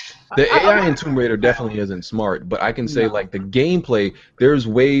 the AI in Tomb Raider definitely isn't smart, but I can say like the gameplay, there's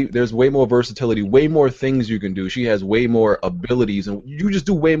way more versatility, way more things you can do. She has way more abilities, and you just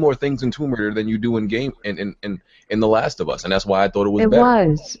do way more things in Tomb Raider than you do in The Last of Us, and that's why I thought it was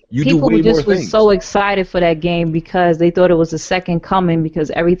better. People just were so excited for that game because they thought it was a second coming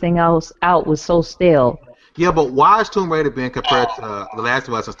because everything else out was so stale. Yeah, but why is Tomb Raider being compared to The Last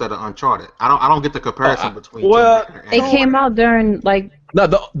of Us instead of Uncharted? I don't get the comparison between. Well, it came out during like. No,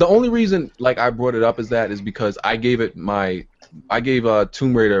 the only reason like I brought it up is because I gave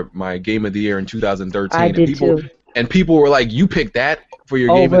Tomb Raider my Game of the Year in 2013. I did too. And people were like, "You picked that for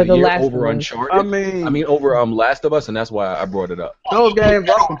your Game of the Year over Uncharted." I mean over Last of Us, and that's why I brought it up. Those games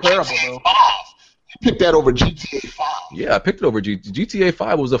are comparable though. You picked that over GTA 5. Yeah, I picked it over GTA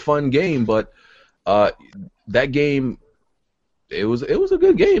 5 was a fun game, but that game, it was a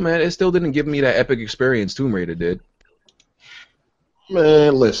good game, man. It still didn't give me that epic experience Tomb Raider did.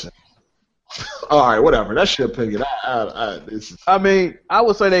 Man, listen. All right, whatever. That's your opinion. I mean, I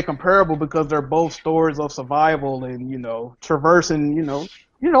would say they're comparable because they're both stories of survival and traversing,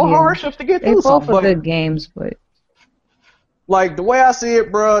 hardships to get through something. They both are good games, but like the way I see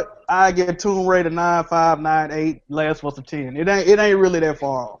it, bro, I get Tomb Raider 9.5, 9.8, Last of Us a 10. It ain't really that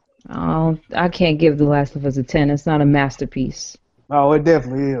far off. Oh, I can't give The Last of Us a 10. It's not a masterpiece. Oh, it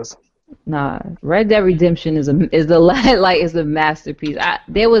definitely is. Nah, Red Dead Redemption is a masterpiece.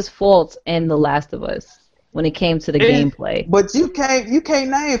 There was faults in The Last of Us when it came to the gameplay. But you can't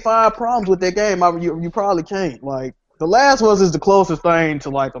name 5 problems with that game. You probably can't. Like The Last of Us is the closest thing to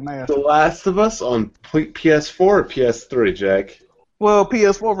like a masterpiece. The Last of Us on PS4 or PS3, Jack? Well,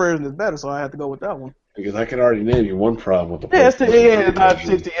 PS4 version is better, so I have to go with that one. Because I can already name you one problem with the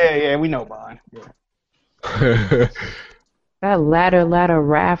yeah, we know mine. Yeah. That ladder,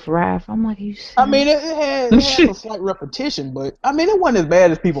 raft. I'm like, you. I mean, it had a slight repetition, but I mean, it wasn't as bad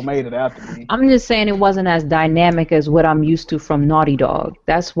as people made it out to be. I'm just saying it wasn't as dynamic as what I'm used to from Naughty Dog.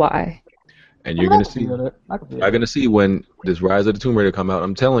 That's why. And you're gonna see when this Rise of the Tomb Raider come out.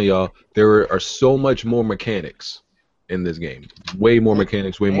 I'm telling y'all, there are so much more mechanics in this game. Way more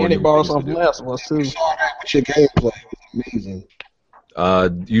mechanics. Way more. And it borrowed something else from us too. With your gameplay, it was amazing.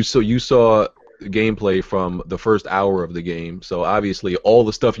 You saw gameplay from the first hour of the game, so obviously all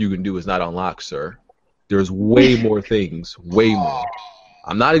the stuff you can do is not unlocked, sir. There's way more things, way more.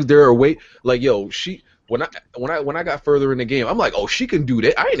 I'm not there are way like when I got further in the game, I'm like, oh, she can do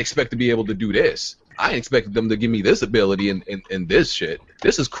that. I didn't expect to be able to do this. I didn't expect them to give me this ability and this shit.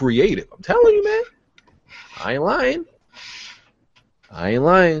 This is creative. I'm telling you, man. I ain't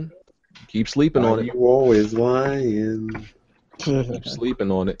lying. Keep sleeping on it. You always lying. Keep sleeping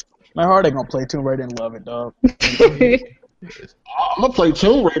on it. My heart ain't gonna play Tomb Raider and love it, dog. I'm gonna play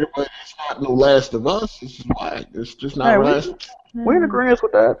Tomb Raider, but it's not no Last of Us. It's whack. It's just not Last. We're in agreement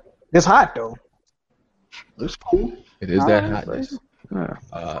with that. It's hot though. It's cool. It is that hotness. The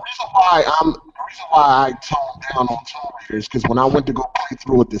reason why I toned down on Tomb Raider is because when I went to go play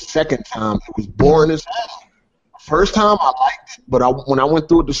through it the second time, it was boring as hell. First time I liked it, but when I went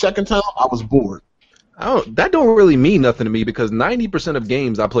through it the second time, I was bored. That don't really mean nothing to me because 90% of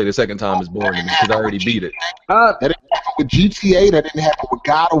games I play the second time is boring to me because I already beat it. That didn't happen with GTA. That didn't happen with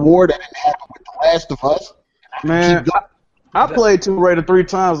God of War. That didn't happen with The Last of Us. Man, I played Tomb Raider 3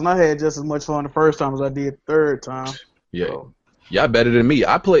 times and I had just as much fun the first time as I did the third time. Yeah. So. Yeah, better than me.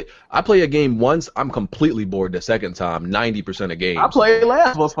 I play a game once, I'm completely bored the second time. 90% of games. I played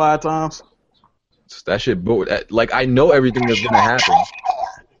Last of Us 5 times. That shit bored. Like I know everything that's gonna happen.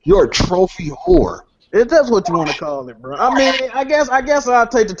 You're a trophy whore. If that's what you want to call it, bro. I mean, I guess I'll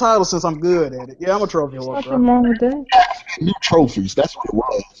take the title since I'm good at it. Yeah, I'm a trophy whore, bro. Nothing wrong with that. New trophies. That's what it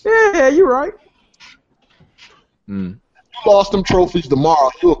was. Yeah, you're right. You lost them trophies tomorrow,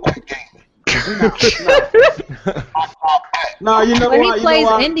 you'll quit gaming. No, you know when what? He plays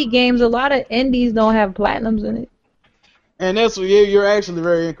indie games, a lot of indies don't have platinums in it. And that's you're actually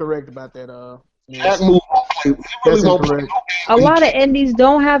very incorrect about that. Jack Move really won't play. A lot of indies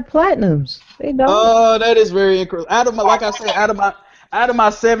don't have platinums. They don't. That is very incorrect. Like I said, out of my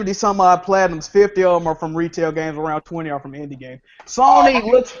 70 some odd platinums, 50 of them are from retail games, around 20 are from indie games. Sony,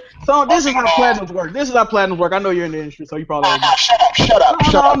 this is how platinums work. This is how platinums work. I know you're in the industry, so you probably already know. Shut up.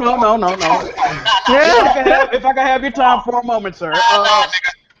 No. If I can have your time for a moment, sir.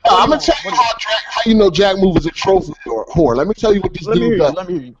 I'm gonna tell you how you know Jack Move is a trophy whore. Let me tell you what this dude does. Let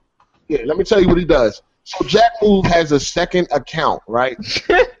me tell you what he does. So Jack Move has a second account, right?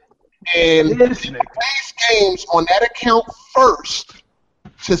 And he plays games on that account first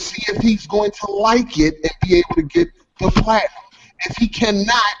to see if he's going to like it and be able to get the platinum. If he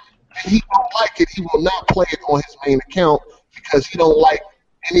cannot and he don't like it, he will not play it on his main account because he don't like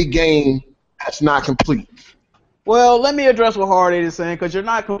any game that's not complete. Well, let me address what Hard is saying because you're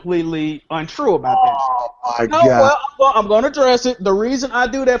not completely untrue about that. Oh my God! Well, I'm going to address it. The reason I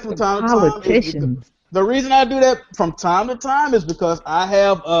do that from time to time is because I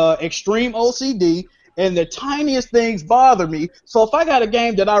have extreme OCD and the tiniest things bother me. So if I got a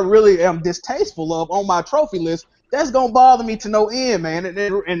game that I really am distasteful of on my trophy list, that's gonna bother me to no end, man. And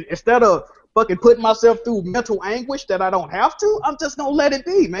instead of fucking putting myself through mental anguish that I don't have to, I'm just gonna let it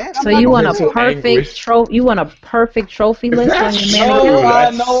be, man. So you want a perfect trophy? You want a perfect trophy list on your main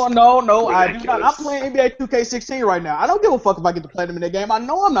account? No. I do not. I'm playing NBA 2K16 right now. I don't give a fuck if I get the platinum in that game. I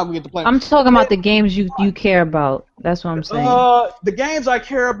know I'm not gonna get the platinum. I'm talking about the games you care about. That's what I'm saying. The games I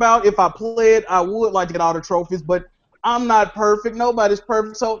care about, if I played, I would like to get all the trophies, but I'm not perfect. Nobody's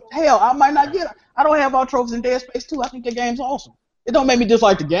perfect. So hell, I might not get it. I don't have all trophies in Dead Space 2. I think the game's awesome. It don't make me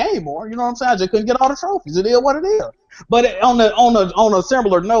dislike the game more, you know what I'm saying? I just couldn't get all the trophies. It is what it is. But on a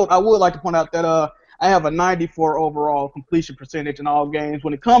similar note, I would like to point out that I have a 94 overall completion percentage in all games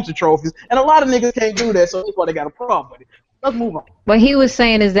when it comes to trophies, and a lot of niggas can't do that, so that's why they got a problem with it. Let's move on. But he was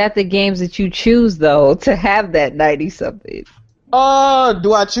saying, is that the games that you choose though to have that 90-something?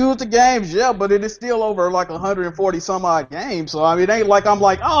 Do I choose the games? Yeah, but it is still over like 140 some odd games, so I mean, it ain't like I'm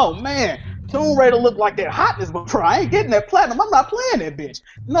like, oh man, Tomb Raider look like that hotness, but I ain't getting that platinum. I'm not playing that bitch.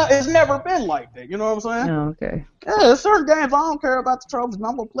 No, it's never been like that. You know what I'm saying? Oh, okay. Yeah, there's certain games I don't care about the trophies, and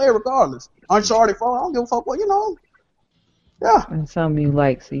I'm gonna play it regardless. Uncharted 4, I don't give a fuck what, you know. Yeah. And some you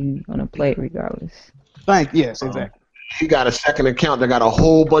like, so you gonna play it regardless. Yes, exactly. He got a second account that got a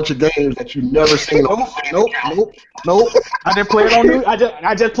whole bunch of games that you never seen. Nope. I just play it on new.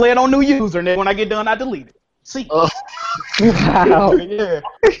 I just play it on new user, and then when I get done, I delete it. See. Wow. Yeah.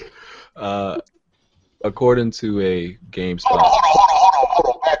 According to a GameSpot.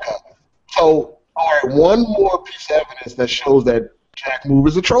 Hold on, back up. So, all right, one more piece of evidence that shows that Jack Move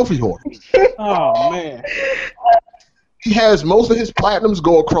is a trophy whore. Oh man. He has most of his platinums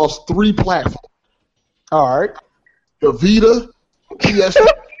go across 3 platforms. All right. The Vita, PS.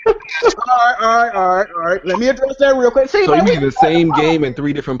 All right. Let me address that real quick. See, so you mean the same game in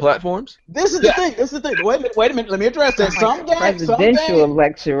 3 different platforms? This is the thing. Wait a minute. Let me address that. Presidential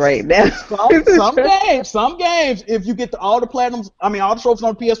lecture right now. Some games, if you get all the platinums, all the trophies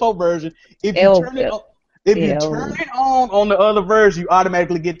on the PS4 version, if you turn it on the other version, you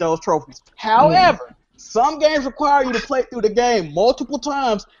automatically get those trophies. However, some games require you to play through the game multiple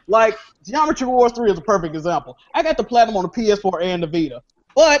times. Like Geometry Wars 3 is a perfect example. I got the platinum on the PS4 and the Vita.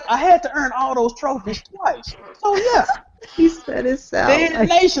 But I had to earn all those trophies twice. So, yeah. He said it sounds like...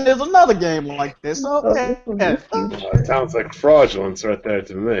 Nation is another game like this. So, it sounds like fraudulence right there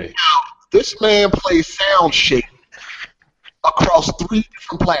to me. This man plays Sound Shape across 3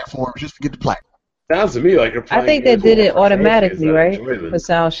 different platforms just to get the platinum. Sounds to me like you're playing. I think they did it automatically, right? For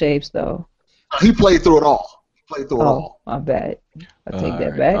Sound Shapes, though. He played through it all. My bad. I take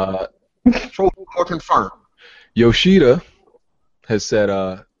that back. Trophy or confirmed. Yoshida has said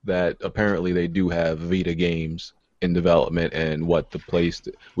that apparently they do have Vita games in development, and what the place.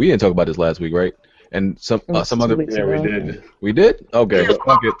 We didn't talk about this last week, right? And some other. Yeah, we did. We did? Okay.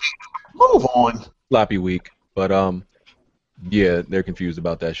 Fuck it. Move on. Sloppy week, but yeah, they're confused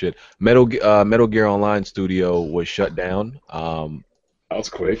about that shit. Metal Gear Online Studio was shut down. That was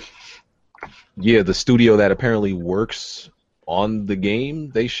quick. Yeah, the studio that apparently works on the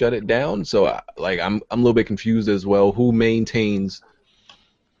game, they shut it down. So I'm a little bit confused as well. Who maintains,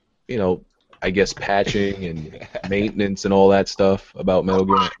 I guess patching and maintenance and all that stuff about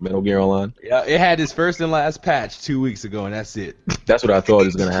Metal Gear Online? Yeah, it had its first and last patch 2 weeks ago, and that's it. That's what I thought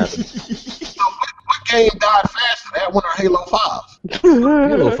was gonna happen. What game died faster, that one or Halo 5?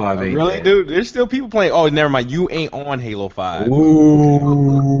 Halo 5 ain't really, dead. dude. There's still people playing. Oh, never mind. You ain't on Halo 5.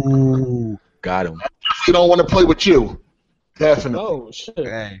 Ooh, got him. We don't want to play with you. Definitely. Oh shit.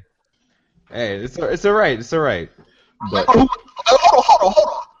 Hey, it's all right. It's all right. But hold on.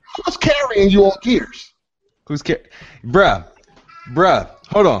 What's carrying carrying you on Gears? Bruh,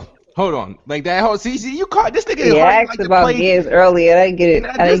 hold on. Like that whole see you caught this nigga. Yeah, I asked about Gears earlier. I didn't get it.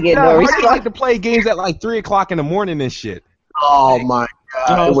 I didn't get no response. I like to play games at like 3 o'clock in the morning and shit. Oh my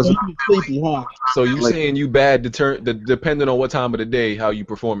god, it was sleepy, huh? So you saying you bad depending on what time of the day how you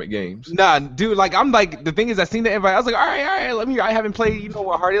perform at games? Nah, dude. Like I'm like the thing is I seen the invite. I was like, all right. I haven't played. You know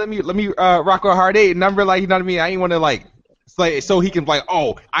what, Hard 8. Let me rock with Hard 8. And I'm like, you know what I mean. I ain't want to like. So he can like,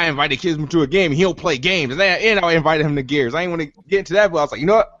 oh, I invited kids to a game. He'll play games, and I invited him to Gears. I ain't want to get into that, but I was like, you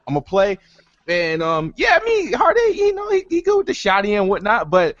know what, I'm gonna play. And yeah, I mean, Hard 8, you know, he go with the shotty and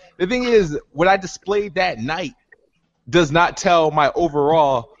whatnot. But the thing is, what I displayed that night does not tell my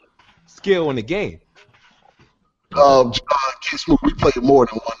overall skill in the game. Kids, we played more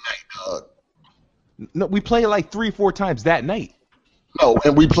than one night. No, we played like 3-4 times that night. No,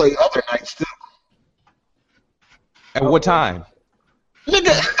 and we played other nights too. At what time?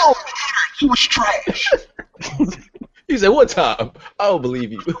 Nigga, he was trash. He said, what time? I don't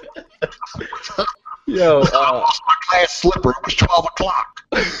believe you. Yo, my glass slipper. It was 12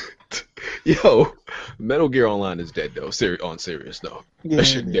 o'clock. Yo, Metal Gear Online is dead though. On serious though. Yeah, that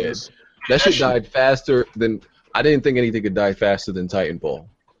shit dead. That shit died faster than I didn't think anything could die faster than Titanfall.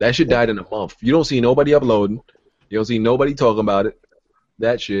 That shit died in a month. You don't see nobody uploading. You don't see nobody talking about it.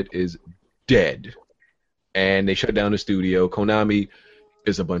 That shit is dead. And they shut down the studio. Konami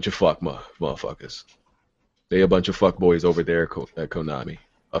is a bunch of motherfuckers. They a bunch of fuckboys over there at Konami.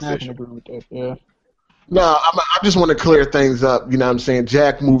 Official. Yeah. No, I just want to clear things up. You know what I'm saying?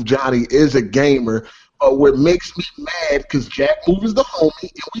 Jack Move Johnny is a gamer. But what makes me mad, because Jack Move is the homie,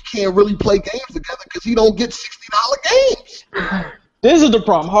 and we can't really play games together because he don't get $60 games. This is the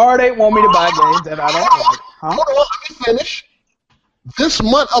problem. Hard 8 want me to buy games that I don't like. Hold on, let me finish. This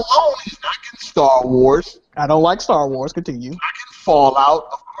month alone, he's not getting Star Wars. I don't like Star Wars. Continue. He's not getting Fallout.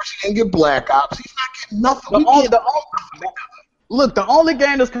 Of course, he didn't get Black Ops. He's not getting nothing. Look, the only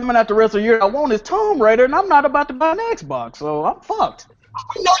game that's coming out the rest of the year I want is Tomb Raider, and I'm not about to buy an Xbox, so I'm fucked.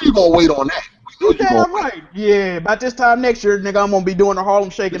 We know you're going to wait on that. You damn right. Yeah, about this time next year, nigga, I'm going to be doing the Harlem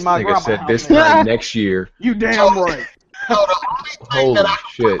Shake in my grandma's said house. this time next year. You damn right. Holy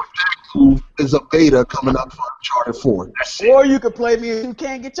shit. Is a beta coming up for Uncharted 4. Or you could play me if you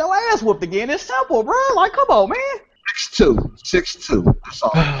can't get your ass whooped again. It's simple, bro. Like, come on, man. 6-2. That's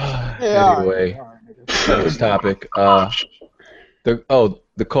all. Anyway, next topic.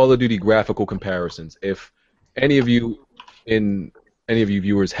 The Call of Duty graphical comparisons. If any of you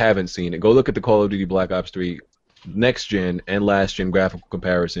viewers haven't seen it, go look at the Call of Duty Black Ops 3 next gen and last gen graphical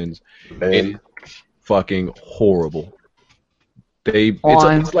comparisons. It's fucking horrible.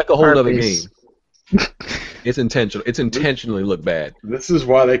 It's like a whole other game. It's intentional. It's intentionally look bad. This is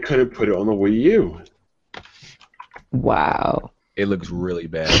why they couldn't put it on the Wii U. Wow. It looks really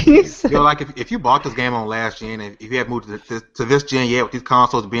bad. Yo, like if you bought this game on last gen, and if you had moved to this gen, with these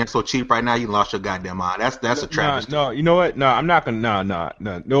consoles being so cheap right now, you lost your goddamn mind. That's a travesty. No, you know what? No, I'm not gonna.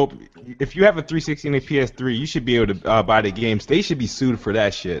 Nope. If you have a 360 and a PS3, you should be able to buy the games. They should be sued for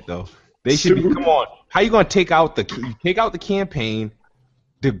that shit, though. They should be. Come on. How you gonna take out the campaign?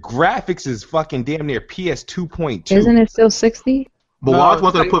 The graphics is fucking damn near PS 2.2. Isn't it still 60? But why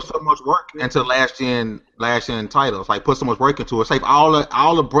wanted to put so much work into last gen titles? Like put so much work into it. Save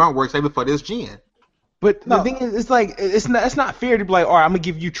all the brunt work, save it for this gen. But the thing is, it's like it's not fair to be like, all right, I'm gonna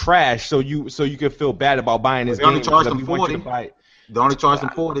give you trash so you can feel bad about buying this game. They only charge them 40. They only charge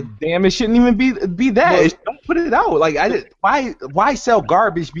them 40. Damn, it shouldn't even be that. Don't put it out. Like why sell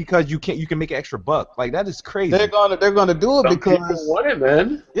garbage because you can make an extra buck? Like that is crazy. They're gonna do it because people want it,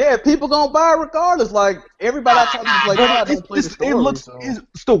 man. Yeah, people gonna buy it regardless. Like everybody I talk to play God don't play the story.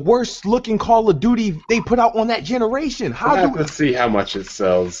 It's the worst looking Call of Duty they put out on that generation. How do we see how much it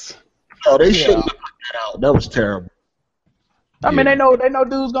sells? Oh, they shouldn't have put that out. That was terrible. I mean, they know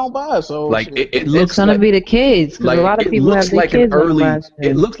dudes gonna buy it, so like it looks it's gonna be the kids because a lot of people have their kids on last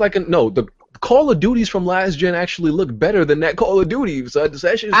gen. It looks like the Call of Duties from last gen actually look better than that Call of Duty. So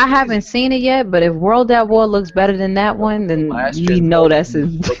I haven't seen it yet, but if World at War looks better than that one, then you know that's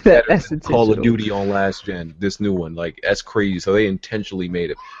intentional. Call of Duty on last gen, this new one, like that's crazy. So they intentionally made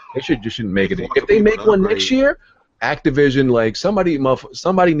it. They shouldn't make it. If they make one next year, Activision, like somebody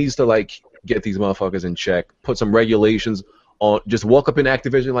needs to like get these motherfuckers in check, put some regulations. Just walk up in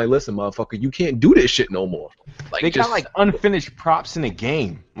Activision like, listen, motherfucker, you can't do this shit no more. Like they got like unfinished props in the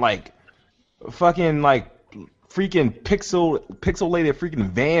game, like fucking like freaking pixelated freaking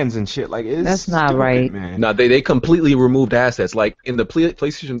vans and shit. Like that's not stupid, right, man. No, they completely removed assets. Like in the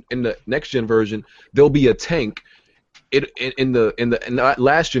PlayStation, in the next gen version, there'll be a tank. In the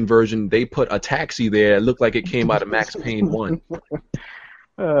last gen version, they put a taxi there. It looked like it came out of Max Payne 1.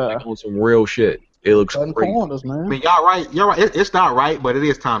 Like on some real shit. It looks great. Corners, man. I mean, y'all right. You're right. It's not right, but it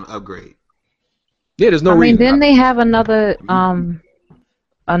is time to upgrade. Yeah, there's no reason. I mean, didn't they have another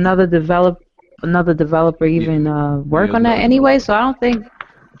developer even work on that anyway? So I don't think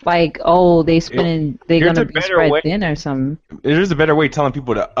they're gonna be spread thin or something. There's a better way telling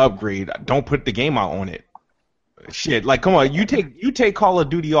people to upgrade. Don't put the game out on it. Shit, like come on, you take Call of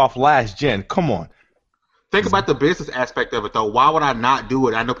Duty off last gen. Come on. Think about the business aspect of it though. Why would I not do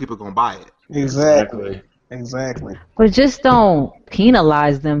it? I know people are gonna buy it. Exactly. But just don't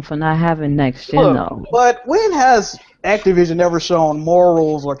penalize them for not having next gen though. But when has Activision ever shown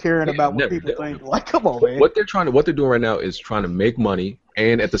morals or caring about what people think? Like, come on, man. What they're doing right now is trying to make money,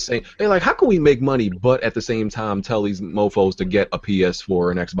 and at the same, they're like, how can we make money, but at the same time tell these mofo's to get a PS4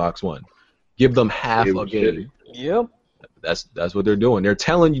 or an Xbox One? Give them half a game. Yep. That's what they're doing. They're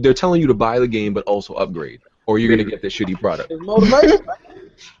telling you to buy the game, but also upgrade, or you're gonna get this shitty product. Motivation.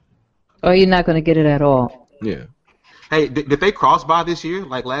 Or you're not gonna get it at all. Yeah. Hey, did they cross buy this year?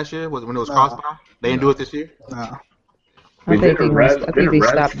 Like last year, when it was cross buy? They didn't do it this year. No. I think they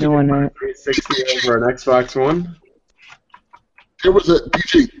stopped doing that. 360 over an Xbox One. There was a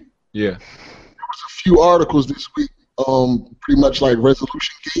DJ. Yeah. There was a few articles this week. Pretty much like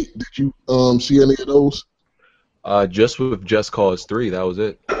Resolution Gate. Did you see any of those? Just with Just Cause 3, that was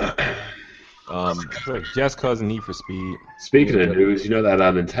it. Just Cause and Need for Speed. Speaking of news, you know that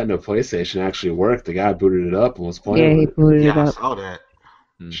Nintendo PlayStation actually worked. The guy booted it up and was playing. Yeah, he booted it up. I saw that.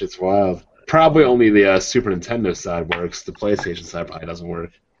 Shit's wild. Probably only the Super Nintendo side works. The PlayStation side probably doesn't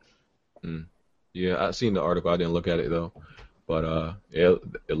work. Yeah, I seen the article. I didn't look at it though, but it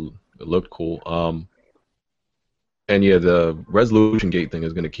looked cool. And yeah, the Resolution Gate thing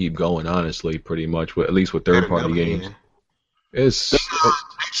is going to keep going, honestly, pretty much, at least with third-party games. They said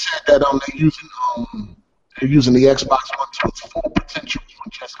that they're using the Xbox One to its full potential for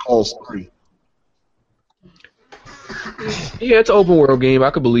Just Cause 3. Yeah, it's an open world game. I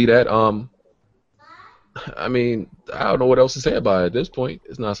could believe that. I mean, I don't know what else to say about it at this point.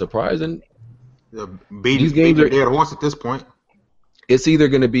 It's not surprising. These games are dead horse at this point. It's either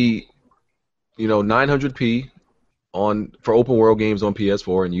going to be, 900p for open world games on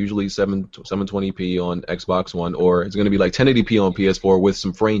PS4 and usually 720p on Xbox One, or it's going to be like 1080p on PS4 with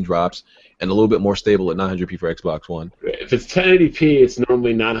some frame drops and a little bit more stable at 900p for Xbox One. If it's 1080p, it's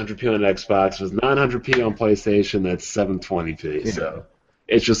normally 900p on Xbox. If it's 900p on PlayStation, that's 720p. Yeah. So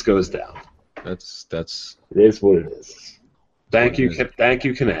it just goes down. That's it is what it is. Thank you,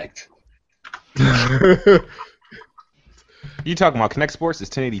 Kinect. You talking about Kinect Sports? It's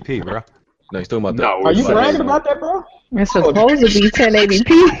 1080p, bro. No, he's talking about that. Are you bragging about that, bro? It's supposed to be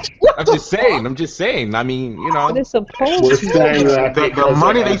 1080p. I'm just saying. I mean, But it's supposed to be. The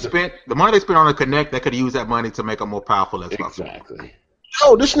money they spent on the Kinect, they could use that money to make a more powerful Xbox. Exactly.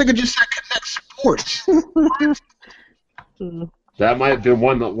 Yo, this nigga just said Kinect Sports. That might have been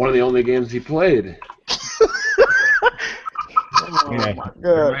one of the only games he played. I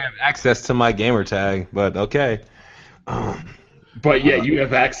have access to my gamer tag, but okay. But yeah, you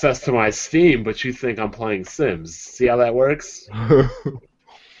have access to my Steam, but you think I'm playing Sims. See how that works? Like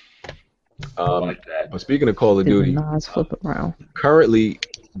that. Speaking of Call of Duty, currently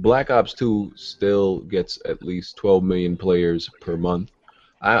Black Ops 2 still gets at least 12 million players per month.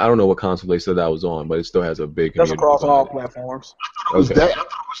 I don't know what console they said that was on, but it still has a big community. That's across all platforms. Okay. I thought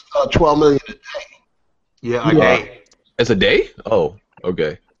it was 12 million a day. Yeah, a day. It's a day? Oh,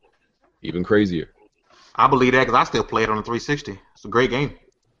 okay. Even crazier. I believe that because I still play it on the 360. It's a great game.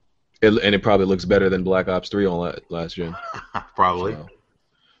 And it probably looks better than Black Ops 3 on last gen. Probably. So,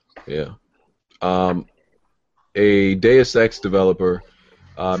 yeah. A Deus Ex developer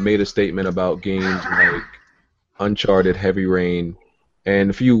made a statement about games like Uncharted, Heavy Rain,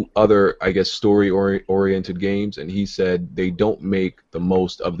 and a few other, I guess, story-oriented games, and he said they don't make the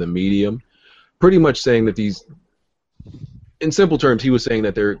most of the medium. Pretty much saying that these, in simple terms, he was saying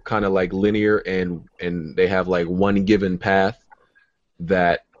that they're kind of like linear and they have like one given path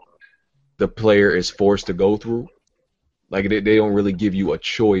that the player is forced to go through. Like they don't really give you a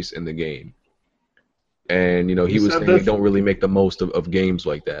choice in the game. And, he was saying they don't really make the most of games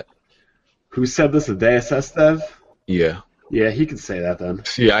like that. Who said this, a Deus Ex dev? Yeah. Yeah, he can say that then.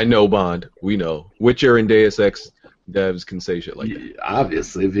 Yeah, I know, Bond. We know. Witcher and Deus Ex devs can say shit like that.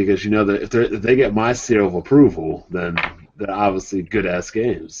 Obviously, because that if they get my seal of approval, then they're obviously good-ass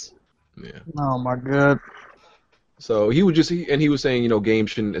games. Yeah. Oh, my God. So he was saying,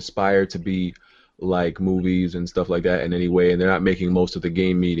 games shouldn't aspire to be like movies and stuff like that in any way, and they're not making most of the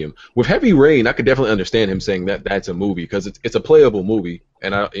game medium. With Heavy Rain, I could definitely understand him saying that that's a movie because it's a playable movie,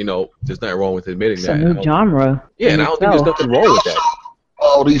 and there's nothing wrong with admitting that. It's a new genre. Yeah, and I don't think there's nothing wrong with that.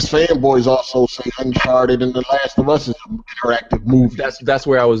 know these fanboys also say Uncharted and The Last of Us is an interactive movie. That's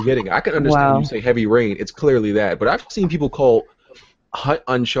where I was getting. I can understand you say Heavy Rain. It's clearly that, but I've seen people call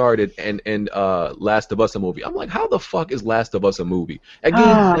Uncharted and Last of Us a movie. I'm like, how the fuck is Last of Us a movie?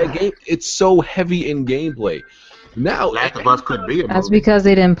 That game, it's so heavy in gameplay. Now Last of Us could be a movie. That's because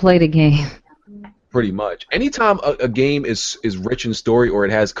they didn't play the game. Pretty much. Anytime a game is rich in story or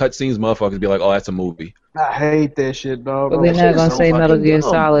it has cutscenes, motherfuckers be like, oh, that's a movie. I hate that shit, dog. But they're not gonna say Metal Gear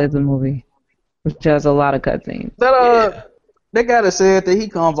Solid is a movie, which has a lot of cutscenes. That guy that said that he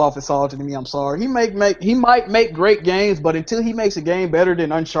comes off as salty to me, I'm sorry. He might make great games, but until he makes a game better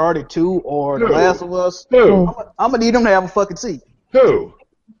than Uncharted 2 or The Last of Us, I'm gonna need him to have a fucking seat. Who?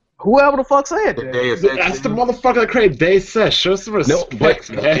 Whoever the fuck said that. That's the motherfucker that created Deus Ex. Show some respect,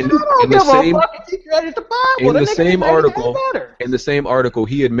 man. In the same article,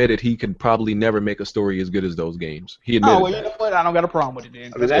 he admitted he could probably never make a story as good as those games. He admitted you know what? I don't got a problem with it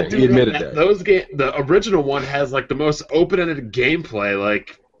then. I mean, that dude, he admitted that. The original one has like the most open-ended gameplay.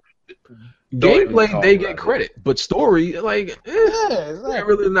 Like gameplay, they get credit, but story, like, they're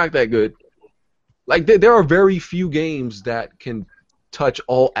really not that good. Like there are very few games that can touch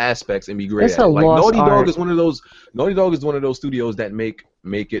all aspects and be great at it. Like Naughty Dog is one of those studios that make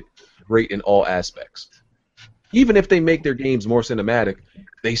it great in all aspects. Even if they make their games more cinematic,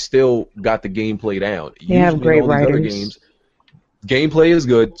 they still got the gameplay down. They have great writers. Other games, gameplay is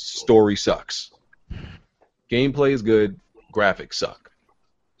good, story sucks. Gameplay is good, graphics suck.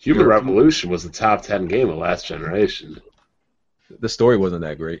 Human Revolution was the top 10 game of last generation. The story wasn't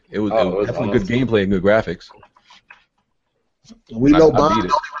that great. It was definitely good gameplay and good graphics. We know Bob don't even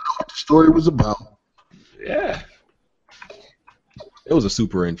know what the story was about. Yeah. It was a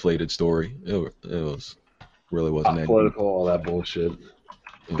super inflated story. It was really wasn't that political, all that bullshit.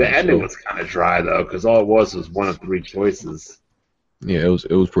 The ending was kind of dry though, because all it was one of three choices. Yeah, it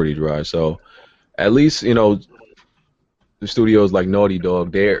was pretty dry. So, at least the studios like Naughty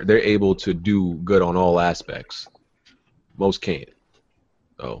Dog, they're able to do good on all aspects. Most can't.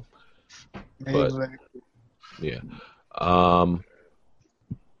 So, but yeah.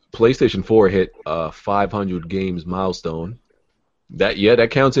 PlayStation 4 hit 500 games milestone. That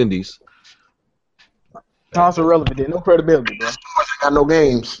counts indies. That's irrelevant. There's no credibility, bro. Got no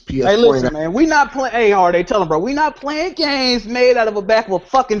games. PS4 hey, listen, man. We not playing. Hey, hard. They tell them, bro. We not playing games made out of the back of a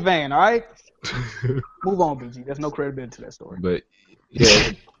fucking van. All right. Move on, BG. There's no credibility to that story. But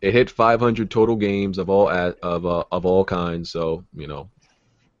yeah, it hit 500 total games of all kinds. So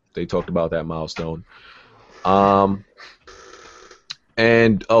they talked about that milestone. And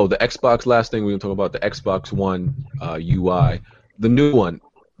the Xbox. Last thing we can talk about the Xbox One UI, the new one.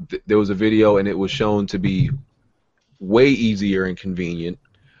 There was a video and it was shown to be way easier and convenient.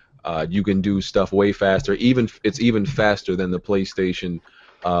 You can do stuff way faster. It's even faster than the PlayStation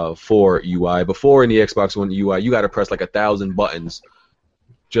 4 UI. Before in the Xbox One UI, you got to press like 1,000 buttons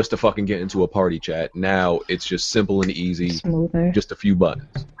just to fucking get into a party chat. Now it's just simple and easy. Smoother. Just a few buttons.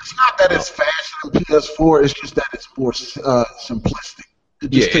 It's not that it's faster than PS4. It's just that it's more simplistic.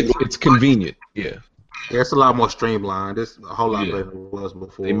 It's convenient. Yeah. Yeah, it's a lot more streamlined. It's a whole lot better than it was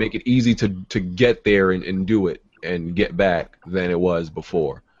before. They make it easy to get there and do it and get back than it was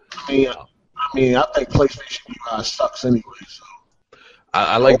before. I think PlayStation UI sucks anyway. So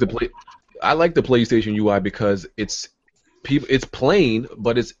I like the PlayStation UI because it's plain,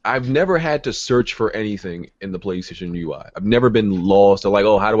 but I've never had to search for anything in the PlayStation UI. I've never been lost or like,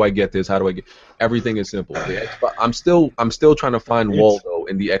 oh, how do I get this? How do I get? Everything is simple. I'm still trying to find Waldo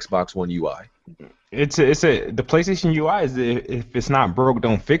in the Xbox One UI. The PlayStation UI is if it's not broke,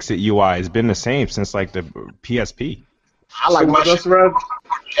 don't fix it. UI has been the same since like the PSP. I like my shit. Rev?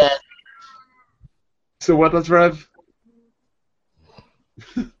 So what does Rev?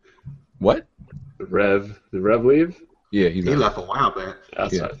 What? Did Rev leave? Yeah, he left a while back.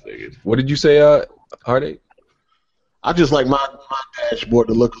 That's what I figured. What did you say, Heartache? I just like my dashboard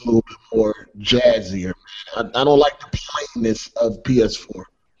to look a little bit more jazzier. I don't like the plainness of PS4.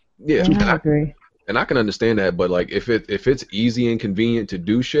 Yeah, I agree. And I can understand that, but like if it's easy and convenient to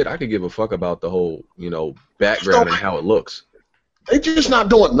do shit, I could give a fuck about the whole background and how it looks. They just not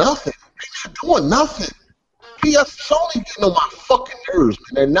doing nothing. They're not doing nothing. Sony getting on my fucking nerves,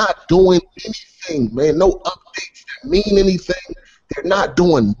 man. They're not doing anything, man. No updates that mean anything. They're not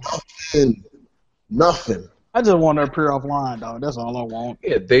doing nothing. I just want to appear offline, dog. That's all I want.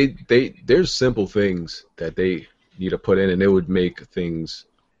 Yeah, there's simple things that they need to put in, and it would make things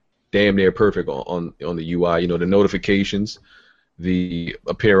damn near perfect on the UI. The notifications, the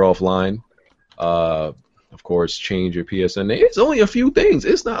appear offline, of course, change your PSN name. It's only a few things.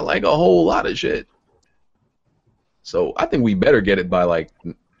 It's not like a whole lot of shit. So I think we better get it by like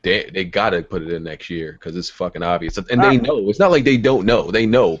they gotta put it in next year because it's fucking obvious, and they know. It's not like they don't know. They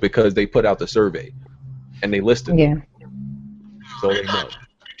know because they put out the survey and they listed them. So they know.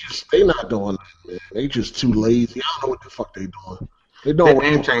 They not doing that, man. They just too lazy. I don't know what the fuck they doing. They don't. That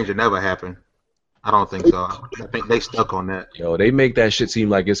name change never happened. I don't think so. I think they stuck on that. Yo, they make that shit seem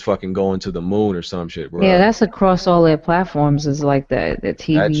like it's fucking going to the moon or some shit, bro. Yeah, that's across all their platforms. Is like the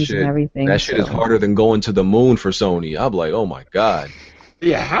TVs and everything. That shit is harder than going to the moon for Sony. I'm like, oh my god.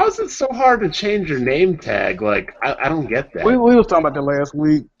 Yeah, how is it so hard to change your name tag? Like, I don't get that. We was talking about that last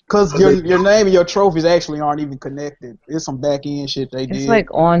week. Because your name and your trophies actually aren't even connected. It's some back end shit they did. It's like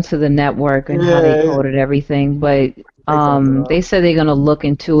onto the network and how they coded everything. But they said they're going to look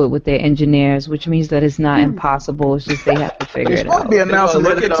into it with their engineers, which means that it's not impossible. It's just they have to figure it out. Be announcing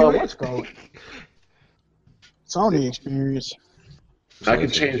what's called Sony experience. I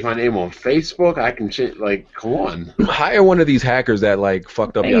can change my name on Facebook. I can change, like, come on. Hire one of these hackers that, like,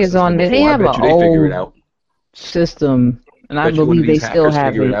 fucked up your system before. They have an old system. And I believe they still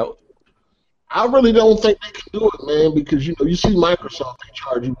have it. I really don't think they can do it, man, because you see Microsoft, they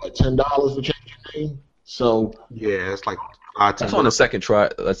charge you like $10 to change your name. So yeah, it's like that's on the second try.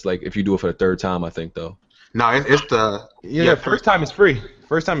 That's like if you do it for the third time, I think though. No, it's the first time is free.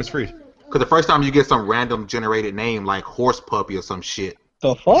 First time is free. Because the first time you get some random generated name like Horse Puppy or some shit.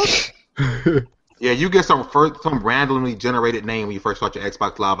 The fuck? Yeah, you get some randomly generated name when you first start your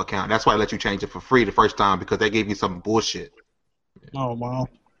Xbox Live account. That's why I let you change it for free the first time because they gave you some bullshit. Oh wow.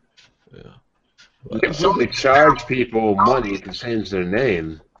 Yeah. They simply charge people money to change their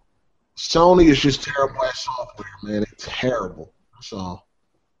name. Sony is just terrible at software, man. It's terrible. So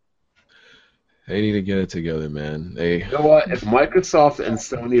they need to get it together, man. You know what? If Microsoft and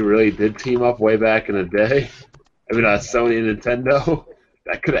Sony really did team up way back in the day, Sony and Nintendo,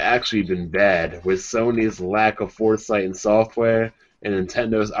 that could have actually been bad. With Sony's lack of foresight in software and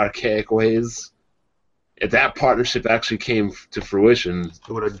Nintendo's archaic ways, if that partnership actually came to fruition, it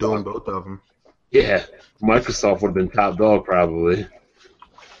would have doomed both of them. Yeah, Microsoft would have been top dog probably.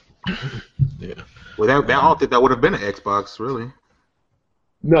 Yeah. Well, I don't think that would have been an Xbox, really.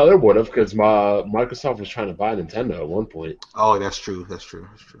 No, there would have, because Microsoft was trying to buy Nintendo at one point. Oh, that's true. That's true.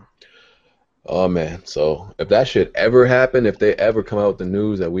 Oh man, so if that shit ever happen, if they ever come out with the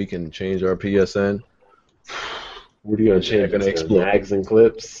news that we can change our PSN, what are you gonna change? Gonna explode mags and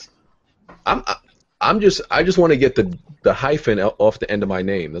clips. I just want to get the hyphen off the end of my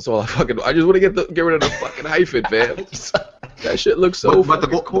name. That's all I just want to get rid of the fucking hyphen, man. That shit looks so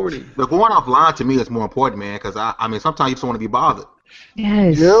corny. The going offline to me is more important, man, because I mean sometimes you just want to be bothered.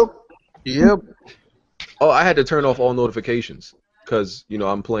 Yes. Yep. Oh, I had to turn off all notifications because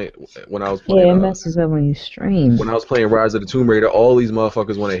I'm playing when I was playing. Yeah, it messes up when you stream. When I was playing Rise of the Tomb Raider, all these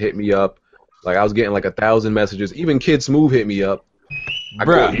motherfuckers want to hit me up. Like I was getting like 1,000 messages. Even Kid Smooth hit me up.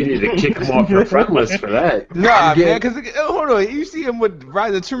 Bro, you need to kick him off your friend list for that. Nah, man, because hold on, you see him with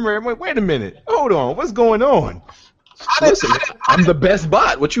Rise of the Tomb Raider. I'm like, wait a minute, hold on, what's going on? Listen, I'm the best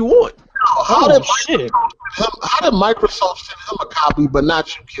bot. What you want? How did Microsoft send him a copy, but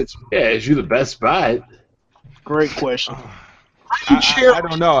not you, Kids? Yeah, is you the best bot? Great question. I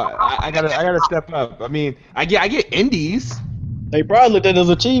don't know. I gotta step up. I mean, I get indies. They probably looked at his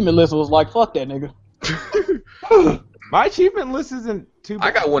achievement list and was like, "Fuck that nigga." My achievement list isn't too bad.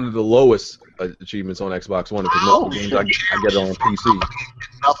 I got one of the lowest achievements on Xbox One because most of the games I get it on PC.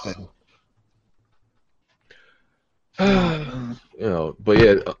 Nothing. But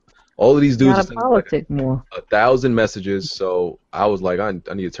yeah, all of these dudes send like more. 1,000 messages. So I was like, I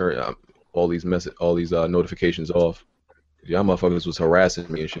need to turn all these notifications off. Y'all motherfuckers was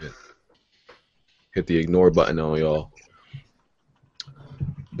harassing me and shit. Hit the ignore button on y'all.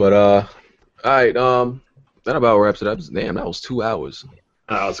 But all right, that about wraps it up. Damn, that was 2 hours.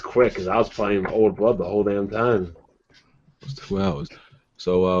 That was quick because I was playing Old Blood the whole damn time. It was 2 hours.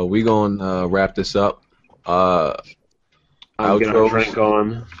 So we gonna wrap this up. I'm gonna drink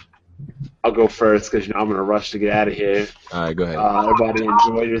on. I'll go first because I'm gonna rush to get out of here. All right, go ahead. Everybody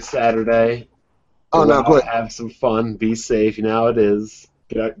enjoy your Saturday. Oh no, go ahead. Have some fun. Be safe. You know how it is.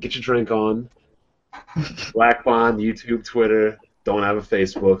 Get your drink on. Black Bond, YouTube, Twitter. Don't have a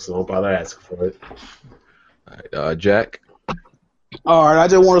Facebook, so don't bother asking for it. All right, Jack. All right, I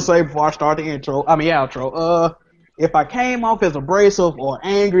just want to say before I start the outro. If I came off as abrasive or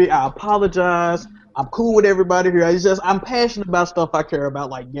angry, I apologize. I'm cool with everybody here. It's just I'm passionate about stuff I care about,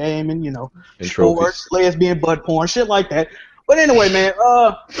 like gaming, sports, lesbian, butt porn, shit like that. But anyway, man,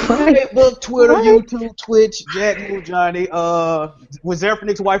 Facebook, Twitter, YouTube, Twitch, Jack New Johnny, with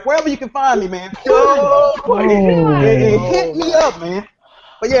Zerfinix's wife, wherever you can find me, man. Hit me up, man.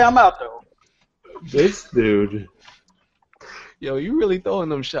 But yeah, I'm out though. This dude. Yo, you really throwing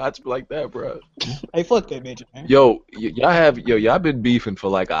them shots like that, bro? Hey, fuck that bitch, man. Yo, y'all been beefing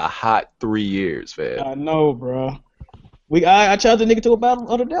for like a hot 3 years, fam. I know, bro. I challenged the nigga to a battle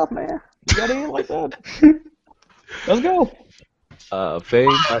of the death, man. You got in like that. Let's go. Fame.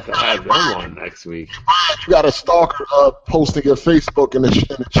 I have to have them on next week. You got a stalker posting your Facebook in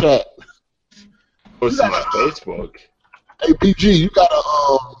the chat. Posting my Facebook. Hey, BG, you gotta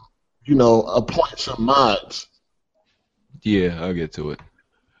appoint some mods. Yeah, I'll get to it.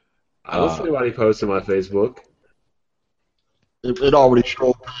 I don't see anybody posting my Facebook. It already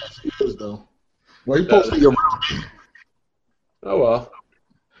strolled past his, though. Well, he posted your real name. Oh, well.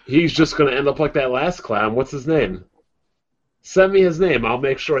 He's just going to end up like that last clown. What's his name? Send me his name. I'll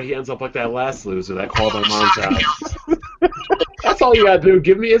make sure he ends up like that last loser that called my mom's house. That's all you got to do.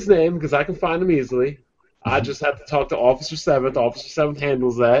 Give me his name, because I can find him easily. I just have to talk to Officer 7th. Officer 7th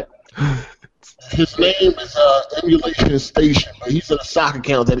handles that. His name is Emulation Station, but he's in a sock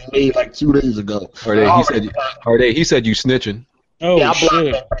account that he made like 2 days ago. He said you snitching. Oh, yeah,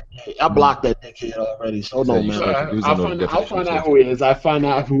 shit. I blocked that dickhead already, so don't matter. I'll find out who he is. I find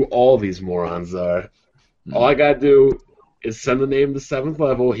out who all these morons are. All I gotta do is send the name to 7th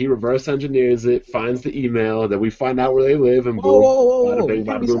level. He reverse engineers it, finds the email, then we find out where they live, and boom.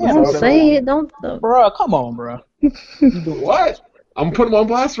 Don't say it. Don't. Bro, come on, bro. What? I'm putting him on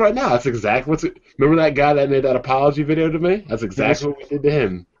blast right now. That's exactly what's. Remember that guy that made that apology video to me? That's exactly what we did to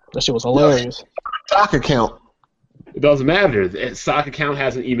him. That shit was hilarious. Sock account. It doesn't matter. The sock account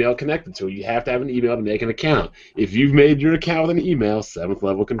has an email connected to it. You have to have an email to make an account. If you've made your account with an email, 7th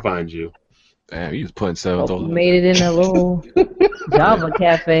level can find you. Damn, you just putting 7th You made it in a little Java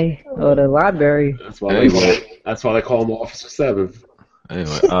cafe or the library. That's why they call him Officer 7th.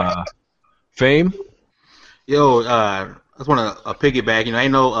 Anyway, Fame? Yo, I just want to piggyback.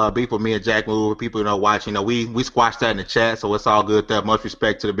 Ain't no beef with me and Jack Move. People, watching. We squashed that in the chat, so it's all good there. Much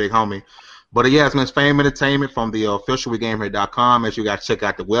respect to the big homie. But yes, man, it's Fame Entertainment from the official WeGameHere.com. As you guys check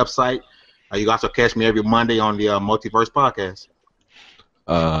out the website. You can also catch me every Monday on the Multiverse Podcast.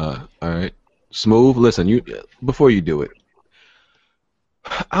 All right. Smooth, listen, before you do it,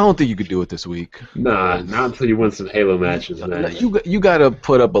 I don't think you could do it this week. Nah, not until you win some Halo matches, man. You gotta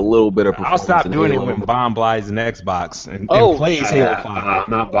put up a little bit of I'll stop doing Halo. it when Bomb buys an Xbox and plays Halo 5. I'm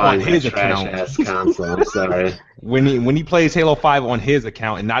not buying his that account. trash-ass console. I'm sorry. When he plays Halo 5 on his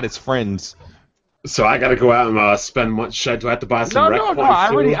account and not his friends. So I gotta go out and spend much. Do I have to buy some rec points? No. I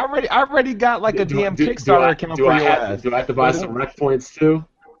already got like a damn Kickstarter account for your ass. Do I have to buy some rec points too?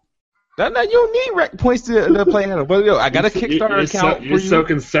 No, you don't need rec points to play Halo. But I got a Kickstarter account for you. You're so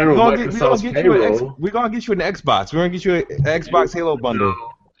concerned with Microsoft's payroll. We're gonna get you an Xbox. We're gonna get you an Xbox Halo bundle.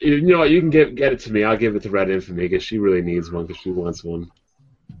 You know what? You can get it to me. I'll give it to Red Infamy because she really needs one because she wants one.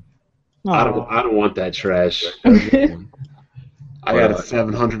 I don't want that trash. I got a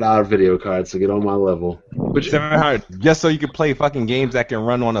 $700 video card, so get on my level. But $700 just so you can play fucking games that can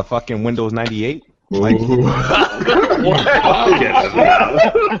run on a fucking Windows 98. Like, you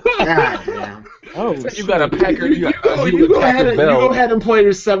got a Packard. You go ahead and play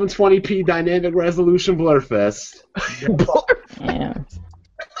your 720p dynamic resolution Blurfest. Yeah.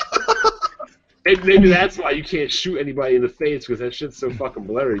 Maybe that's why you can't shoot anybody in the face because that shit's so fucking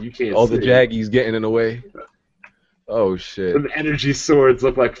blurry. You can't. All see. the Jaggies getting in the way. Oh shit! And the energy swords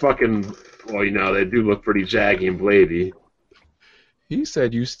look like fucking. Well, they do look pretty jaggy and bladey. He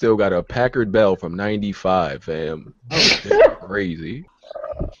said you still got a Packard Bell from '95, fam. Oh, crazy.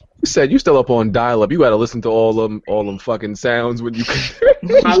 He said you still up on dial-up. You got to listen to all them fucking sounds when you.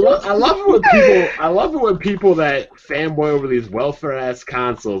 I love it when people that fanboy over these welfare ass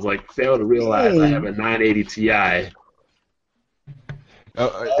consoles fail to realize I have a 980 Ti. Do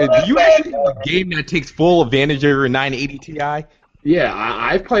you actually have a game that takes full advantage of your 980 Ti? Yeah,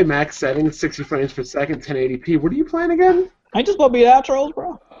 I play max settings, 60 frames per second, 1080p. What are you playing again? I just gonna be outros,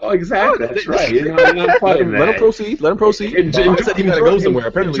 bro. Oh, exactly. That's right. You're not playing that. Let him proceed. He said he gotta go somewhere.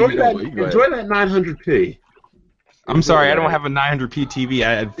 Apparently, enjoy that 900p. I'm sorry, I don't have a 900p TV.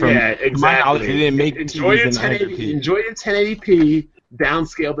 From exactly. my knowledge, they didn't make enjoy your 1080p. Enjoy your 1080p,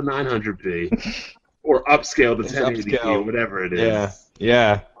 downscale to 900p, or upscale to 1080p, or whatever it is.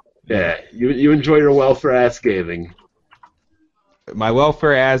 Yeah. You enjoy your welfare ass gaming. My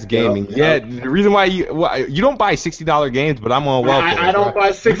welfare ass gaming. Yeah, the reason why you don't buy $60 games, but I'm on welfare. I don't buy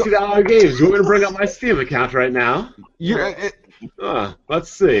 $60 games. You want me to bring up my Steam account right now? Let's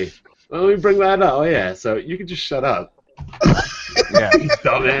see. Let me bring that up. Oh yeah, so you can just shut up. Yeah,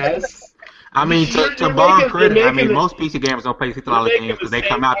 dumbass. I mean, to Bond credit, most PC gamers don't play $60 games because they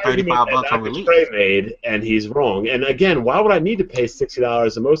come out $35 on release. Made, and he's wrong. And again, why would I need to pay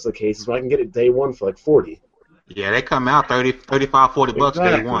 $60 in most of the cases when I can get it day one for like $40? Yeah, they come out 30, 35, 40 bucks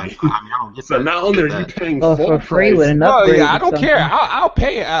day one. I mean, I don't get So that. not only are you paying Oh, full for free price, with an Oh upgrade. yeah, I or don't something. care. I'll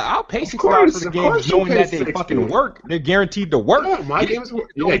pay $60 for the of game, course you knowing pay that they 60. fucking work. They're guaranteed to work. yeah, my games were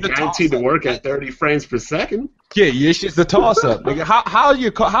Only the guaranteed to toss-up. work at 30 frames per second. Yeah, it's just a toss up. How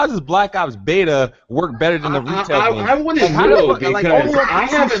does Black Ops Beta work better than the retail game? I wouldn't how know the fuck- because only on I PC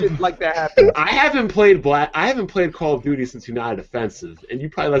haven't shit like that happens. I haven't played Call of Duty since United Offensive, and you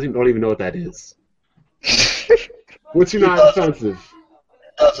probably don't even know what that is. What's United Offensive?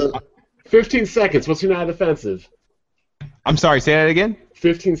 15 seconds. What's United Offensive? I'm sorry, say that again.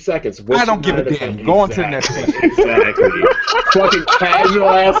 15 seconds. What's I don't give a United damn. Offensive? Go on to the next thing. Exactly. Fucking casual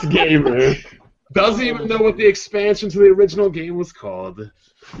ass gamer. Doesn't even know what the expansion to the original game was called.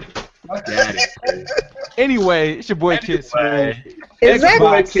 Daddy. Anyway, it's your boy Kid Smooth. Is that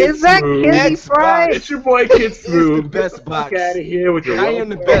Xbox, Kenny Fried? It's your boy Kid Smooth. the best box. Fuck out of here with your I am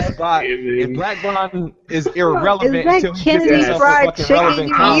the best bot, and Black Bond is irrelevant Is that until he Kenny gets himself a Fried fucking chicken relevant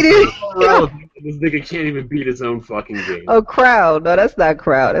you console. eating? This nigga can't even beat his own fucking game. Oh, Crowd. No, that's not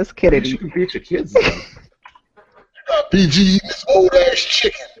Crowd. That's You Kennedy. can beat your kids though. PG eating this old ass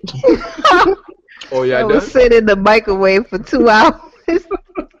chicken. Oh yeah, I I was done. sitting in the microwave for 2 hours.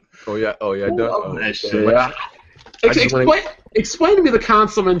 Oh yeah, done. Oh, That shit. okay. Explain to me the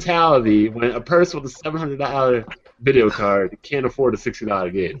console mentality when a person with a $700 video card can't afford a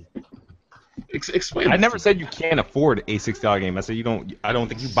 $60 game. Explain. I this never to said you can't afford a $60 game. I said you don't. I don't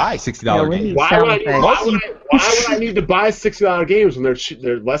think you buy $60 Yeah, we games. need Why sound would, effects. why would I need to buy $60 games when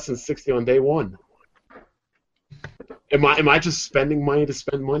they're less than 60 on day one? Am I just spending money to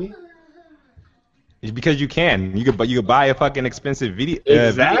spend money? It's because you can. You could buy a fucking expensive video.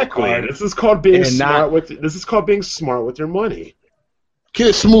 Exactly. Video card. This is called being and smart with your money.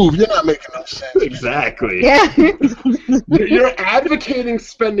 Kid Smooth, you're not making no sense. Exactly. Yeah. You're advocating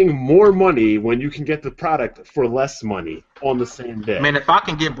spending more money when you can get the product for less money on the same day. Man, if I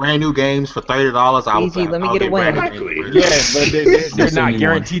can get brand new games for $30, I would. PG, let me get a win. Exactly. Yeah, but they're Send not me one.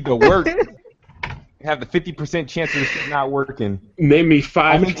 guaranteed to work. You have the 50% chance of the shit not working. Name me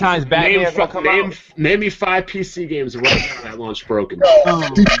five. How many times Batman's gonna come out? Name me 5 PC games right now that launch broken.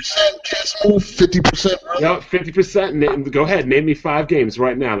 50% Kid Smooth, 50%. Yep, 50%. Go ahead. Name me 5 games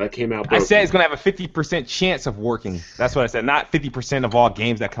right now that came out I broken. said it's gonna have a 50% chance of working. That's what I said. Not 50% of all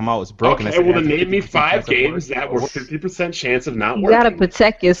games that come out is broken. I Okay, said well it then has a name me 50% 5 chance of games working. that were 50% chance of not You working. gotta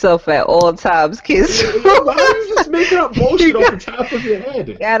protect yourself at all times, kids. Why are you just making up bullshit off the top of your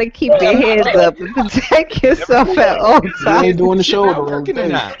head? Gotta keep your hands up and protect yourself at all You ain't times. doing the shoulder roll Working or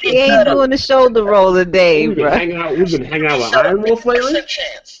today. not? You ain't doing the shoulder roll today, We've been bro. hanging out with Iron Wolf lately. 50%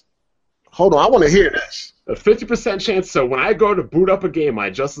 chance. Hold on, I want to hear this. A 50% chance. So when I go to boot up a game I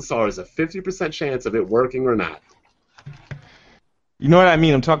just installed, there's a 50% chance of it working or not. You know what I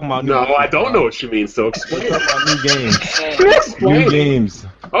mean? I'm talking about new No, games. I don't know what you mean. So explain. I'm talking about new games. Explain. New games.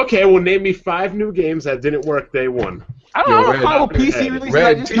 Okay, well name me 5 new games that didn't work day one. I don't Red, follow Red, PC release. Red,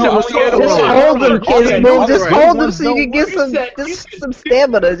 I just teach know them I a only get story. Just Hold on, hold hold them, on, kids, okay, bro. all Just right. hold them so you can get You some, said- just some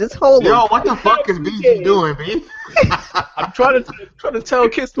stamina. Just hold Yo, them. what the fuck is BG doing, B? I'm trying to tell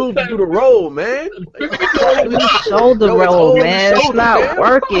Kid Smooth to do the roll, man. Shoulder Yo, it's roll, holding man. the It's shoulder, not man.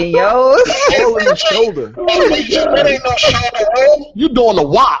 working, yo. Holding the shoulder. That ain't no shoulder roll. You doing the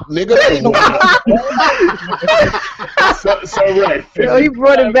WAP, nigga. That ain't no So Red, Yo, he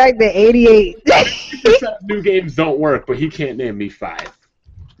brought it back to 88. 50% of new games don't work, but he can't name me 5.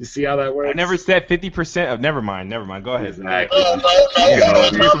 You see how that works? I never said 50% of. Never mind. Go ahead. Exactly.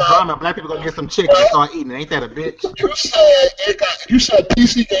 Get some drama. Black people gonna get some chicken and start eating. Ain't that a bitch? You said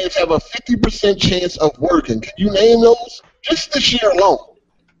PC games have a 50% chance of working. Can you name those? Just this year alone.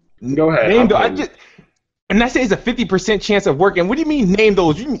 Go ahead. And I say it's a 50% chance of working. What do you mean name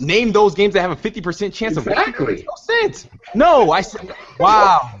those? You name those games that have a 50% chance of working? Exactly. Makes no sense. No, I said,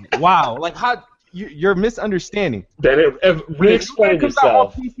 wow. Like how you're misunderstanding. Then re-explain Comes out on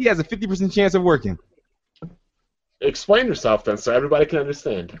yourself. PC has a 50% chance of working. Explain yourself then, so everybody can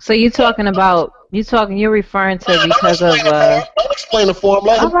understand. So you're referring to because of, Don't explain it for him.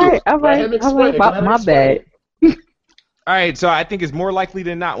 Let him do it. all Let him explain it. Let him my explain bad. it. All right, so I think it's more likely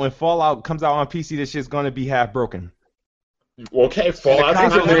than not when Fallout comes out on PC, this shit's gonna be half broken. Well, okay, Fallout's the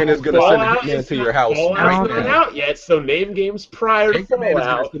not man is gonna send a Fallout hitman is to not- your house Fallout's right not now. out yet, so name games prior to Hitman is gonna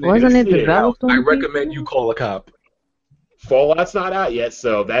Fallout. send a Wasn't it hitman to your house. developed on I PC? recommend you call a cop. Fallout's not out yet,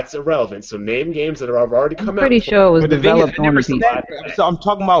 so that's irrelevant. So name games that have already come I'm out. pretty sure it was But the thing is, developed on the PC. so I'm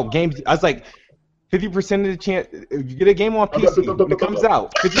talking about games. I was like, 50% of the chance. If you get a game on PC when it comes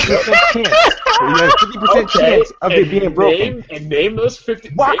out, 50% chance. You have 50% chance of it being broken. Name those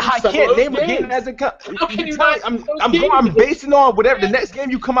 50. Why I can't name a game as it comes. How can you not? I'm basing on whatever the next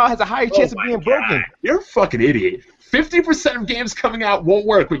game you come out has a higher chance of being broken. You're a fucking idiot. 50% of games coming out won't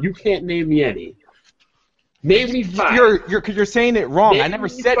work, but you can't name me any. Name me 5. You're saying it wrong. I never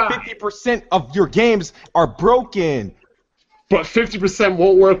said 50% of your games are broken. But 50%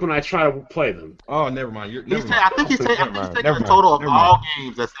 won't work when I try to play them. Oh, never mind. I think he's taking a total of all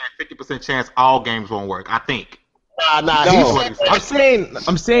games that say 50% chance all games won't work. I think. No, I'm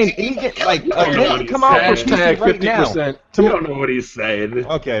saying any game, like a game come out for PC right now. You don't know what he's saying.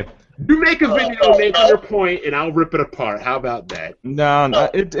 Okay. You make a video making your point, and I'll rip it apart. How about that? No,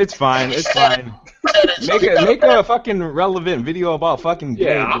 it's fine. It's fine. Make a fucking relevant video about fucking games.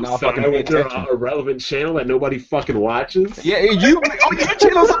 Yeah, and I'll sorry, fucking pay you're attention. a relevant channel that nobody fucking watches. Yeah, your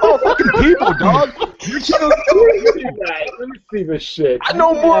channel's about fucking people, dog. Your channel's Let me see this shit. I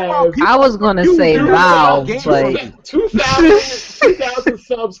know more about people. I was gonna say Valve, but 2,000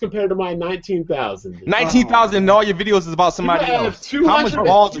 subs compared to my 19,000. 19,000 and all your videos is about somebody else. How much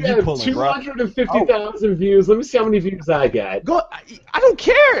balls are you pulling, bro? 250,000 views. Let me see how many views I got. I don't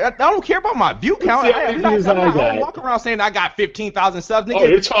care. I don't care about my view count. I'm I walk around saying I got 15,000 subs. Nigga. Oh,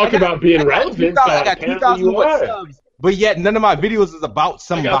 you're talking about being relevant. I got 2,000 subs. But yet none of my videos is about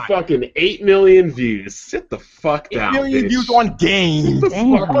somebody. I got fucking 8 million views. Sit the fuck down, 8 million bitch. views on games. Sit the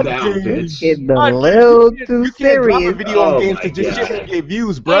fuck down, bitch. Getting a little too You can't drop a serious. video on games because your shit won't get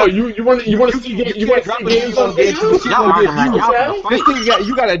views, bro. Oh, you want to see games on games? This thing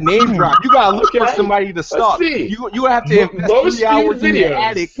you got a name drop. You got to look for somebody to stalk. You have to invest 3 hours in the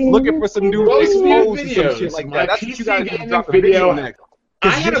attic looking for some new exposed and some shit like that. That's what you got to drop a video next.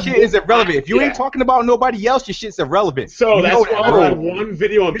 Because your shit is irrelevant. If you ain't talking about nobody else, your shit's irrelevant. So that's why one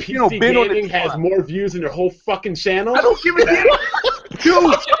video on PC gaming has more views than your whole fucking channel? I don't give a damn. Dude,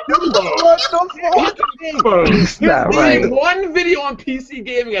 one video on PC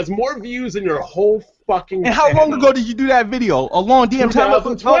gaming has more views than your whole fucking And how long ago did you do that video? A long damn time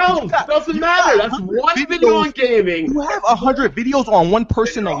ago. 2012. Doesn't matter. That's one video on gaming. You have 100 videos on one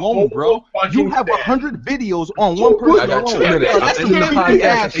person alone, bro. You have 100 videos on one person alone. I got 2 minutes. I'm ending the podcast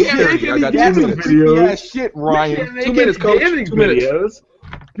at 8:30. I got 2 minutes. Videos. Shit, Ryan. 2 minutes, coach. 2 minutes.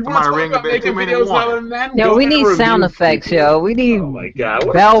 You want to talk about making videos other than that? Yo, we need sound effects, yo. We need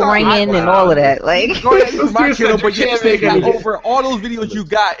bell ringing and all of that. Like, Go ahead and my channel, but you got over all those videos you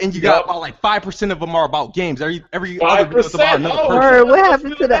got, and you got about like 5% of them are about games. Every other video is about another person. what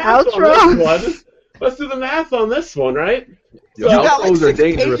happened to the outro? Let's do the math on this one, right? You got like 6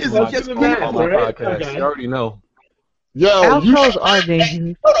 dangerous pages on of just my right? podcast. Okay. You already know. Yo, Outros are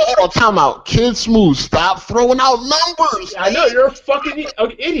dangerous. hold on, time out. Kid Smooth, stop throwing out numbers. I know, you're a fucking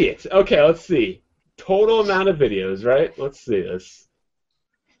idiot. Okay, let's see. Total amount of videos, right? Let's see this.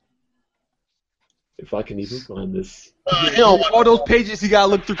 If I can even find this. All those pages you gotta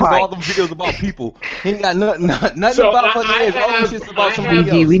look through because all them videos about people. He ain't got nothing about fucking ass. All them shit's about somebody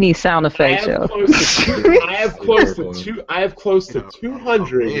else. We need sound effects, yo. I have close to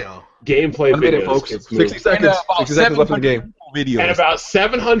 200 gameplay I made videos. it, folks. Kids 60 seconds. 60 seconds left in the game. Videos. And about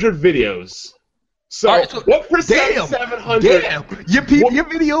 700 videos. So, what percent of 700? Damn. Your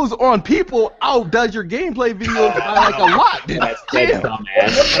videos on people outdoes your gameplay videos by like a lot. That's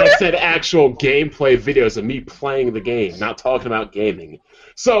dumbass. I said actual gameplay videos of me playing the game, not talking about gaming.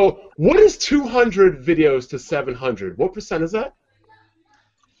 So, what is 200 videos to 700? What percent is that?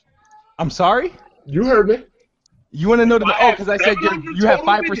 I'm sorry? You heard me. You want to know because I said you have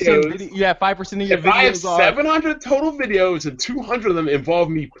 5%. You have 5% of your videos. If I have 700 total videos and 200 of them involve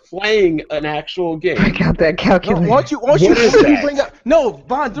me playing an actual game. I got that calculator. Why don't you bring up? No,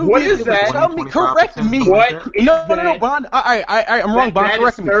 Bond. What is that? Tell me, correct me. No, Bond. I'm wrong, Bond.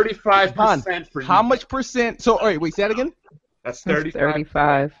 Correct me. That's 35% for you. How much percent? So, all right, wait, say that again. That's 35.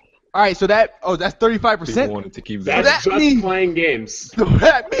 35. All right, so that's 35%. People wanted to keep That's just playing games. So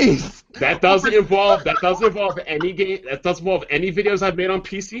that means that doesn't involve any game. That doesn't involve any videos I've made on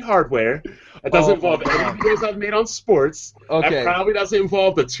PC hardware. It doesn't involve any videos I've made on sports. Okay. That probably doesn't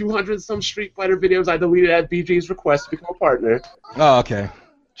involve the 200 some Street Fighter videos I deleted at BG's request to become a partner. Oh, okay.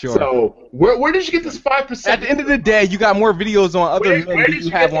 Sure. So where did you get this 5%? At the end of the day, you got more videos on other men than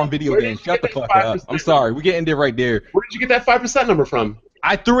you have on video games. Shut the fuck up. I'm sorry. We're getting there right there. Where did you get that 5% number from?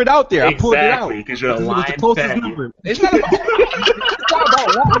 I threw it out there. Exactly, I pulled it out. because you're a It was lying the closest faggot. number. It's not about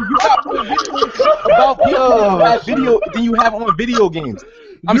lying. You got more videos about people than you have on video games.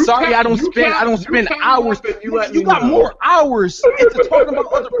 I'm sorry, I don't spend hours. You got more hours into talking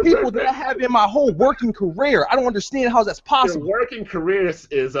about other people than I have in my whole working career. I don't understand how that's possible. Your working career is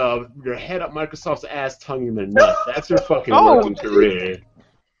your head up Microsoft's ass, tongue in their nuts. That's your fucking working career.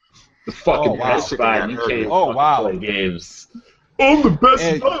 The fucking best spot. You can't play games. I'm the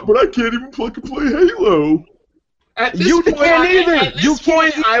best spot, but I can't even fucking play Halo. At this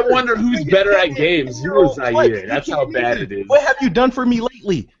point, I wonder who's better at games. You or Zaire. That's how bad it is. What have you done for me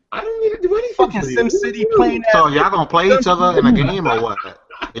lately? I don't need to do anything. Fucking SimCity playing. So y'all gonna play each other in a game or what?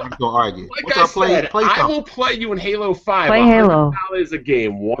 If you gonna argue, like I said, I will play you in Halo 5. Play Halo. $100 a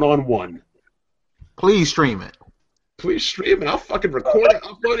game, 1-on-1. Please stream it. Please stream it. I'll fucking record it,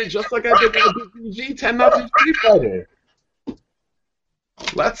 upload it just like I did with BG 10-0 Street Fighter.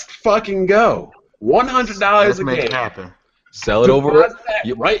 Let's fucking go. $100 a game. Make it happen. Sell it over.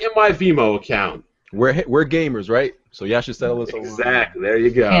 Right in my Vimo account. We're gamers, right? So y'all should settle this over. Exactly. There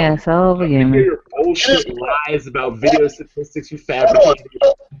you go. Yeah, sell over gamers. Your bullshit lies about video statistics you fabricated.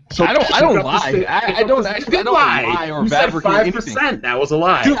 So I don't lie. I don't lie or fabricate anything. 5%. That was a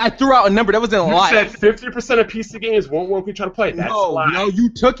lie. Dude, I threw out a number. That wasn't a lie. You said 50% of PC games won't work when you try to play. That's a lie. No, you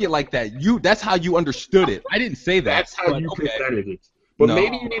took it like that. That's how you understood it. I didn't say that. That's how you presented it. But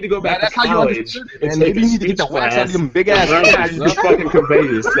maybe you need to go back to college. How you and maybe you need to get the wax out of them big ass. Learn how you fucking convey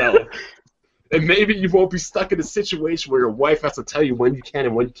yourself. And maybe you won't be stuck in a situation where your wife has to tell you when you can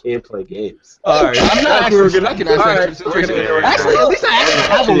and when you can't play games. All right, I'm not actually stuck in that situation. Actually, at least I actually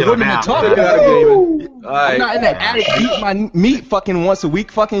have a woman to talk about. I'm not in that attic eat my meat fucking once a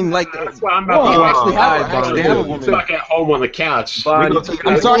week. Fucking like. That's why I'm about to actually have a woman stuck at home on the couch. I'm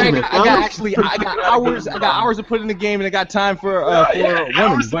sorry, I got hours to put in the game, and I got time for a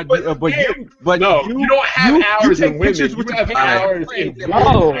woman. But no, you don't have hours in women. You have hours in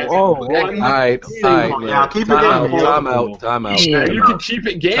Alright. Keep it gaming. Time out. You can keep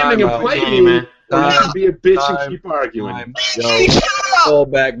it gaming and playing, or you can be a bitch and keep arguing. Yo, fall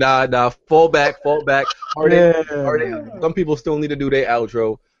back, fall back. Some people still need to do their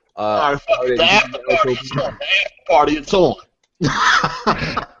outro. Party it's on.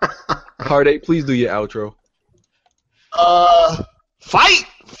 Heartache, please do your outro. Fight!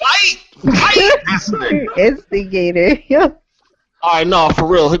 Instigator. Yep. All right, no, for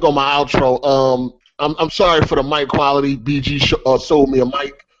real. Here go my outro. I'm sorry for the mic quality. BG sold me a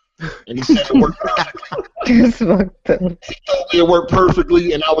mic, and he said it worked perfectly. He told me it worked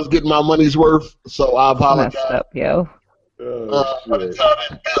perfectly, and I was getting my money's worth. So I apologize. Messed up, yo.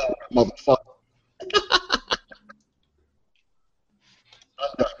 Motherfucker.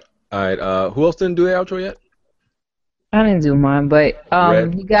 All right. Who else didn't do their outro yet? I didn't do mine, but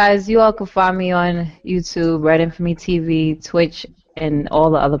you all can find me on YouTube, Red Infamy TV, Twitch, and all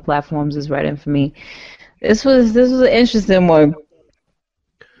the other platforms is Red Infamy. This was an interesting one.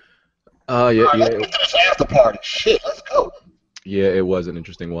 Yeah. After party. Shit, let's go. Yeah, it was an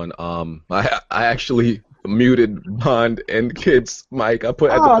interesting one. I actually muted Bond and Kid's mic. I had to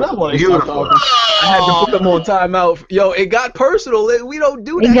put them on timeout. Yo, it got personal. We don't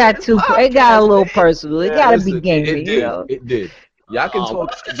do that. It got a little personal. It gotta be gaming. It did. Y'all can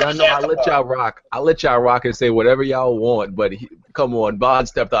talk. Y'all know I let y'all rock. I let y'all rock and say whatever y'all want. But come on, Bond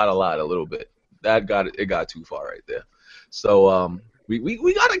stepped out of line a little bit. It got too far right there. So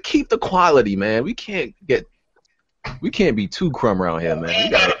we gotta keep the quality, man. We can't be too crumb around here, man. We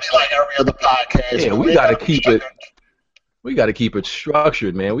gotta be like every other podcast. Yeah, we gotta keep it. We got to keep it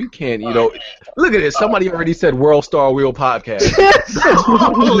structured, man. We can't, look at this. Somebody already said World Star Wheel Podcast.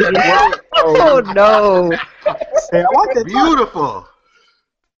 Oh, no. Hey, I like that. Beautiful.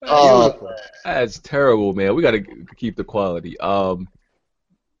 That's terrible, man. We got to keep the quality. So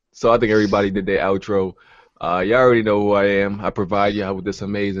I think everybody did their outro. Y'all already know who I am. I provide y'all with this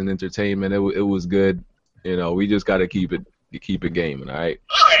amazing entertainment. It was good. We just got to keep it gaming, all right?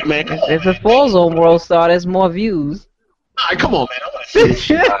 Man. If it falls on World Star, there's more views. All right, come on, man. I want to see this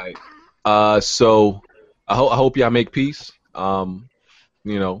shit. All right. So I hope y'all make peace. Hope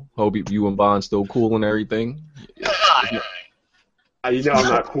you and Bond still cool and everything. I'm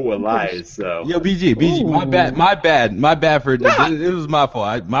not cool with lies, so. Yo, BG, my bad for it was my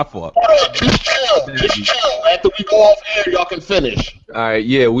fault. My fault. Just chill. After we go off air, y'all can finish. All right,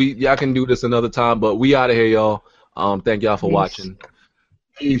 yeah, y'all can do this another time, but we out of here, y'all. Thank y'all for watching.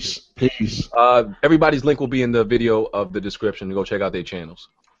 Peace. Everybody's link will be in the video of the description. Go check out their channels.